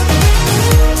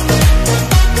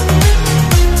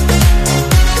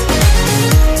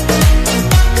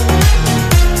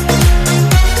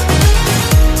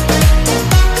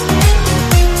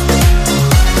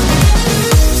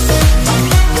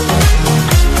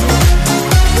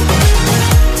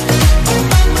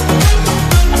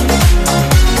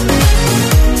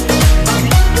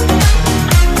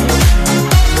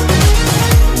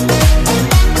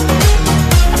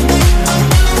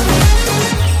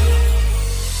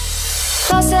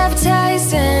 False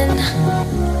advertising,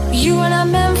 you were not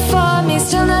meant for me,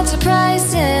 still not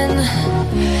surprising.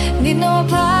 Need no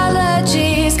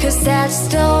apologies, cause I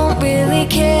just don't really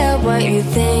care what you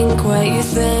think, what you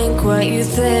think, what you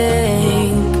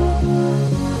think.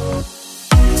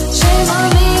 Shame on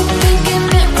me thinking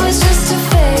it was just a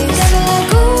phase. Got me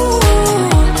like ooh,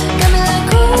 got me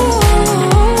like ooh.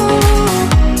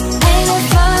 Ain't it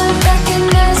fun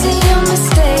recognizing your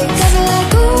mistakes? Got me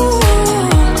like ooh,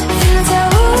 feeling so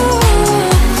ooh.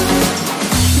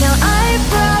 Now I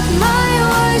brought my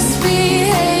worst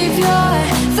behavior,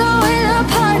 throwing a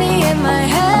party in my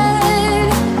head.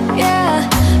 Yeah,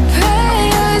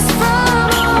 prayers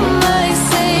from my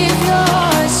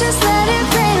savior.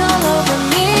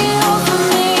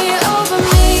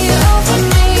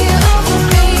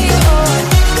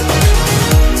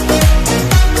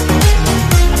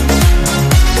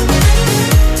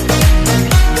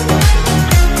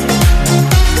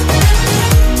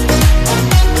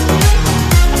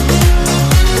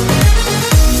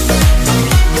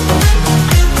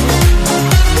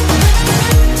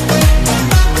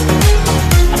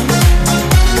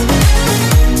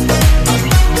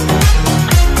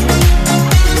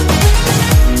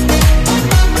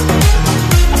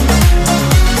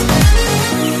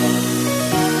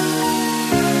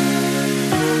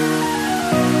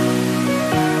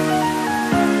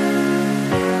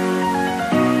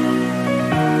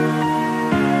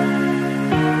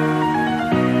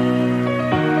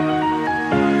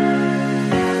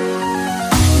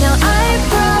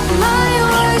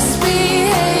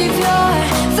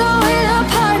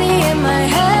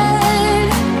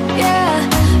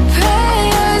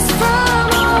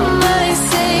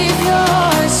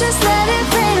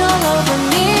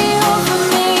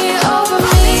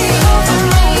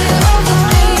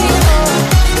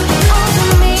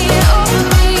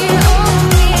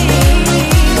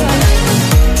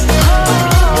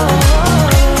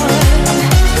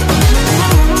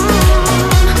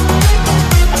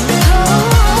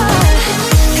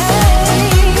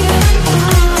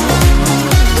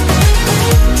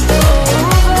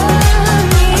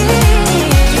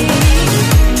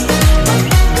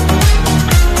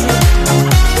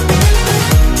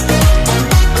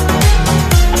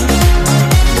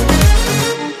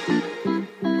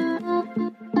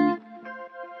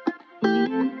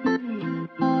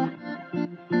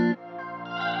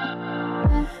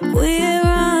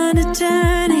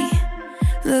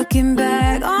 looking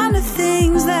back on the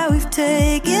things that we've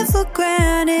taken for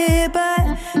granted,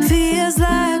 but feels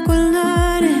like we're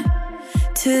learning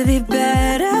to be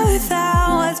better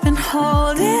without what's been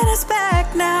holding us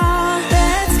back now.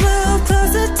 Let's move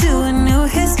closer to a new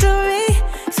history,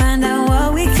 find out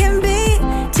what we can be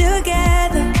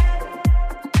together.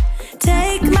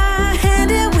 Take my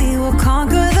hand and we will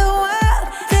conquer the world.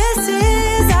 This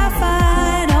is our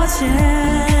final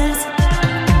chance.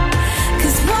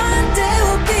 'Cause one day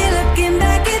we'll be looking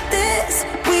back at this.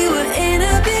 We were in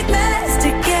a big mess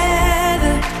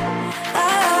together.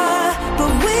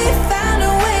 But we found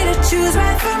a way to choose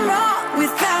right from wrong. We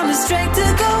found the strength to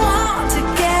go on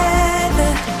together.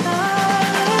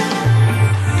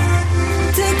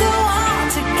 To go on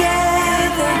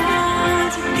together.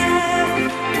 Yeah.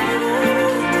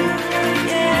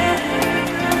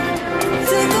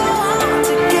 To go on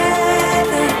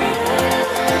together.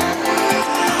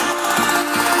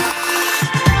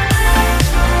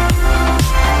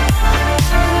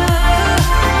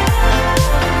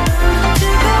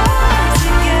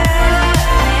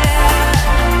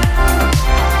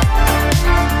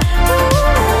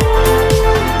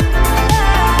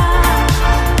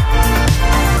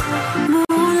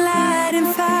 Moonlight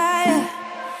and fire,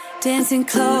 dancing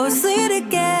closely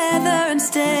together and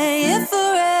staying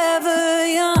forever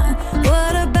young.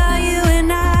 What about you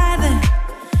and I then?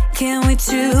 Can we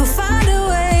two find a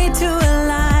way to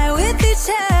align with each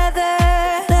other?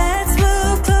 Let's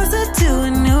move closer to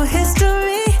a new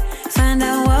history, find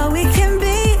out what we can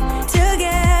be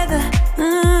together.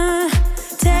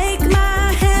 Take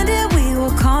my hand and we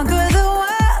will conquer the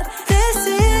world. This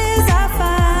is our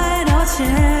final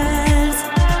chance.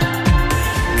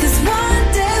 'Cause one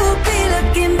day we'll be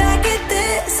looking back at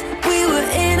this. We were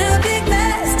in a big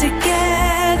mess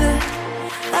together.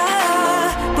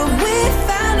 But we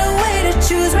found a way to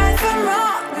choose right from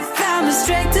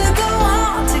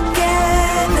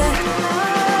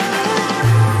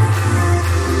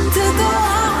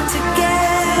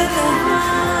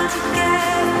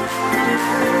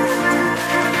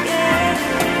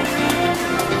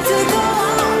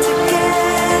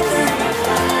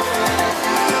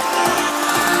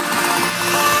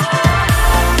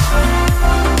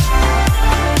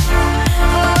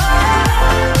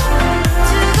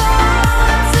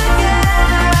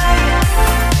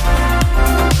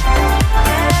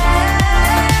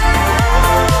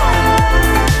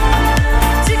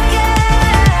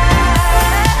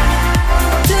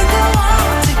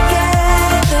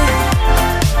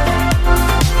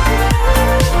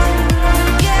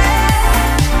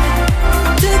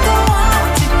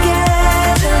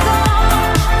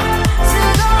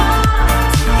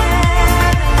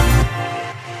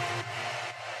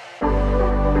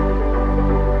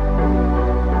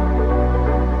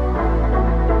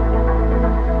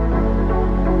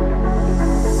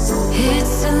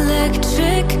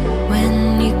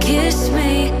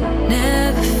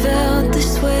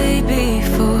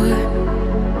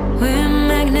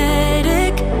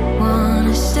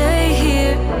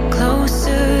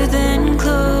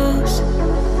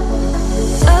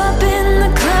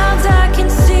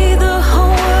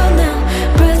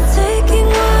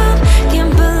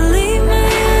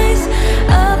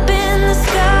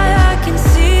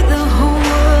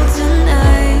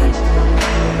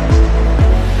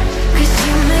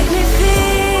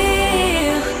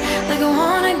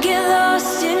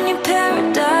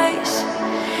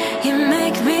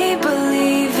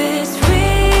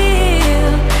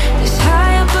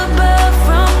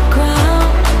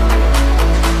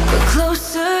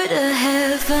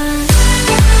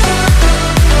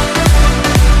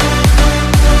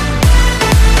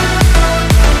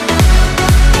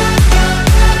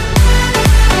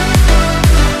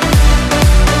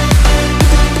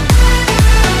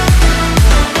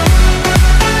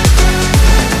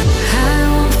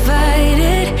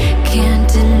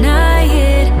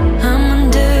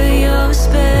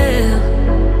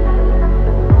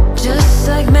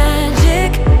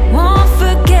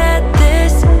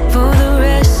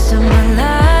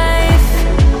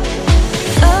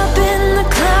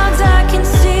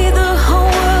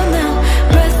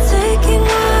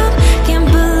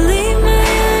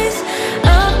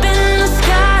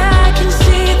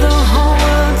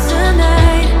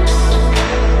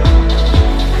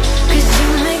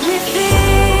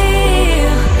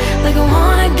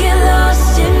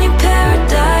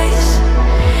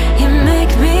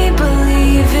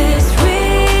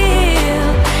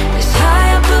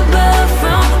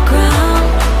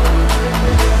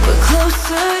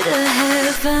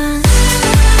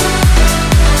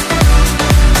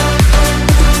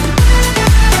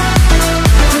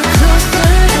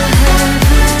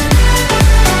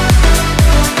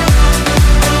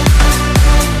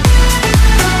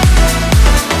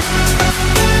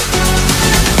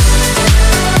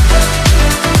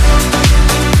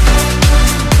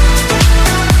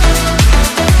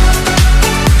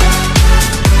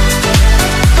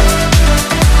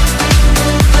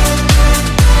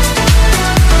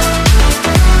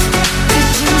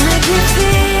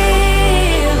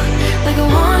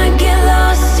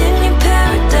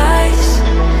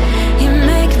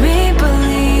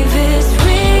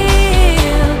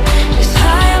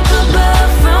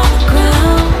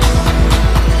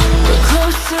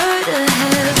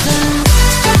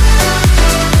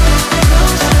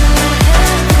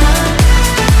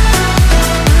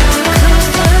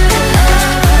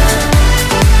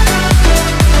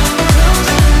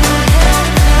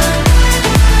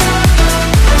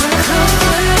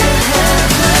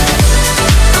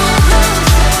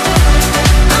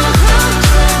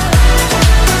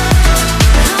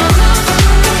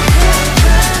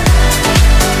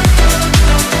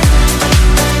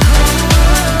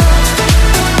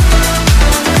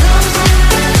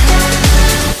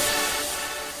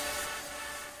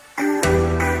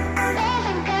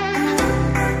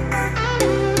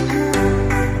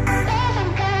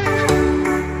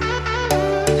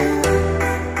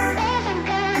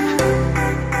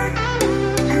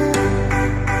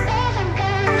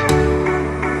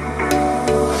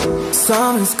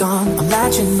summer's gone, I'm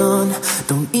latching on.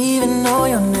 Don't even know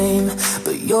your name,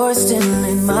 but you're still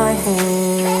in my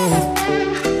head.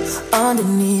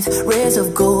 Underneath rays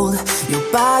of gold, your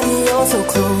body oh so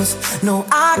close. No,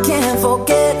 I can't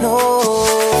forget, no.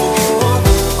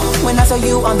 When I saw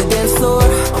you on the dance floor,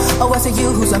 oh I saw you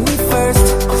who saw me first.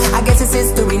 I guess it's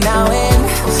history now and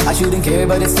I shouldn't care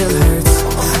but it still hurts.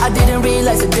 I didn't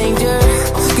realize the danger,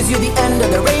 cause you're the end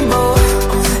of the rainbow.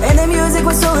 And the music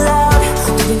was so loud,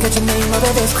 didn't catch your name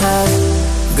over this crowd.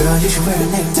 Girl, you should wear a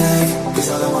name tag, cause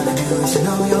all I wanna do is to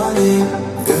know your name.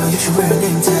 Girl, you should wear a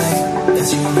name tag, that's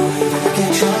the only way that I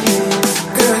get your name.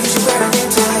 Girl, you should wear a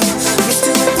name tag, it's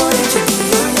too important to be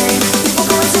your name. People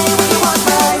go insane when you walk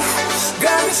by.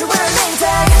 Girl, you should wear a name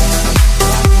tag.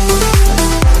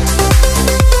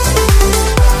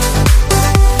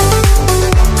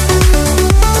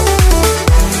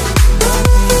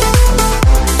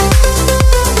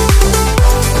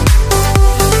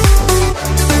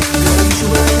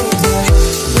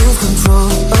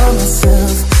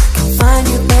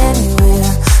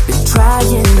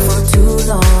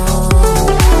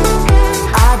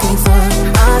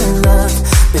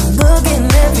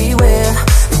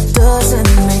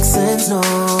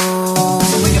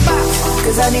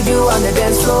 I need you on the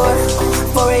dance floor,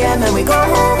 4 a.m. and we go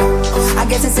home. I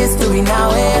guess it's history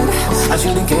now and I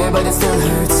shouldn't care but it still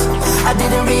hurts. I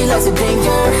didn't realize the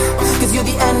danger, cause you're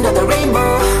the end of the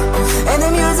rainbow. And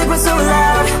the music was so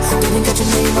loud, didn't catch your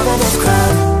name over this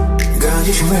crowd. Girl,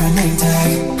 you should wear a name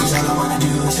tag, cause all I wanna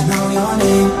do is to know your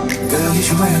name. Girl, you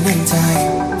should wear a name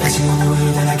tag, that's the only way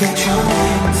that I get your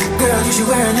name. Girl, you should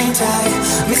wear a name tag,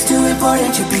 it's too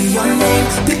important to be your name.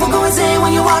 People go insane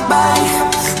when you walk by.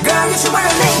 Girl, you should wear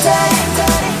a name tag.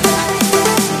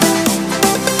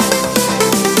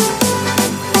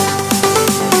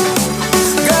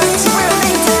 Girl, you should wear a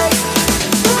name tag.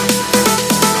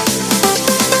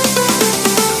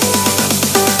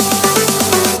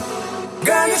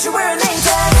 Girl, you should wear a name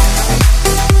tag.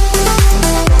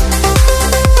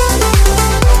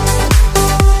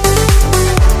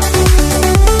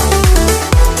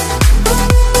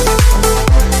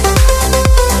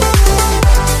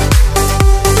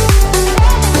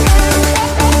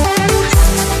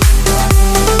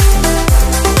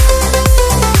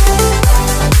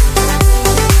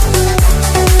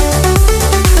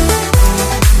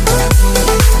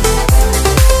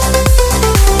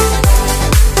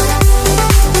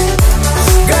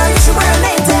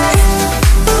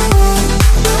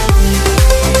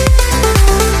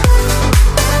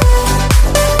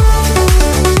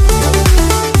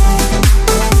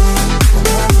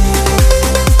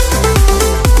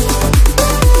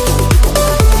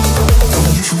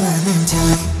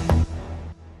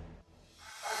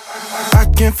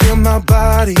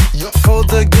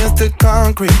 Cold against the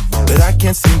concrete, but I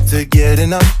can't seem to get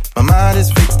enough. My mind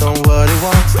is fixed on what it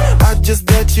wants. I just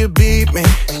let you beat me,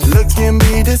 looks can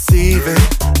be deceiving.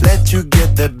 Let you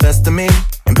get the best of me,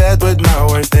 in bed with my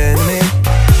worst enemy.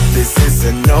 This is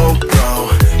a no-go,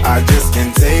 I just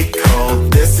can't take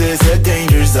hold. This is a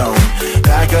danger zone,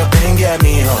 pack up and get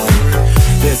me home.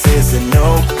 This is a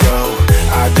no-go,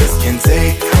 I just can't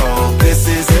take hold. This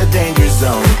is a danger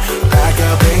zone, pack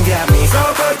up and get me home. So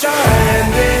put your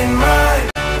hand in mine,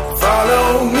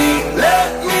 follow me, let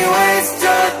me waste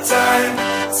your time.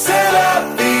 Set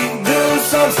up feet, do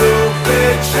some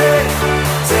stupid shit.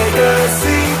 Take a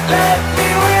seat, let me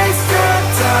waste your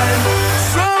time.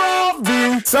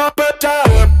 So put your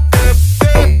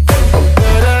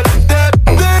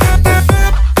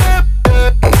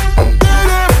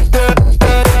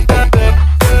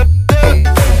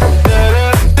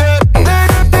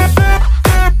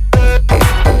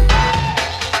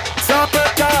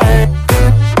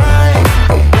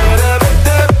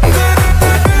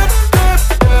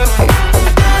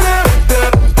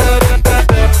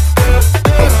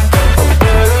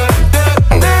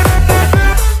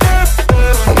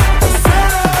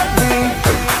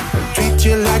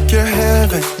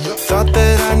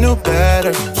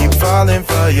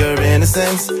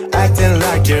acting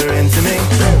like you're into me.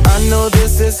 I know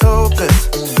this is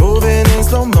hopeless, moving in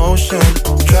slow motion,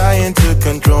 trying to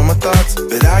control my thoughts,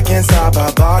 but I can't stop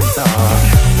our body talk.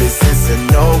 This is a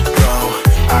no-go,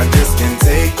 I just can't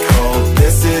take hold.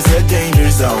 This is a danger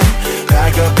zone,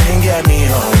 pack up and get me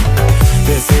home.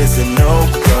 This is a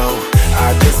no-go,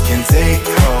 I just can't take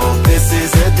hold. This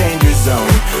is a danger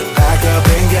zone, pack up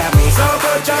and get me home. So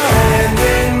put your hand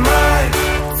in mine,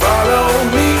 follow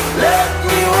me, let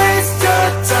me waste your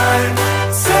time.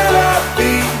 Set up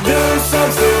beat, do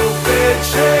some stupid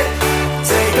shit.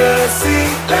 Take a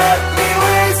seat, let me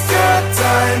waste your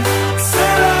time.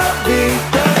 Set up beat.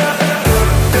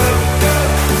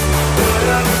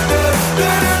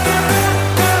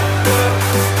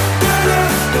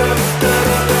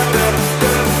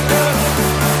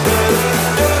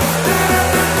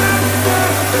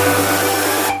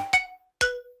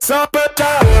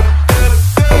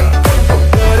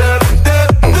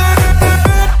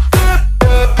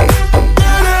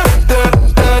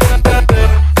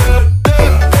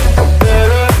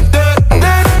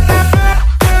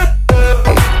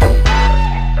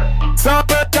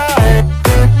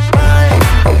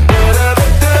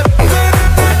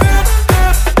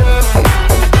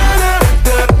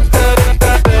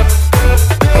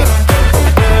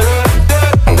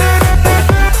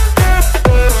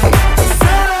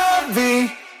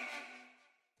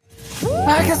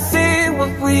 I can see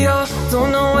what we are,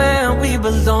 don't know where we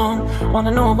belong.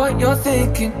 Wanna know what you're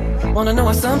thinking, wanna know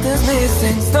if something's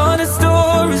missing. Started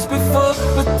stories before,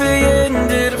 but they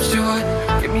ended up short.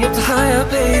 Get me up to higher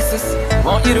places,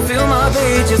 want you to fill my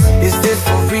pages. Is this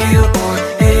for real or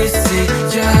is it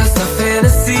just a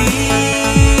fantasy?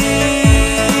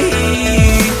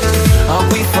 Are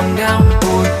we for now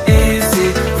or is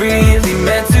it really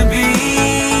meant to be?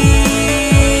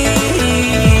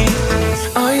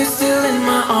 Are you still in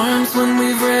my arms when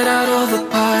we've read out all the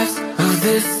parts of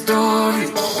this story?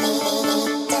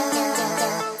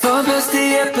 Far past the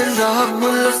epilogue,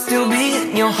 will I still be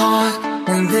in your heart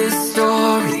in this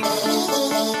story?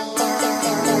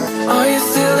 Are you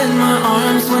still in my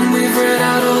arms when we've read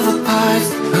out all the parts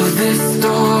of this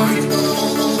story?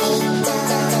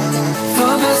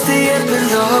 Far past the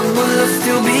epilogue, will I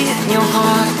still be in your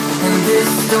heart in this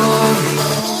story?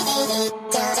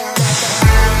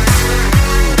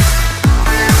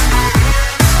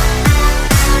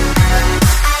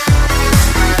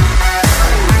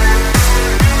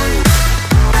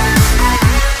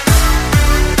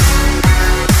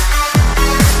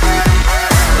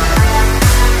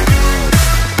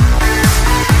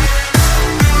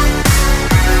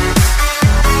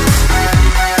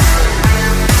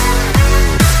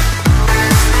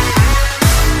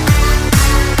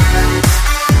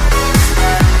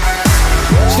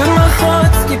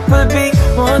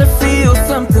 Wanna feel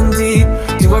something deep.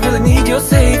 Do I really need your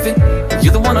saving?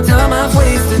 You're the one on time I've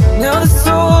wasted. Now the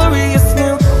story is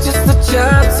new, just a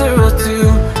chapter or two.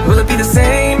 Will it be the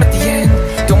same at the end?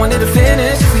 Don't want it to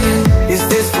finish if we end. Is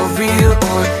this for real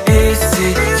or is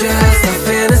it just a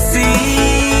fantasy?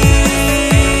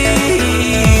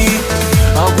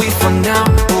 Are we for now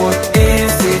or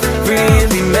is it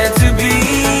really meant to be?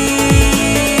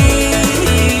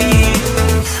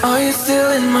 Are you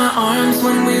still in my arms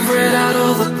when we've read out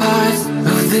all the parts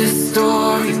of this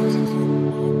story?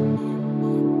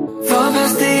 Far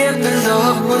past the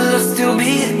epilogue, will I still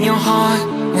be in your heart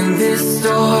in this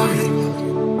story?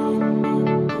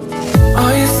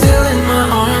 Are you still in my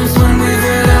arms when we've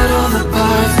read out all the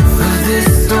parts of this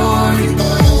story?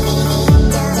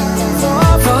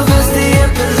 Far past the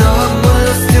epilogue, will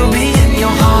I still be in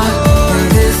your heart in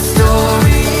this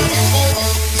story?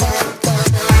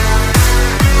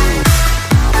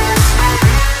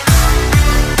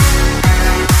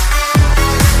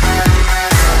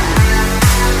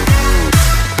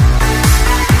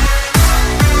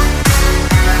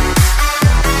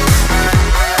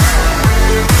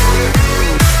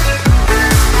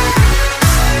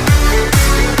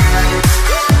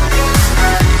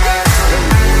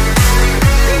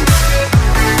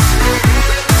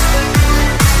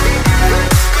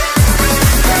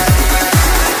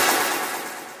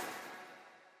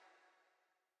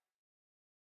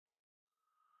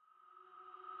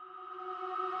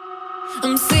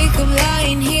 I'm sick of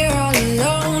lying here all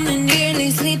alone and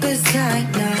nearly sleepless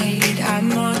at night.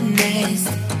 I'm honest,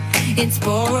 it's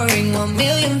boring.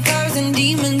 1,000,000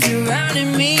 demons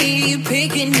surrounding me,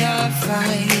 picking a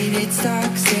fight. It's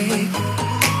toxic.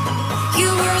 You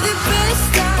were the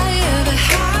best I ever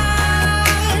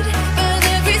had, but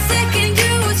every second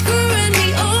you were screwing me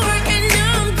over, and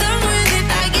now I'm done with it.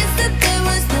 I guess that there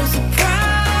was no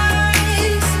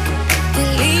surprise,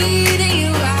 deleting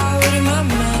you out of my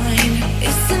mind.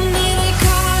 Isn't it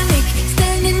iconic,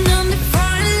 standing on the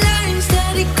front line,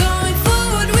 steady going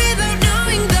forward without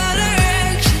knowing the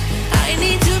direction? I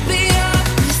need to be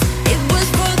honest, it was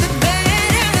for the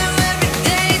better. Now every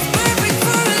day is perfect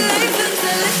for a life of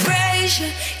celebration.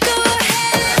 Go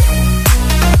ahead.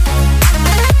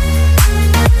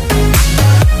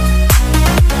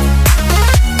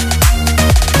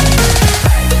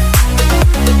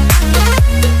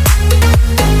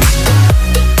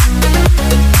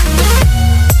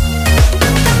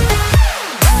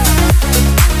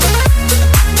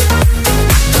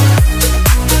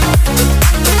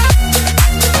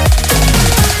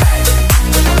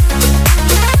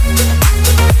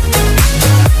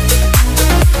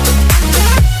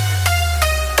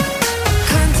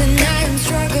 Content I'm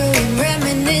struggling,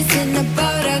 reminiscing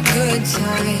about our good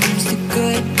times, the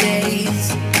good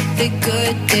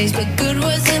days, but good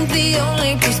wasn't the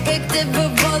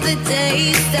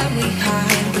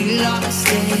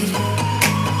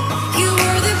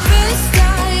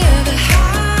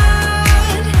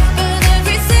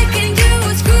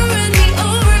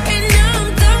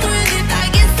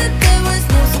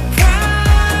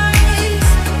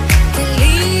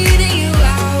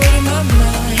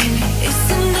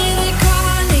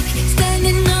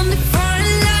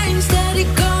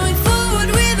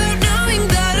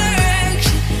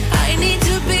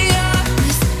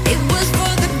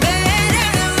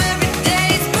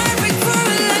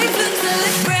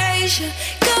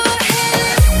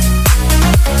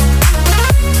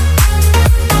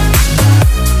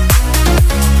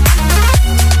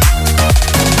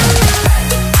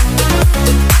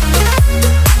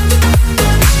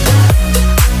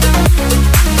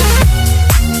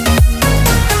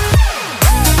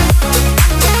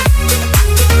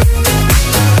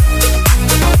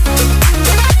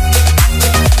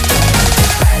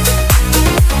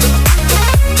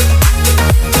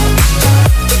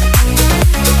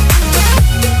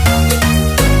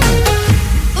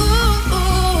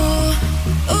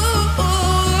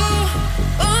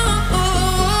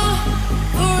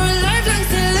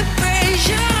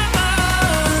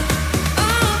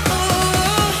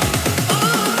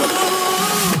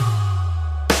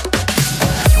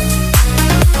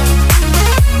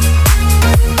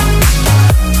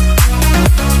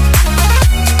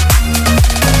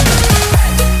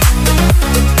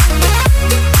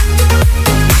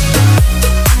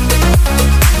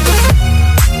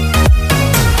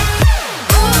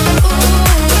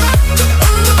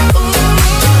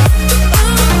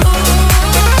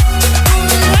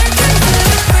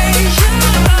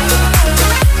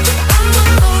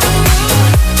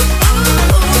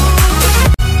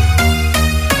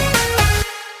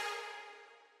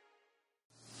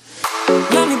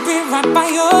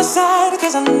your side,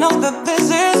 cause I know that this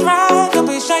is right. Don't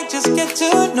be shy, just get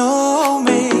to know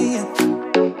me.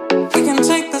 We can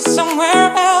take this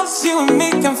somewhere else. You and me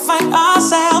can find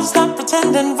ourselves. Stop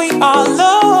pretending we are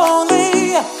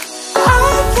lonely. I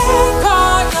can't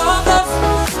call your bluff,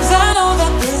 cause I know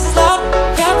that this is love.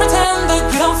 Can't pretend that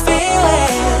you don't feel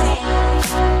it.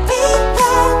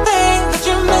 People think that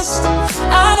you missed,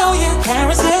 I know you can't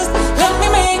resist. Let me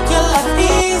make your life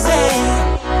easy.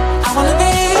 I wanna be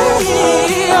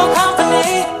your company.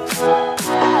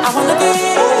 I wanna be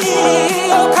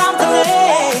your company.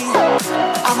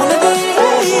 I wanna be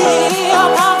your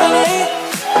company.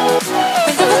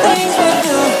 Think of the things we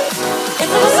do. If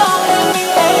it was only me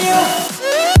and you.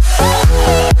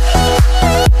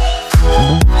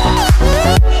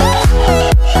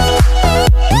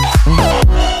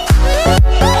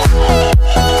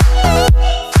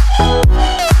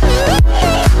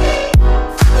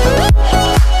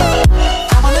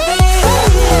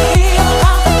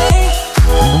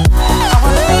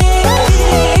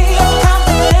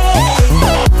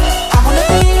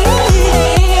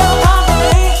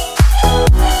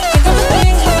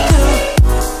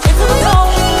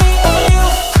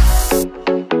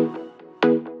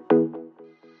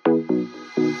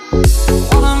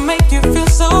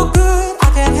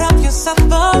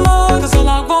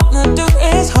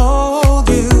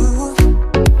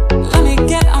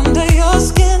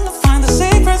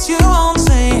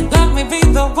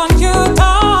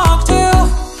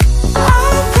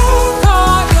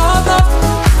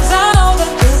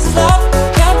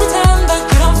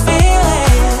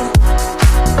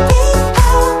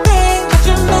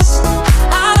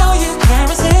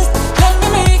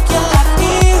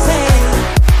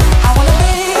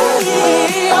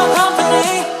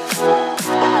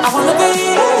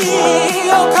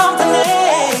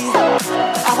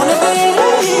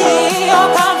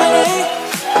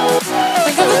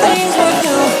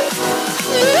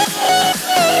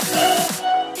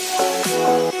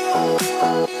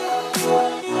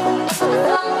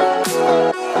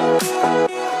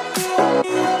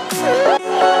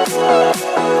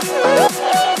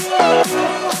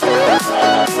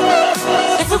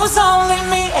 If it was only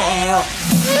me and you.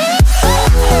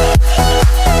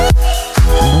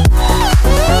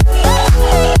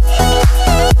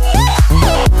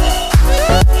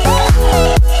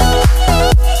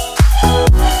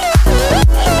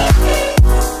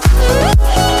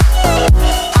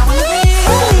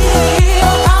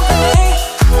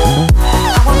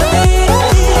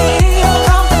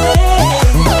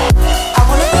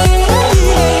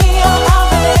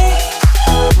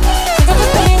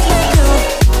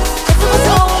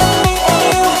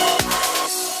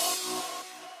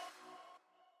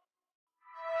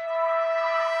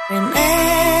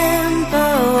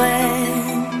 Remember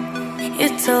when you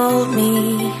told me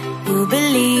you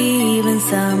believe in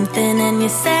something and you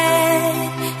said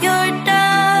you're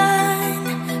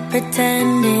done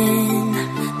pretending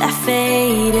that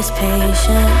fate is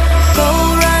patient. Go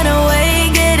run away,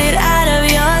 get it out of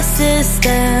your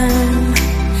system.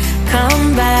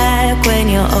 Come back when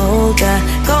you're older.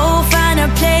 Go find a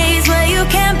place where you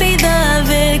can't be the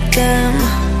victim.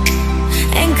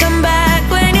 And come back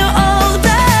when you're older.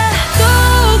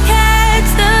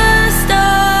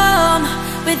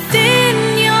 Within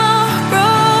your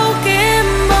broken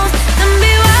bones and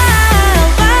be wild,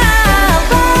 wild,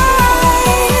 wild,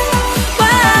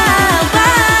 wild,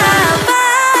 wild,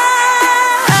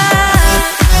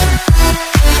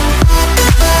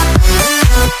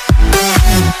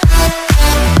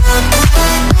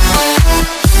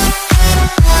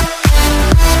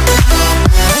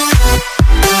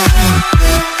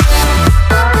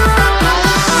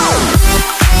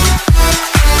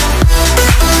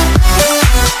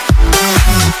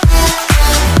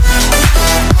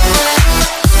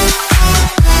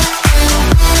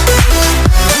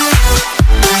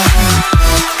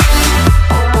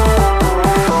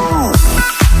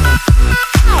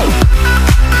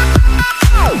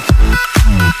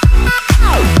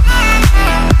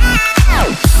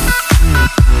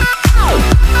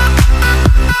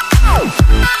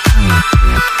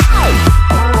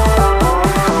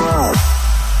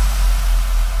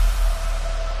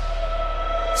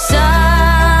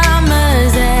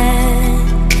 Summer's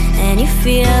end, and you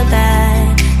feel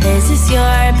that this is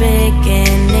your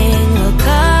beginning. Well,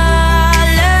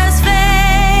 colors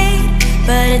fade,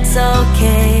 but it's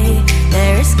okay.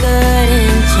 There is good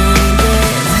in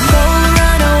changes. Go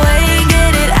run away,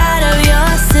 get it out of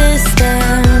your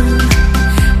system.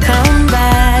 Come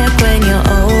back when you're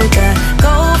older.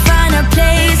 Go find a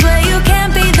place where you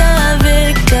can't be the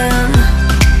victim.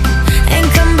 And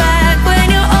come back when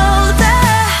you're older.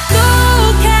 Go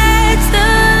catch the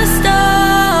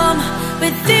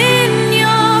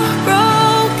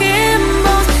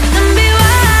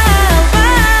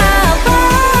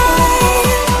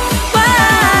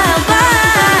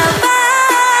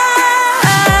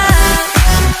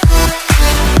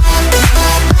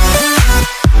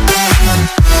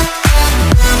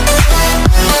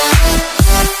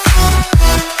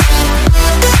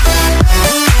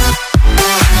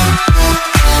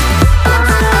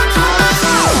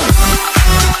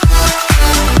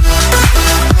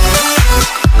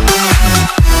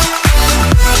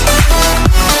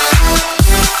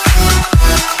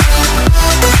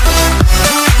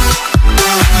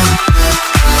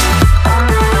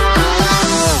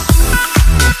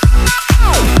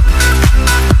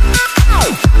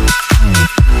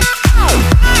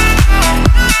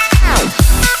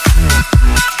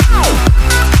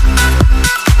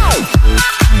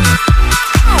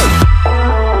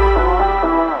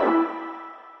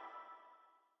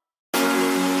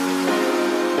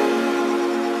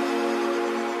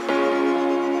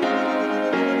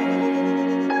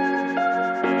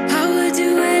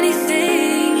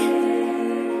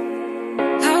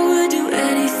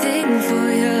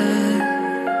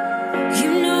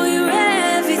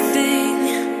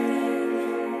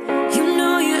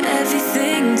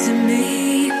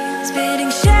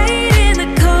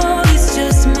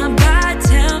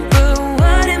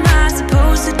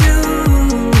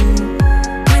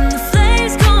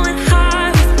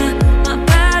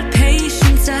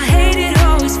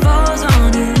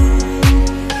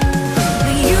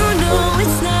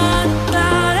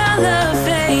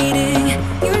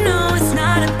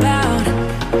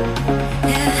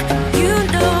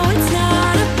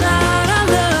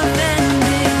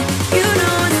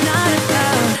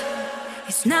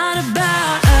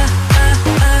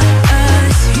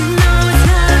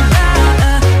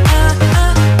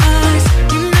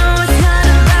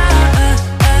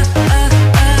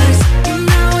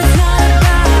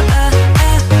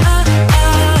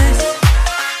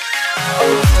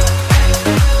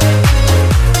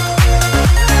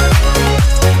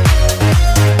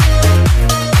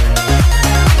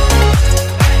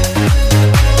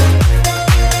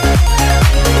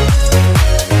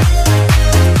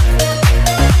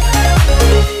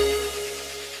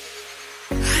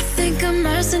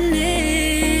some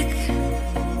arsenic,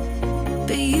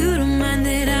 but you don't mind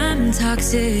that I'm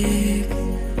toxic.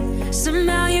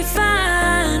 Somehow you're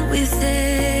fine with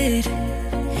it,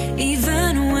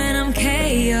 even when I'm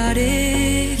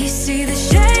chaotic. You see the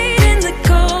shade in the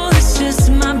cold, it's just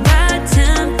my bad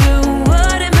temper.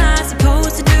 What am I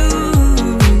supposed to do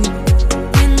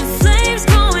when the flame's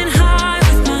going high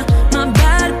with my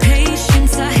bad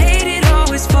patience? I hate it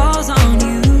always falls on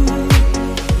you.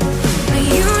 But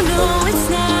you know it's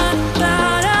not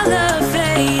about our love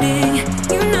fading.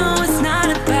 You know it's not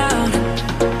about,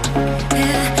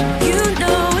 yeah, you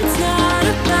know it's not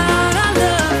about our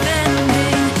love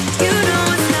ending. You know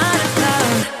it's not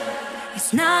about,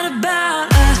 it's not about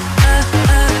us.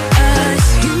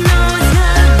 You know it's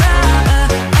not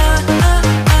about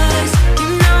us. You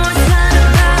know it's not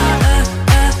about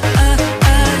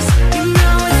us. You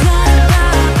know it's not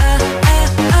about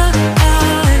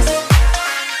us.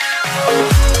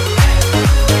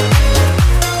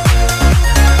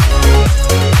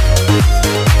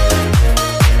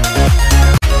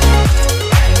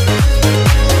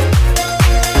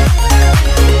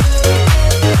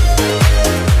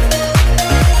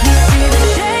 You see the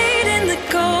shade in the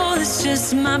cold, it's just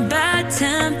my bad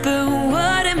temper.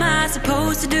 What am I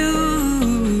supposed to do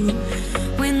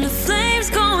when the flame's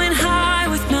going high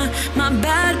with my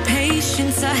bad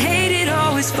patience? I hate it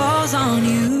always falls on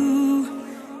you.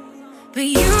 But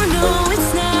you know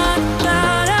it's not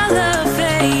about our love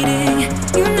fading.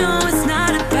 You know it's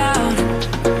not about,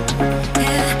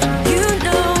 yeah, you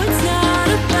know it's not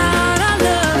about our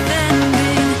love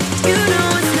ending. You know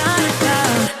it's not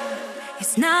about,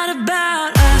 it's not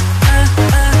about us.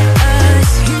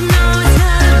 You know it's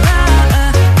not about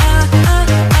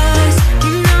us.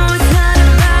 You know it's not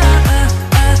about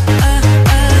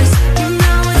us. You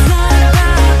know it's not about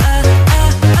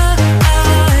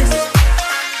us.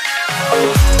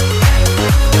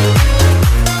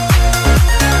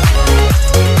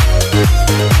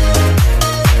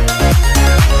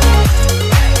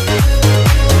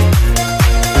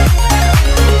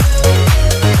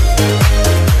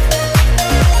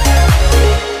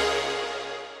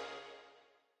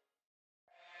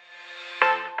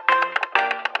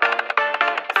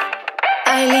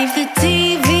 I leave the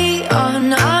TV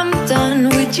on, I'm done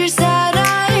with your sad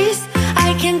eyes.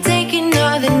 I can't take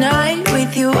another night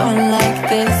with you on like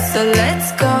this. So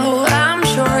let's go, I'm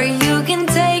sure you can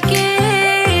take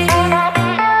it.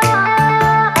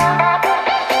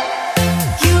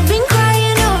 You've been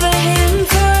crying over him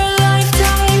for a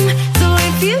lifetime. So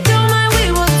if you don't mind, we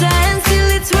will dance till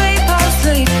it's way past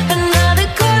late. Another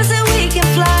course that we can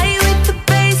fly with the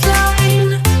baseline.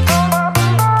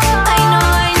 I know,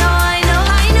 I know, I know,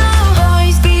 I know.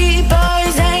 Boys be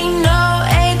boys, ain't no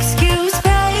excuse,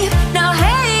 babe. Now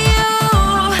hey you,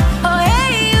 oh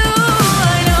hey you.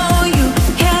 I know you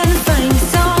can find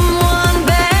someone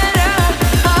better.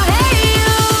 Oh hey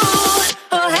you,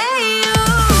 oh hey you.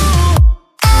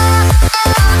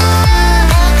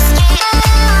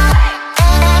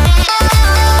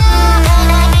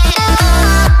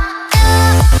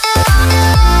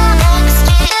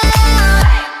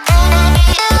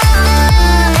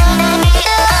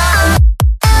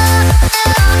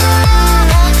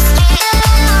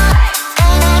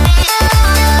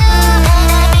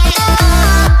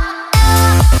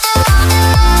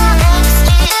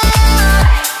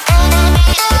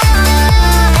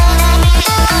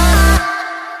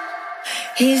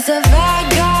 He's a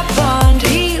vagabond,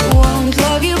 he won't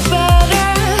love you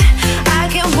better. I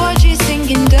can watch you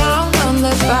sinking down on the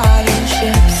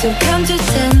battleship. So count to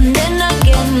 10, then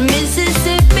again,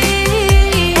 Mississippi.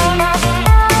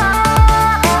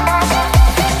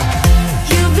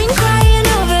 You've been crying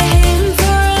over him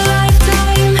for a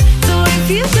lifetime. So if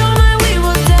you don't mind, we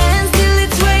will dance till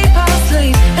it's way past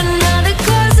late. Another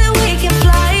course that we can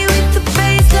fly with the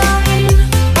baseline.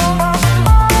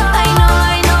 I know,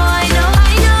 I know, I know,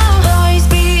 I know. Boys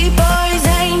be boys,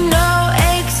 ain't no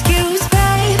excuse,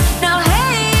 babe. Now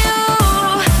hey you,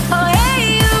 oh hey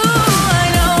you. I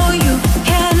know you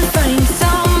can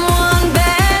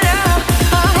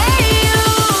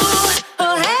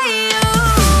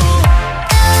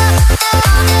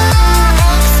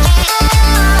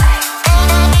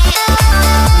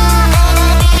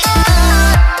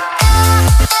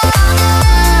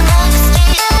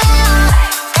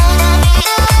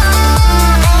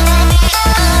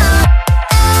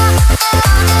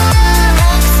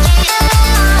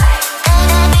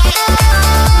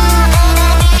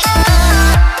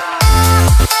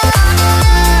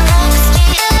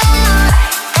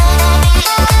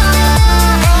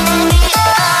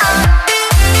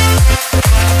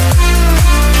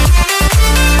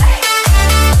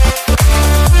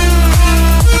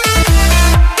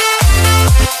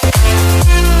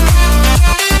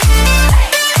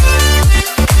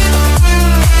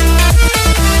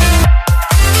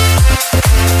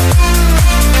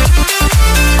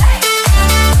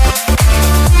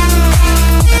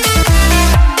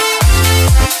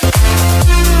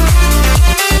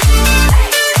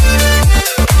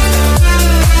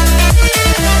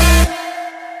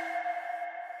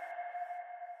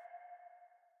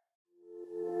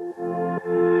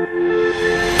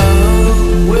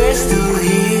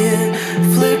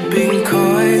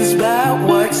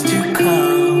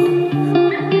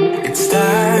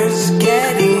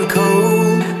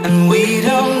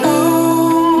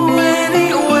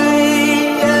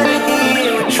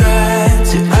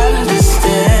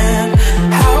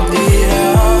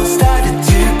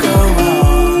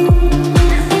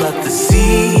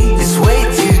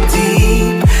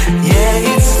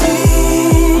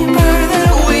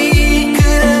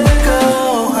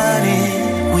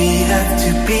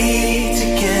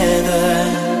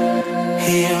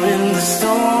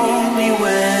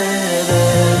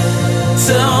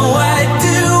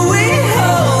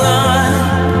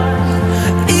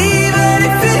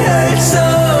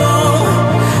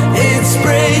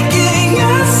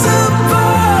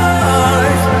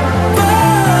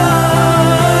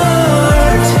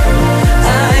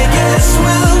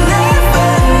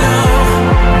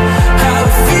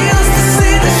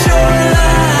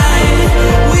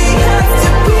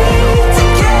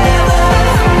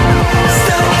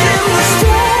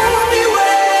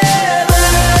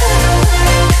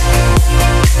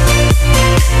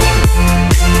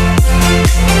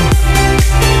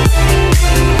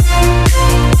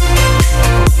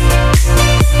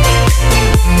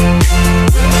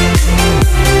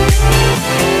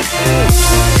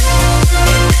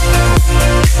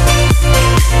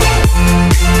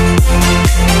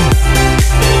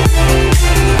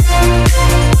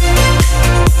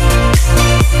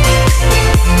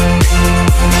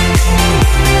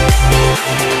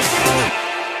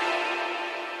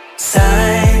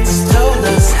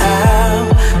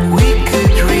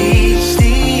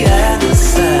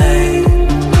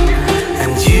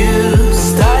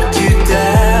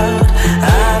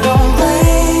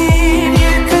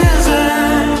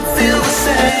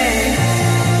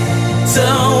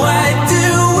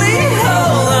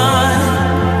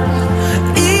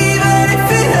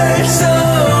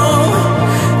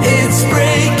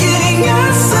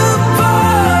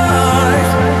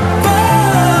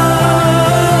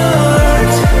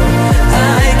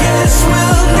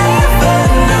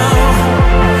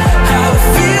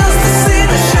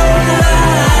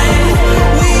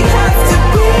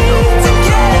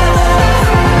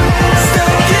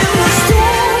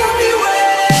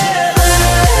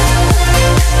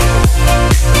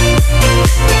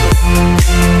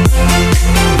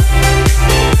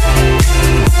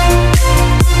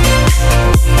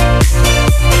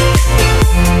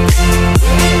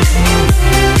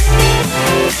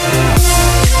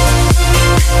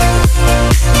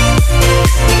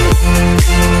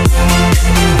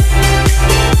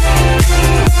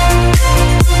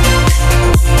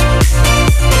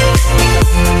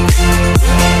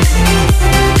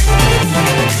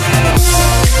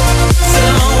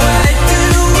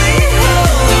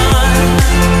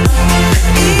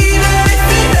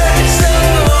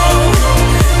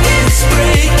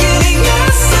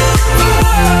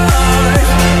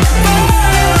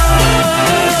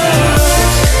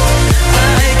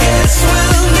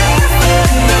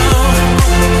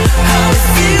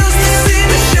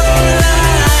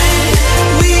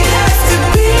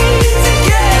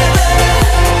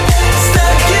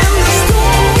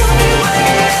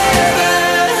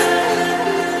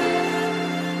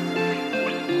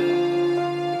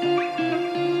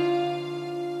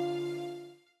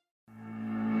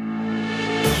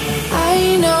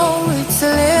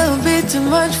too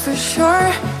much for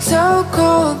sure. So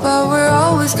cold, but we're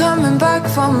always coming back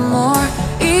for more.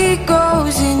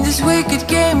 Egos in this wicked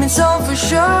game, it's all for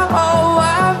sure. Oh,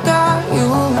 I've got you.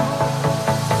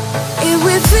 If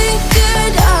we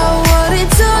figured out what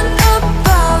it's all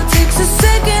about, takes a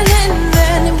second and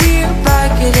then we're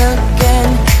back it again.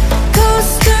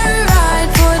 Coaster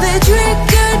ride for the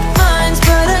triggered minds,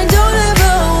 but I don't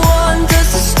ever want us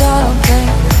to stop it.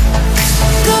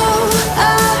 Go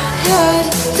ahead,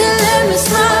 to let me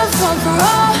smile for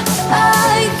all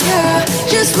I care.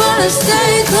 Just wanna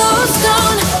stay close,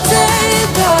 don't take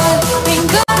that. Ain't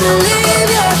gonna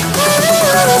leave ya.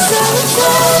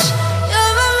 Sabotage.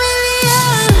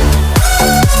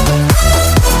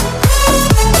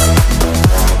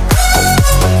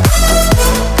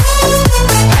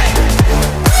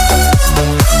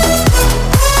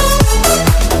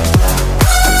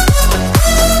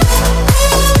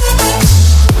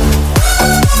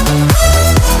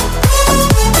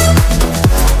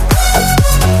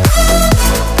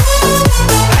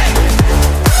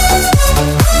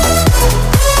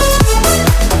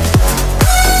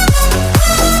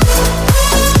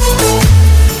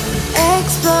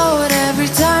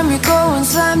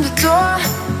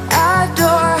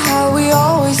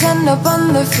 Up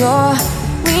on the floor,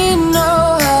 we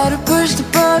know how to push the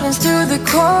buttons to the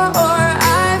core.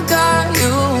 I've got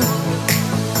you.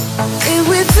 If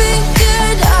we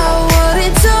figured out what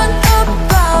it's all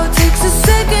about, takes a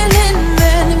second and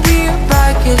then we're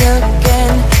back it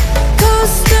again.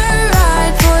 Coaster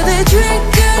ride for the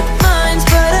triggered minds,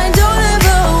 but I don't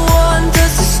ever want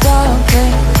us to stop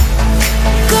it.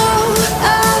 Go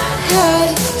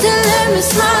ahead, to let me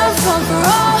smile for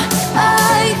all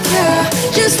I care.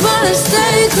 Just wanna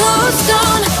stay close,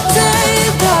 don't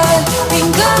take that.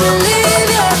 Ain't gonna leave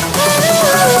ya.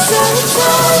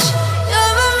 Sabotage.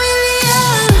 You're a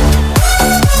million.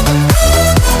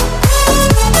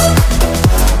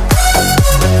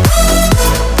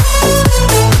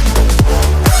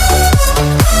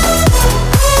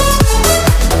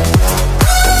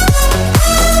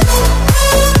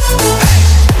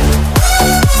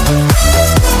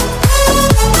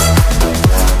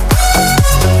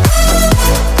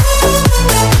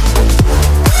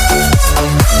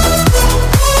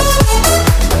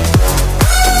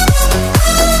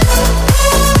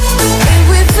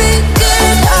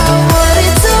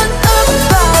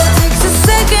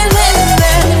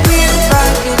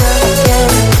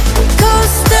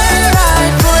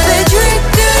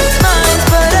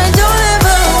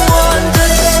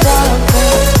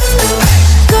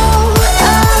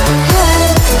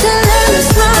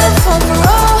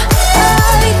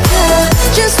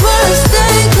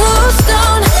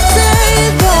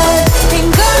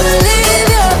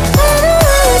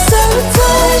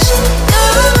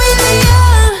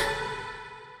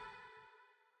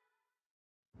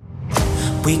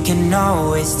 We can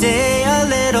always stay a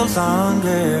little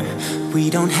longer. We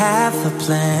don't have a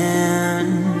plan.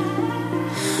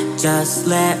 Just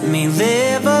let me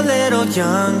live a little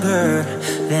younger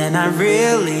than I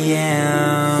really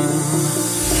am.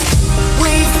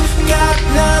 We've got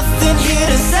nothing here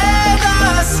to save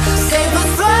us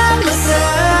from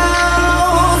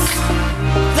ourselves.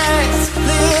 Let's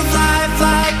live life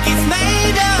like it's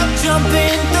made up, jump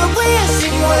in the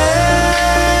wishing well.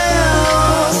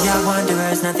 We are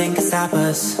wanderers, nothing can stop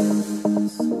us.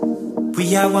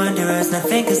 We are wanderers,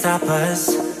 nothing can stop us.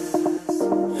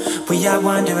 We are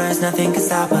wanderers, nothing can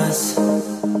stop us.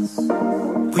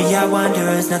 We are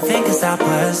wanderers, nothing can stop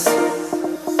us.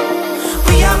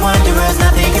 We are wanderers,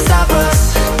 nothing can stop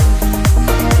us.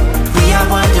 We are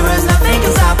wanderers, nothing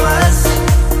can stop us.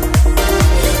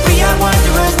 We are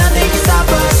wanderers, nothing can stop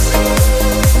us.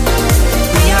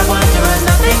 We are wanderers,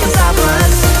 nothing can stop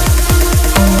us.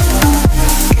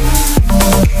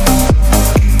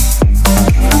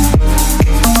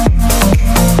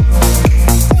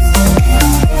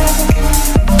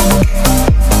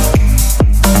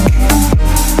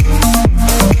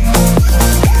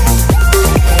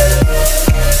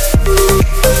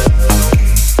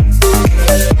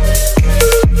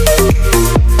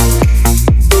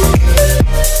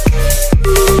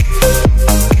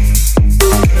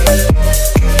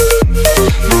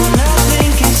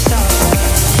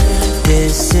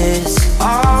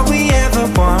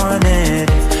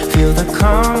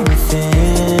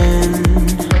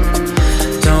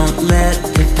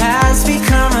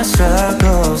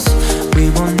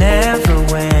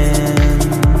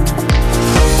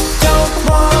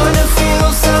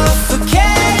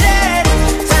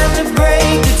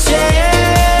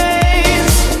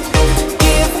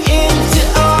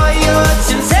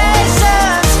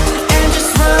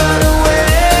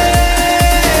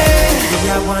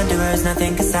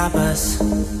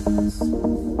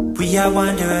 are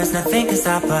wanderers, nothing can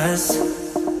stop us.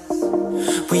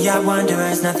 We are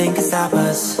wanderers, nothing can stop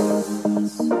us.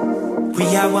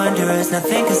 We are wanderers,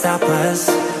 nothing can stop us.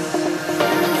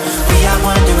 We are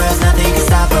wanderers, nothing can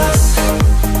stop us.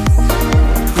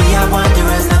 We are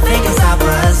wanderers, nothing can stop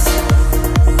us.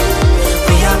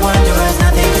 We are wanderers,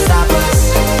 nothing can stop us.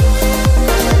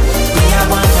 We are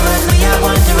wanderers, we are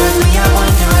wanderers, we are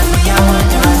wanderers, we are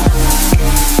wanderers.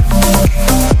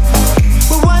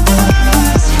 We're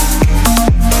wanderers.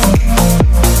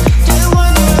 Dear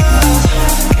wanderers.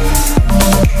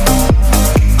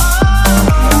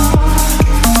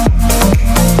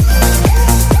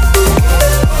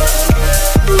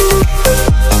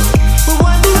 We're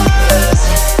wanderers.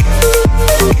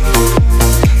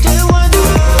 Dear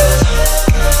wanderers.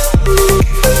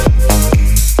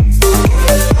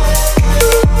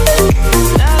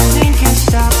 Nothing can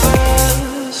stop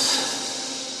us.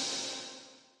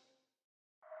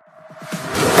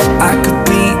 I could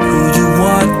be who you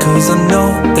want, cause I know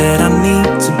that I need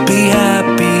to be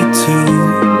happy too.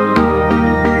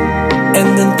 And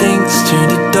then things turn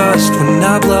to dust when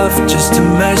I bluff just to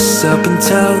mess up and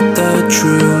tell the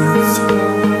truth.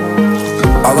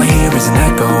 All I hear is an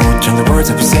echo, turn the words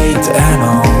up you say to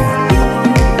ammo.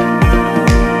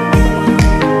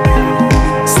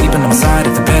 Sleeping on my side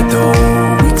of the bed though,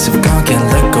 weeks have gone, can't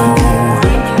let go.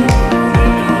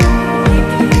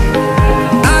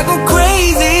 I go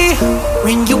crazy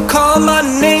when you call my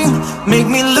name, make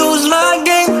me lose my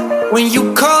game. When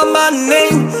you call my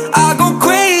name, I go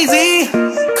crazy,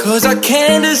 cause I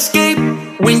can't escape.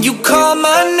 When you call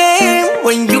my name,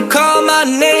 when you call my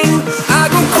name, I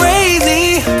go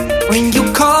crazy. When you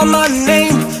call my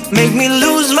name, make me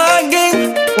lose my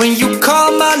game. When you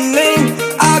call my name,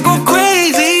 I go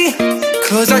crazy,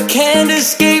 cause I can't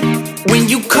escape. When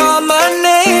you call my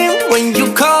name, when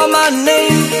you call my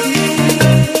name.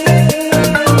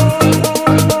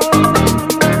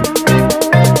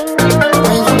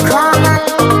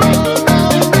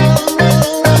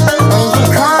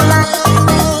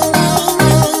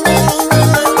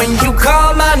 When you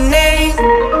call my name,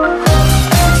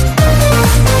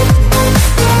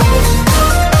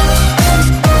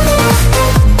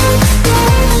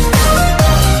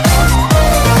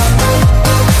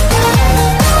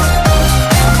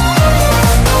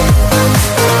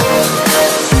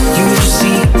 you just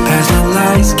see past my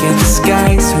lies, can't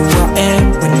disguise who I am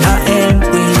when I am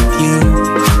with you.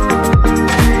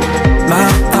 My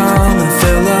armor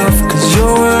fell off cause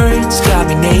your words got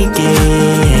me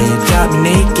naked, got me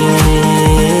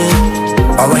naked.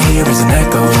 All I hear is an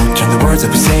echo, turn the words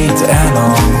up you say to ammo.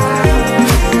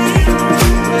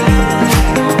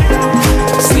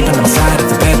 Sleeping on the side of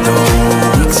the bed though,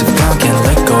 weeks have gone, can't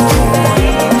let go.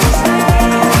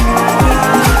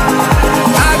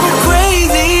 I go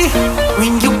crazy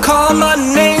when you call my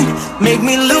name, make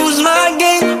me lose my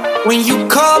game. When you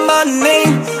call my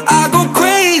name, I go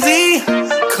crazy,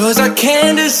 cause I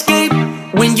can't escape.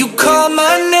 When you call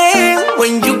my name,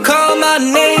 when you call my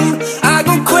name, I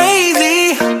go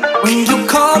crazy. When you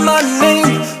call my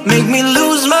name, make me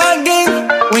lose my game.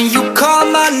 When you call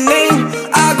my name,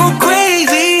 I go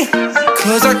crazy,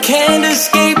 cause I can't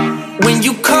escape. When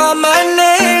you call my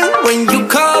name, when you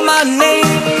call my name.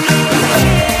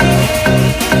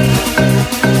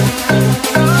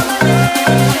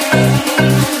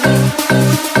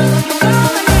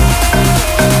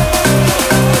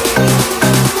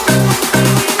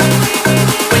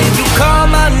 When you call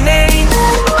my name,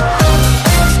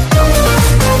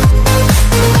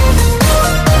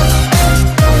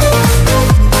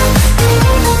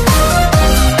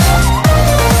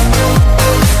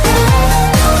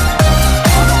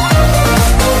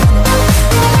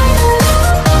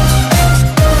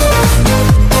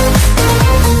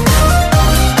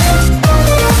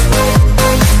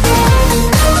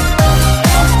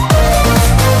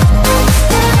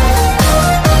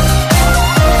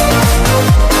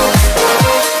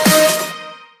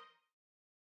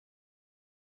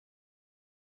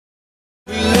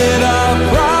 let our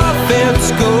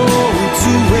profits go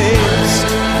to waste.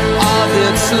 All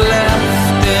that's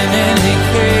left in any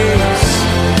case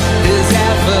is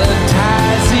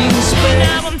advertising space.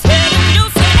 Now I'm telling you,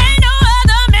 so ain't no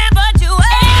other man but you.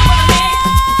 Ain't no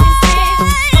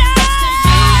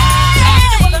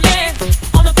other man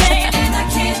on the plane, and I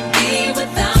can't be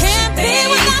without you,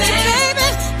 baby.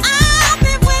 I've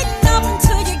been waiting up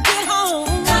until you get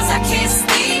home, cause I can't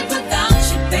sleep without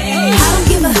you, baby. I don't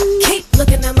give a keep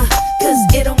looking at my, cause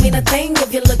it don't mean a thing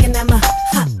if you're looking at my.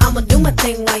 I'ma do my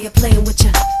thing while you're playing with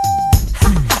ya.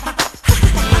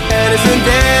 And isn't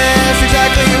this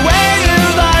exactly where you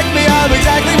like me? I'm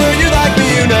exactly where you like me,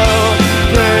 you know.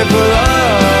 Playing for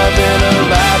love in a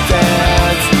lap dance.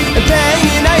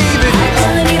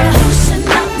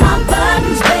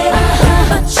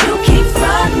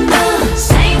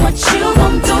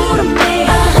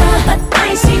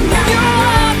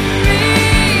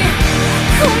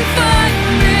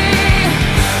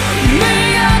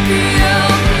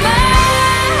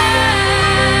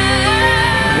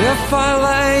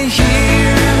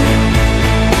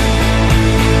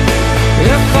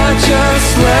 if I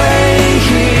just lay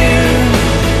here?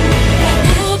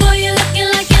 Ooh, boy, you're looking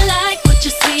like you like what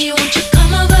you see. Won't you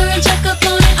come over and check up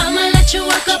on it? I'ma let you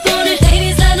work up on it.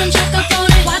 Ladies, let him check up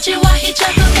on it. Watch it while he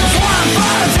check up on it. One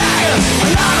for the tiger,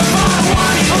 another for the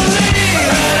one who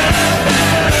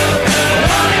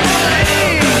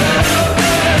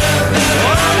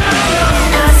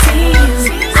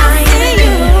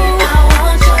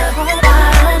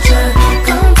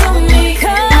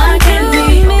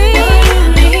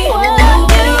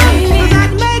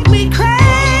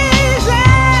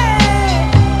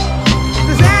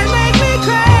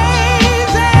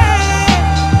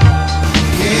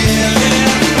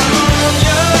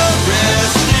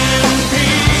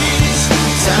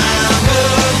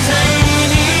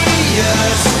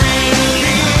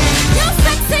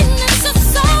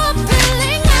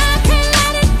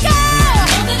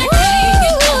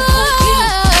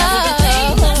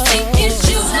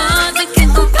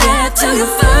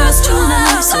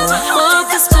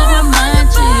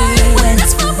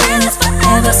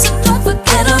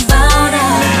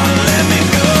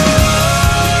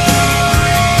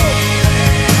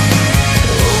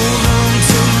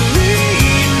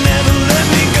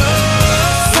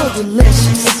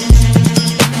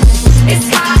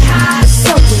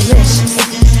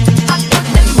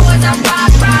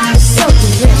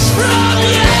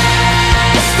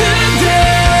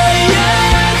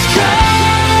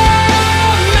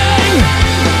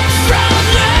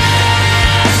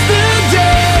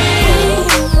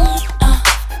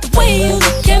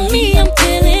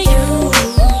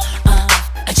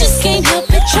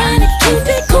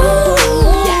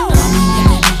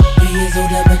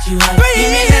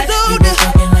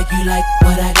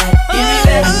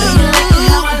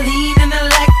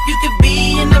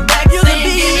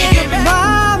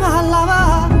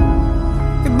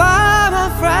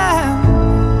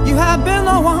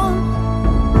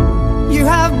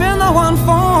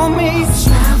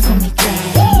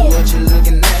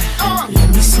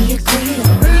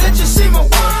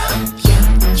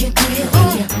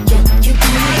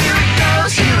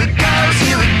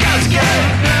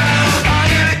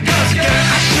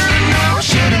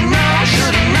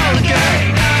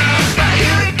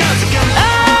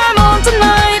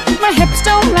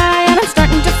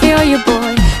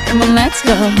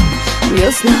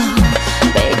real slow.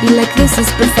 Baby, like this is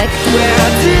perfect. Where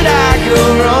did I go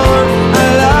wrong? I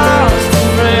lost a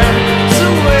friend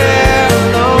somewhere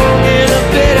along in a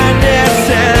bitterness,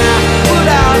 and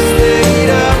I stayed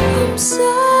up. I'm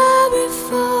sorry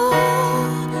for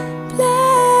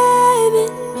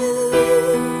blaming you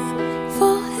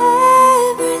for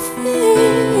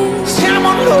everything.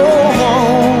 Someone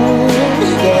home,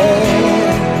 yeah.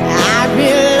 I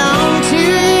belong to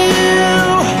you.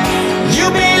 You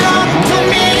belong to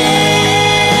me.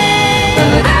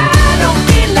 I don't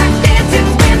feel like dancing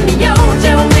when you're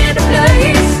down in the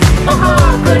place. My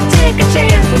heart could take a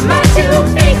chance, but my two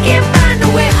feet can't find a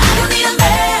way. I don't need a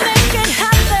man, make it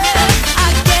happen. I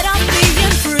get off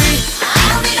being free. I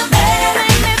don't need a man,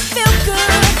 make me feel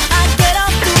good. I get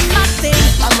off doing my thing.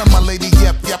 I love my lady,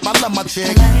 yep, yep, I love my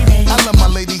chick. I love my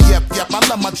lady, yep, yep, I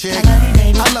love my chick.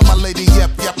 I love my lady,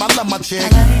 yep, yep, I love my chick.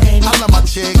 I love my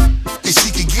chick, and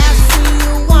she can get it.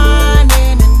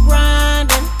 Whining and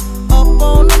grinding up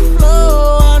on the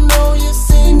floor. I know you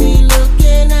see me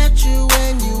looking at you,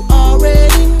 and you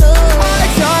already know. I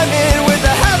chime in with the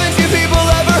haven't you people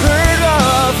ever heard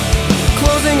of?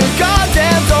 Closing a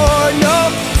goddamn door.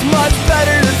 No, it's much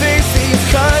better to face these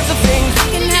kinds of things. I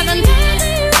can have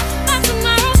another by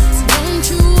tomorrow, so don't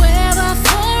you ever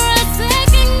for a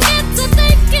second get to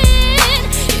thinking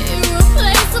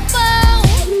irreplaceable.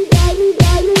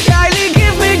 Kylie,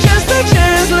 give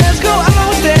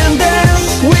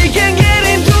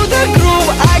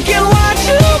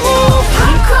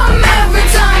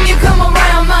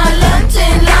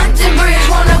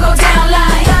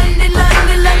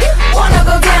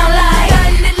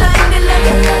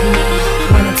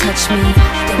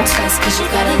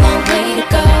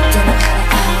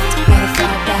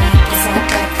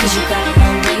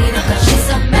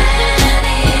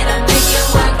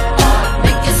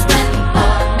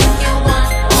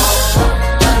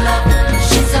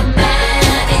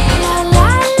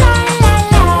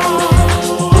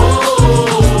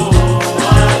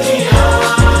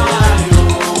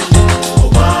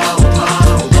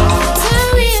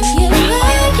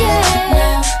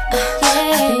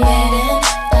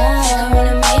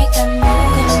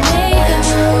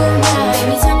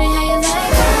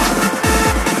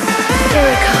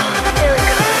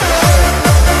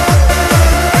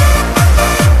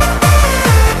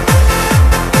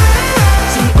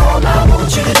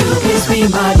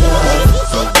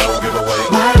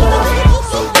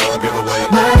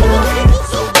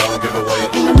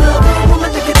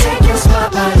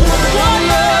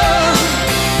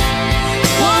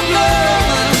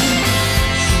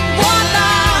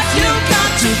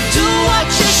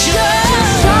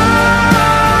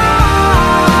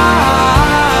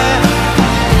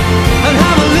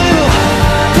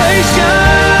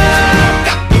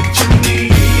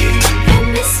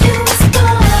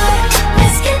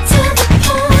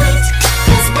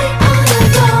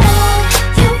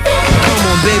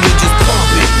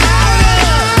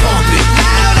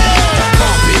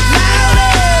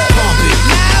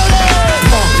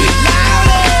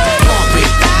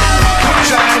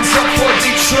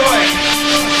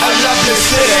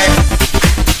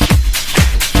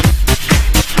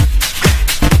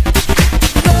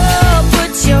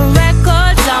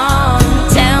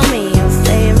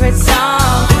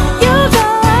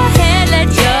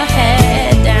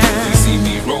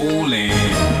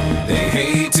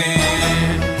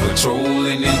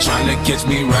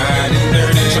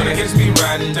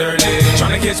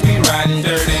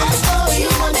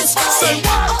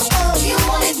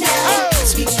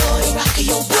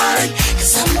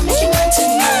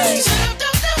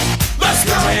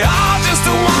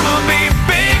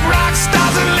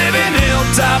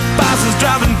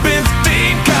driving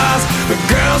 15 cars. The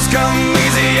girls come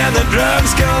easy and the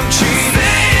drugs come cheap.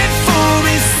 Say it for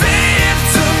me, say it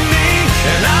to me,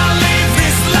 and I'll leave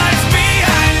this life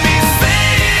behind me. Say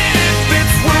it if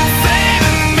it's worth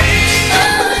saving me.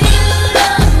 Oh, you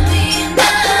love me,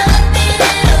 nothing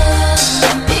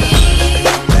at me.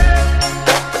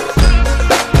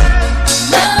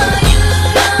 Oh, you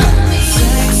love me.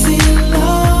 Sexy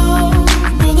love,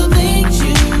 for the things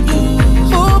you do.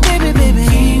 Oh, baby, baby,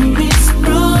 keep me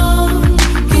strong,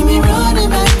 keep me running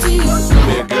back to you.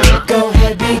 Go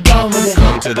ahead, be gone with it.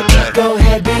 Come to the back. Go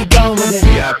ahead, be gone with it.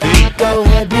 VIP. Go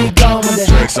ahead, be gone with it.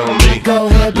 Drinks on me. Go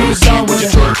ahead, be gone with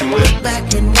it. Twerking with.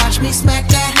 Back and watch me smack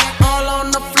that all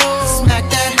on the floor. Smack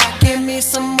that, give me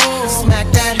some more. Smack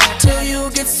that till you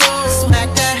get sore. Smack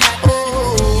that,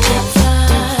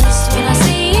 When I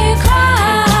see you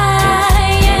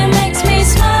cry, yeah, it makes me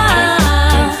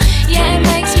smile. Yeah, it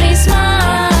makes me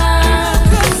smile.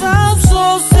 'Cause I'm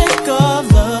so sick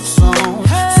of love songs.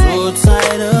 So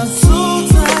tired of tears.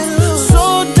 So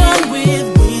done with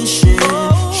wishing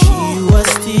she was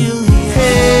still here.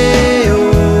 Hey,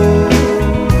 oh,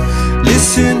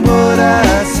 listen what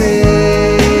I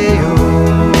say,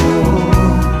 oh.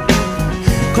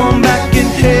 Come back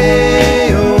and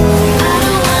hey, oh. I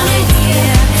don't wanna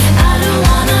hear, I don't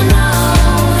wanna know.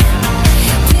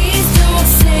 Please don't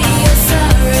say you're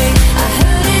sorry. I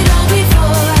heard it all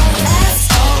before.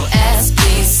 SOS,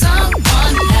 please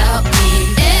someone help me.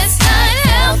 It's not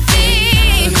healthy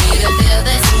for me to feel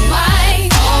this way.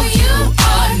 Oh, you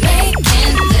are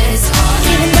making this hard.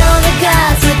 Even though the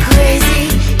gods are crazy,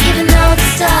 even though the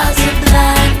stars are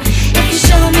blind, if you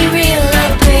show me real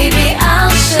love, baby,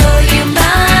 I'll show you mine.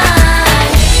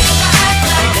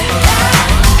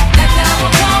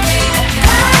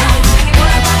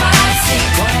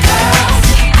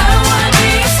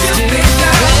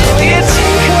 It's a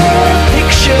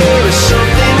picture of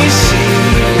something you see.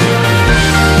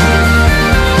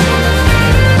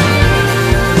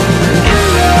 In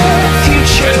the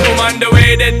future. On the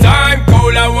way the time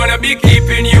cold, I wanna be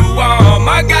keeping you warm.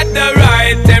 I got the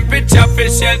right temperature for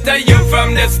shelter you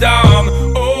from the storm.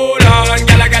 Hold on,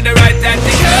 girl, I got the right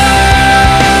tactics.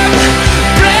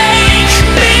 Break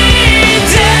me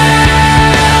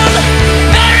down.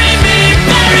 Bury me,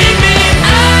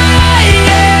 I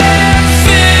am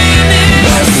finished.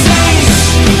 The saints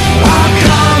are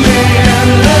coming.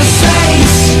 The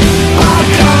saints are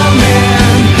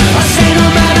coming. I say no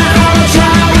matter how much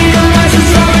I realize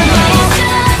it's all wrong.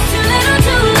 Too little,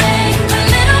 too late, a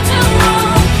little too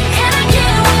more, and I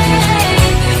can't wait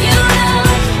for you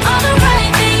know all the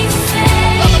right things to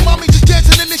say. Other mommy just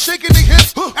dancing and they shaking their hips.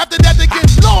 After that they get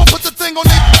low, put the thing on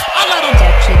it. I let them.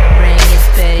 Touch it, bring it,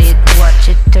 pay it, watch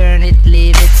it, turn it,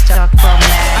 leave it, stuck from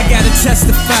that. I gotta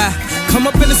testify. Come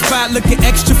up in the spot looking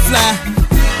extra fly.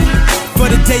 For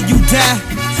the day you die,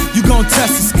 you gon' touch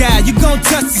the sky. You gon'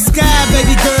 touch the sky,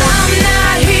 baby girl. I'm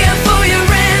not here for your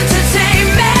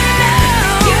entertainment.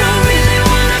 You don't really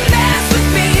wanna mess with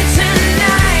me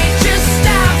tonight. Just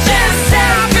stop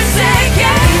for a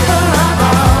second. People are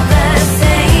all the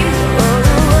same.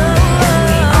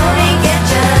 We only get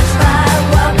judged by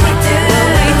what we do.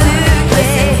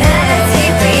 Personality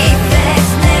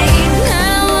reflects name. I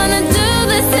don't wanna do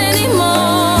this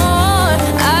anymore.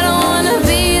 I don't wanna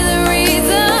be the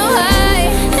reason why.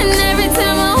 And every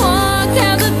time I walk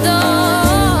out the door,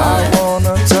 I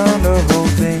wanna turn the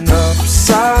whole thing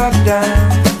upside down.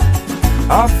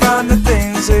 I'll find the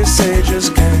things they say just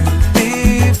can't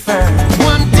be found.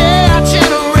 One day our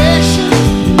generation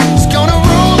is gonna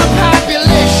rule the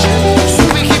population. So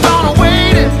we keep on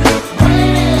waiting,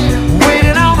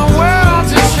 waiting on the world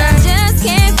to change. just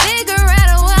can't figure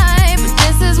out why, but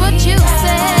this is what you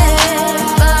said,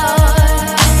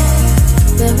 boy.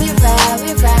 When we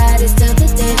ride, it's till the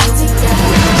day that we die.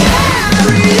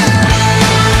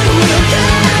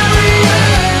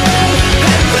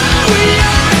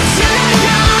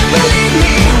 Believe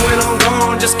me, when I'm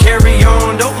gone, just carry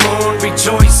on, don't mourn,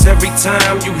 rejoice. Every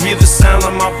time you hear the sound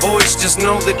of my voice, just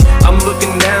know that I'm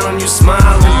looking down on you,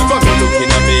 smiling. Fucking looking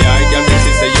at me, I got me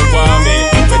to say you want me.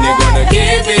 When you gonna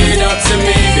give it up to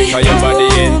me? Because your body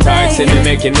enticed and they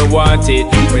making me want it.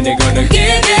 When you gonna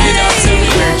give it up to me?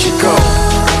 Where'd you go?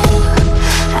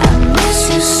 I miss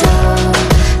you so.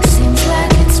 Seems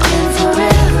like it's been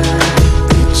forever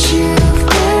that you've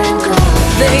been gone.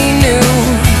 They knew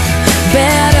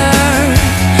better,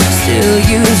 still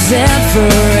you said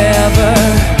forever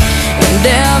and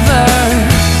ever.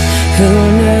 Who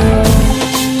knew?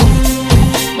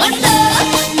 What love?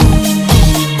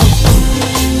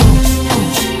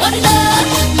 What love?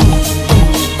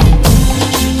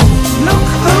 Look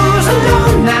who's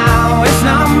alone now, it's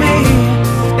not me.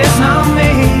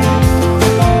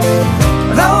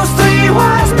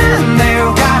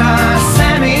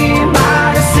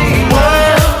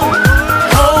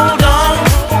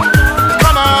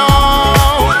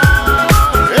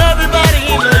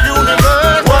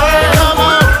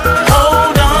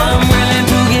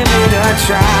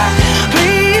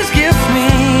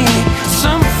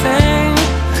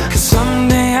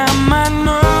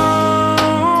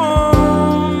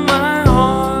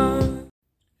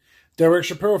 Derek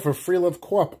Shapiro for Free Love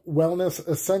Corp Wellness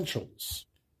Essentials.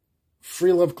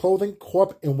 Free Love Clothing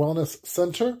Corp and Wellness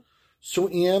Center. Sue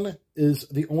Ann is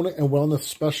the owner and wellness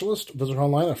specialist. Visit her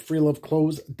online at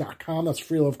freeloveclothes.com. That's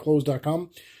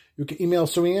freeloveclothes.com. You can email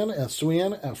Sue Ann at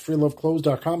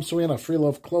freeloveclothes.com. Sue Ann at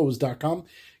freeloveclothes.com.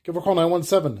 Give her a call,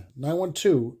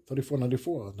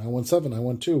 917-912-3494.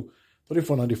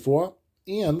 917-912-3494.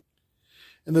 And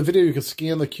in the video, you can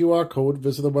scan the QR code,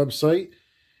 visit the website,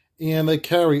 and they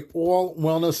carry all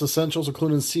wellness essentials,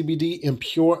 including CBD and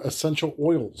pure essential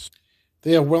oils.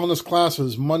 They have wellness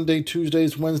classes Monday,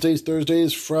 Tuesdays, Wednesdays,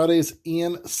 Thursdays, Fridays,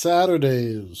 and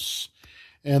Saturdays.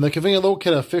 And they're conveniently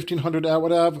located at 1500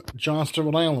 Atwood Ave, Johnston,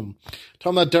 Rhode Island.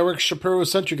 Tell them that Derek Shapiro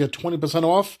sent you, get 20%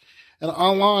 off. And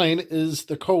online is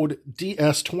the code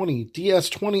DS20.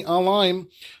 DS20 online,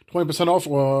 20% off,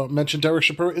 or mention Derek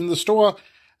Shapiro in the store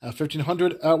at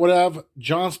 1500 Atwood Ave,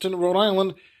 Johnston, Rhode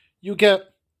Island. You get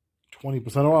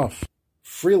 20% off.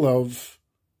 Free Love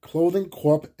Clothing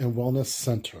Corp and Wellness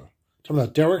Center. Tell them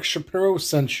that Derek Shapiro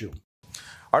sent you.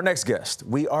 Our next guest,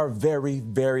 we are very,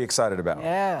 very excited about.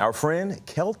 Yeah. Our friend,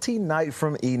 Kelty Knight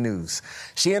from E! News.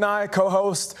 She and I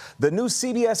co-host the new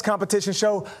CBS competition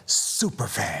show,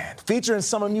 Superfan, featuring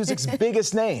some of music's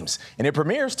biggest names. And it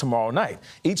premieres tomorrow night.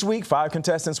 Each week, 5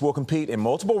 contestants will compete in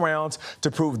multiple rounds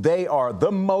to prove they are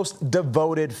the most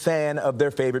devoted fan of their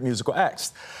favorite musical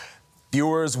acts.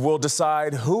 Viewers will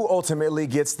decide who ultimately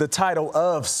gets the title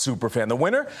of Superfan. The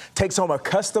winner takes home a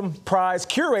custom prize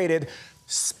curated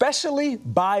specially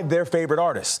by their favorite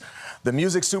artists. The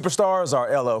music superstars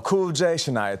are LL Cool J,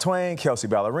 Shania Twain, Kelsey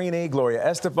Ballerini, Gloria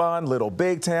Estefan, Little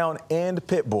Big Town, and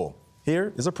Pitbull.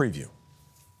 Here is a preview.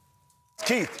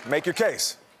 Keith, make your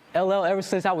case. LL, ever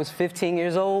since I was 15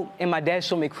 years old, and my dad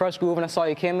showed me Crush Groove and I saw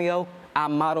your cameo, I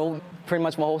modeled pretty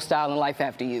much my whole style in life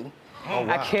after you. Oh,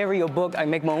 wow. I carry a book, I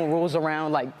make my own rules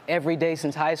around like every day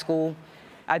since high school.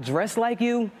 I dress like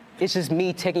you. It's just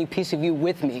me taking a piece of you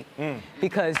with me.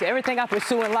 Because everything I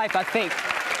pursue in life, I think,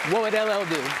 what would LL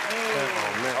do?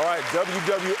 Oh, man. All right,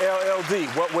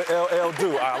 WWLLD, what would LL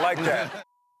do? I like that.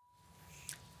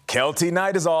 Kelty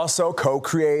Knight is also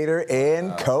co-creator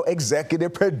and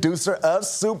co-executive producer of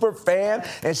Superfan,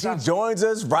 and she joins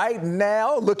us right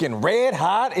now looking red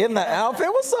hot in the outfit.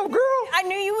 What's up, girl? I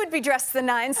knew you would be dressed to the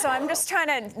nines, so I'm just trying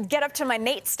to get up to my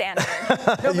Nate standard.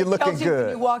 You're looking Kelty, good.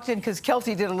 when you walked in, because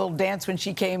Kelty did a little dance when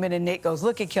she came in, and Nate goes,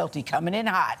 look at Kelty coming in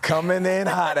hot. Coming in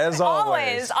hot, as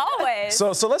always. Always.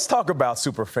 So let's talk about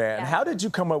Superfan. Yeah. How did you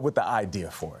come up with the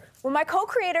idea for it? Well, my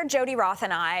co-creator, Jody Roth,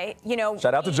 and I,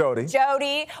 Shout out to Jody.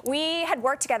 Jody, we had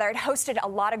worked together. I'd hosted a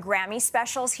lot of Grammy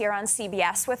specials here on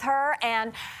CBS with her,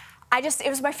 and it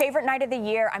was my favorite night of the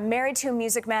year. I'm married to a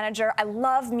music manager. I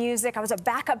love music. I was a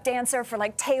backup dancer for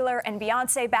like Taylor and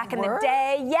Beyonce back in the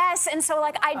day. Yes, and so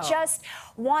I just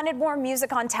wanted more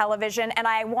music on television, and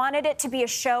I wanted it to be a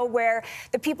show where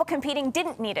the people competing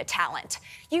didn't need a talent.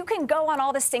 You can go on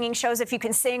all the singing shows if you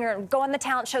can sing, or go on the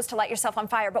talent shows to light yourself on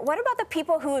fire. But what about the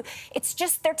people who it's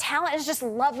just their talent is just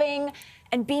loving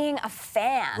and being a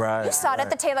fan? Right, you saw it at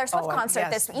the Taylor Swift concert.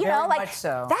 Yes, this, much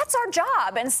so. That's our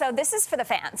job, and so this is for the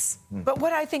fans. But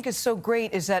what I think is so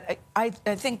great is that I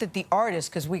think that the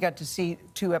artist, because we got to see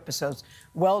 2 episodes,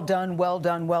 well done, well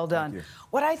done, well done.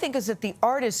 What I think is that the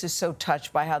artist is so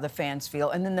touched by how the fans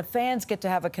feel, and then the fans get to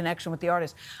have a connection with the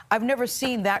artist. I've never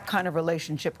seen that kind of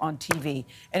relationship on TV,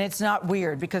 and it's not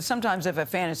weird, because sometimes if a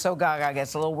fan is so gaga, it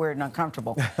gets a little weird and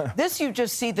uncomfortable. This, you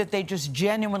just see that they just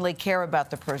genuinely care about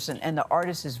the person, and the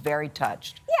artist is very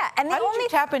touched. Yeah, and how did you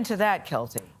tap into that,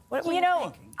 Kelty? What were you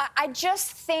thinking? I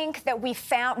just think that we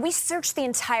searched the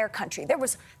entire country. There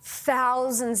was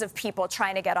thousands of people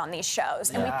trying to get on these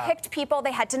shows. And we picked people,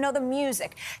 they had to know the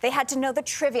music, they had to know the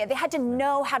trivia, they had to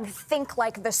know how to think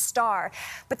like the star.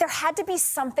 But there had to be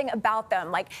something about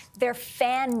them, like their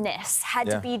fanness had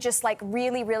to be just like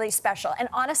really, really special. And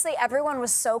honestly, everyone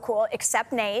was so cool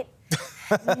except Nate.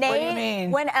 Nate,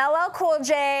 when LL Cool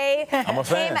J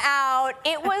came out,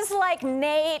 it was like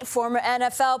Nate, former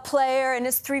NFL player in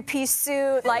his 3-piece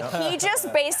suit. Like, he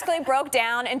just basically broke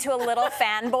down into a little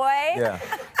fanboy. Yeah,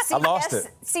 CBS, I lost it.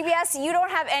 CBS, you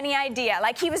don't have any idea.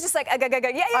 Like, he was just like, yeah, you're my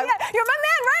man,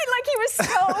 right? Like, he was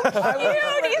so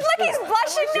cute. He's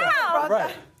blushing now.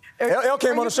 Right. L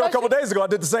came on the show a couple days ago. I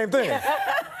did the same thing.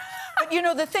 But But, you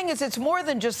know, the thing is, it's more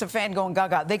than just a fan going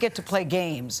gaga. They get to play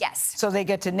games. Yes. So they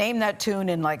get to name that tune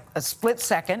in like a split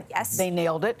second. Yes. They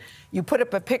nailed it. You put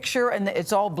up a picture and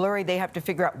it's all blurry. They have to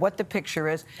figure out what the picture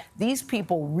is. These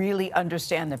people really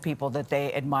understand the people that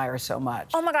they admire so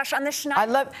much. Oh my gosh, on the Shania. I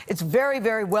love it's very,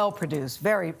 very well produced.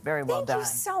 Very, very well done.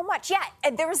 Thank you so much. Yeah,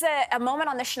 and there was a moment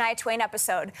on the Shania Twain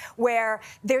episode where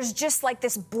there's just like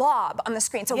this blob on the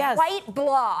screen. It's a white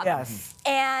blob. Yes.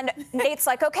 And Nate's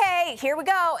like, okay, here we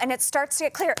go. And it starts to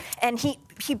get clear. And he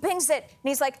brings it, and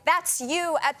he's like, that's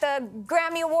you at the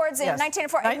Grammy Awards in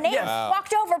 1984. And Nate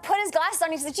walked over, put his glasses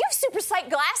on. He said, you have super sight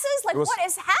glasses? Like, what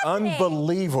is happening?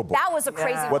 Unbelievable. That was a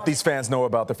crazy moment. What these fans know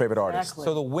about their favorite artists.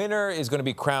 So the winner is going to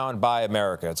be crowned by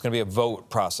America. It's going to be a vote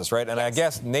process, right? And I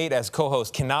guess Nate, as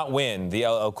co-host, cannot win the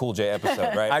LL Cool J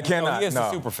episode, right? I cannot. He is a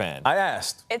super fan. I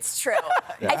asked. It's true.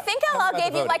 I think LL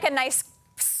gave you like a nice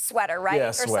sweater, right? Yeah,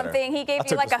 or sweater. something. He gave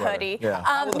you like a hoodie. Yeah.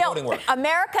 How will the voting work?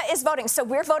 America is voting. So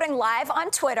we're voting live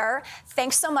on Twitter.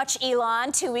 Thanks so much,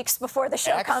 Elon. 2 weeks before the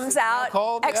show comes out.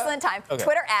 Excellent time. Okay.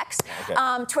 Twitter X.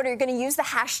 Okay. Twitter, you're going to use the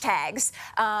hashtags.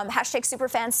 Hashtag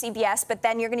SuperFanCBS, but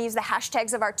then you're going to use the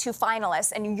hashtags of our 2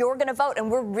 finalists, and you're going to vote, and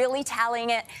we're really tallying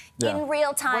it in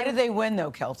real time. What do they win,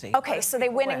 though, Kelty? Okay, so they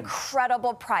win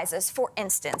incredible prizes. For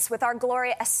instance, with our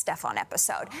Gloria Estefan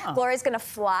episode, Gloria's going to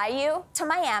fly you to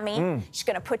Miami. She's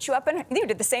going to put you up in. You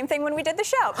did the same thing when we did the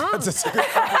show. That's an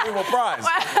unbelievable prize.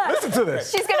 Listen to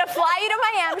this. She's going to fly you to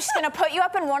Miami. She's going to put you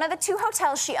up in one of the 2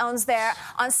 hotels she owns there.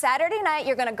 On Saturday night,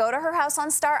 you're going to go to her house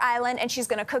on Star Island, and she's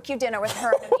going to cook you dinner with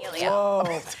her and Amelia.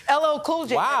 Whoa. LL Cool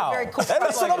J. Wow. Very cool.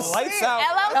 That's like lights out.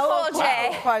 LL Cool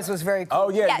J. Prize was very cool.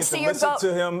 Oh, yeah. Yeah, You so get you're to listen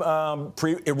to him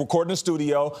record in the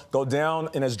studio, go down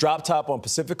in his drop top on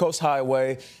Pacific Coast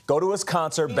Highway, go to his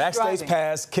concert, backstage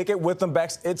pass, kick it with them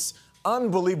back. It's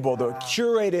unbelievable, the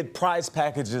curated prize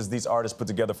packages these artists put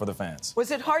together for the fans.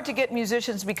 Was it hard to get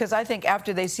musicians? Because I think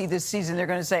after they see this season, they're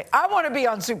going to say, I want to be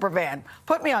on Superfan.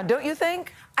 Put me on, don't you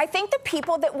think? I think the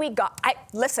people that we got, I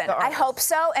hope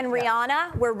so. And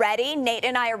Rihanna, we're ready. Nate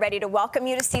and I are ready to welcome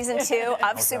you to season 2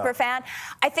 of Superfan.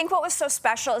 I think what was so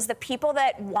special is the people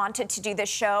that wanted to do this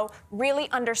show really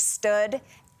understood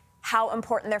how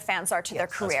important their fans are to their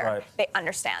career. Right. They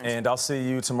understand. And I'll see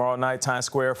you tomorrow night, Times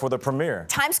Square, for the premiere.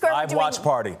 Times Square, live watch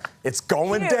party. It's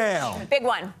going down. Big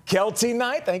one. Kelty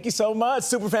Knight, thank you so much.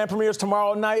 Superfan premieres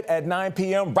tomorrow night at 9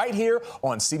 p.m. right here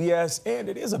on CBS, and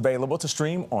it is available to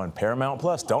stream on Paramount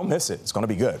Plus. Don't miss it. It's going to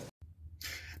be good.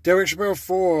 Derek Shapiro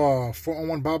for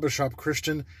 401 Barbershop.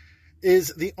 Christian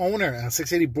is the owner at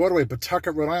 680 Broadway,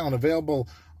 Pawtucket, Rhode Island. Available.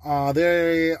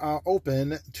 They are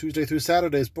open Tuesday through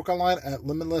Saturdays. Book online at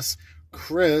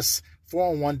limitlesschris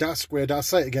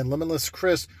 401.square.site. Again,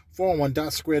 limitlesschris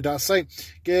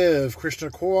 401.square.site. Give Christian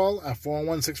a call at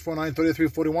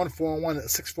 401-649-3341,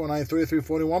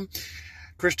 401-649-3341.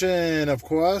 Christian, of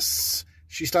course,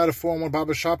 she started 401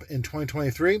 Barbershop in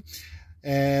 2023.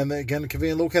 And again,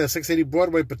 conveniently located at 680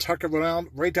 Broadway, Pawtucket, Rhode Island,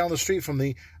 right down the street from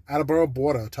the Attleboro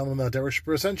border. Tell them that Derek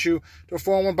Shapiro sent you to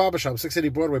 401 Barbershop,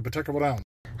 680 Broadway, Pawtucket, Rhode Island.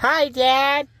 Hi,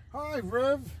 Dad. Hi,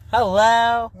 Riv.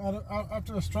 Hello.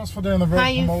 After a stressful day on the road, how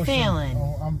you feeling?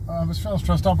 I was feeling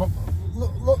stressed out, but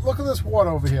look at this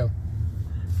water over here.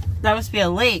 That must be a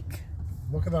lake.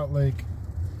 Look at that lake.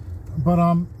 But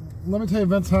let me tell you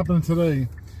events happening today.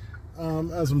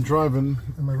 As I'm driving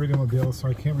in my radiomobile, so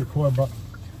I can't record, but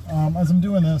as I'm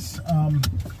doing this,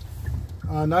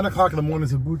 9 o'clock in the morning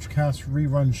is a Boochcast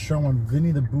rerun show on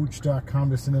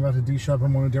VinnyTheBooch.com. Just in about the D Shop.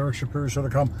 I'm on Derek Shapiro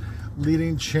Show.com,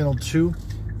 leading Channel 2,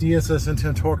 DSS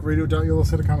Internet Talk Radio.com,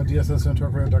 and DSS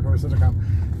Internet Talk Radio.com.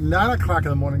 9 o'clock in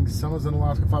the morning, Summers in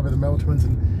Alaska, 5 by the Mellow Twins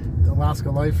and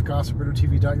Alaska Life, Gossip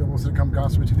Radio.TV.com,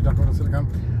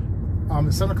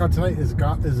 GossipRadio.TV.com. 7 o'clock tonight is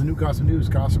the new Gossip News,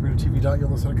 Gossip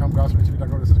Radio.TV.com, Gossip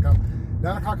Radio.TV.com.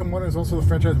 9 o'clock in the morning is also the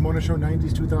franchise morning show,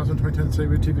 90s, 2000, 2010,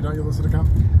 SaveRadio.TV.com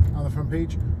on the front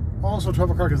page. Also, 12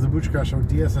 o'clock is the Boochcast Show,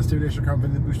 DSS.TV.com,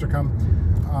 VinnyTheBooch.com,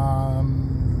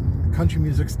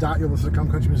 CountryMusics.com,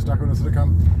 CountryMusics.com,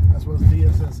 as well as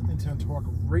DSS Internet Talk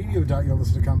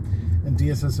Radio.com, and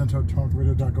DSS Internet Talk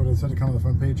Radio.com on the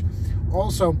front page.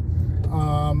 Also,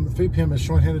 3 p.m. is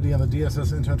Sean Hannity on the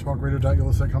DSS Internet Talk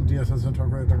Radio.com, DSS Internet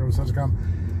Talk Radio.com.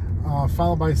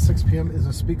 Followed by 6 p.m. is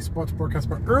a Speak Sports broadcast.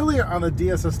 But earlier on the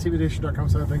DSSTVNation.com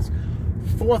side of things,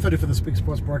 4:30 for the Speak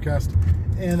Sports broadcast.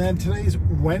 And then today's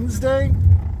Wednesday,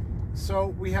 so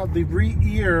we have the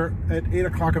re-air at 8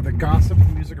 o'clock of the Gossip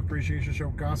Music Appreciation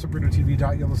Show,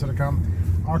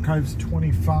 GossipRadio.TV.com, Archives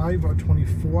 25 or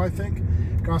 24, I think.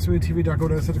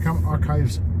 GossipRadio.TV.com,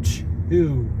 Archives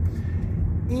 2.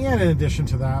 And in addition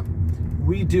to that,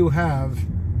 we do have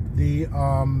the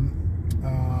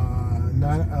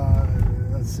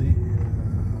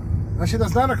Actually,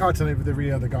 that's 9 o'clock tonight for the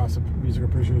Rhea the Gossip Music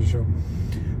Appreciation Show.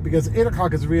 Because 8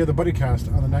 o'clock is Rhea the Buddy Cast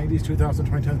on the 90s, 2000,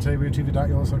 2010, today,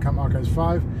 RheaTV.yolos.com, Archives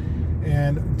 5,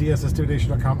 and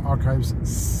DSSDivation.com,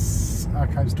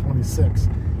 Archives 26.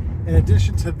 In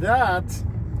addition to that,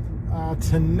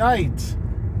 tonight,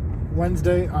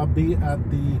 Wednesday, I'll be at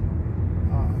the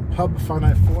Pub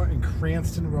 594 in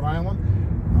Cranston, Rhode Island.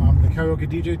 The karaoke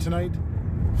DJ tonight,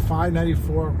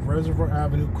 594 Reservoir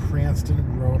Avenue,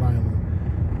 Cranston, Rhode Island.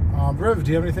 Riv, do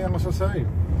you have anything else to say?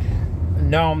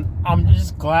 No, I'm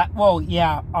just glad. Well,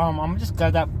 yeah, I'm just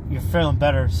glad that you're feeling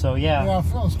better. So yeah. Yeah, I'm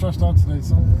feeling stressed out today.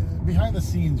 So behind the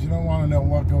scenes, you don't want to know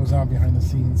what goes on behind the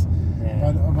scenes.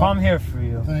 Yeah. But I'm here for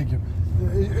you. Thank you.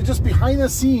 Just behind the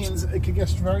scenes, it can get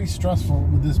very stressful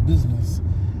with this business.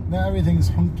 Now everything's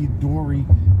hunky dory,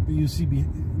 but you see,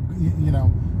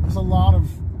 there's a lot of,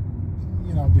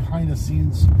 behind the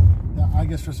scenes that I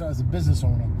get stressed out as a business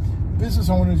owner. Business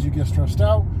owners, you get stressed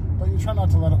out, but you try not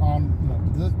to let it on.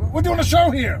 We're doing a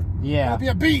show here. Yeah. It'll be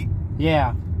a beat.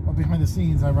 Yeah. But behind the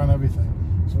scenes, I run everything,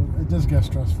 so it does get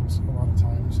stressful a lot of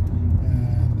times,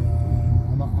 and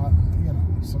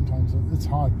sometimes it's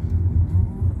hard.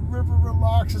 River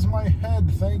relaxes my head.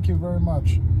 Thank you very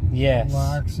much. Yes.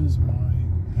 Relaxes my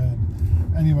head.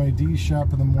 Anyway, D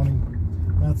Shap in the morning.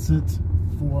 That's it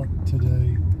for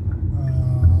today.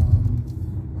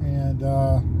 And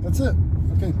that's it.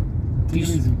 Okay. Take it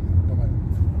easy.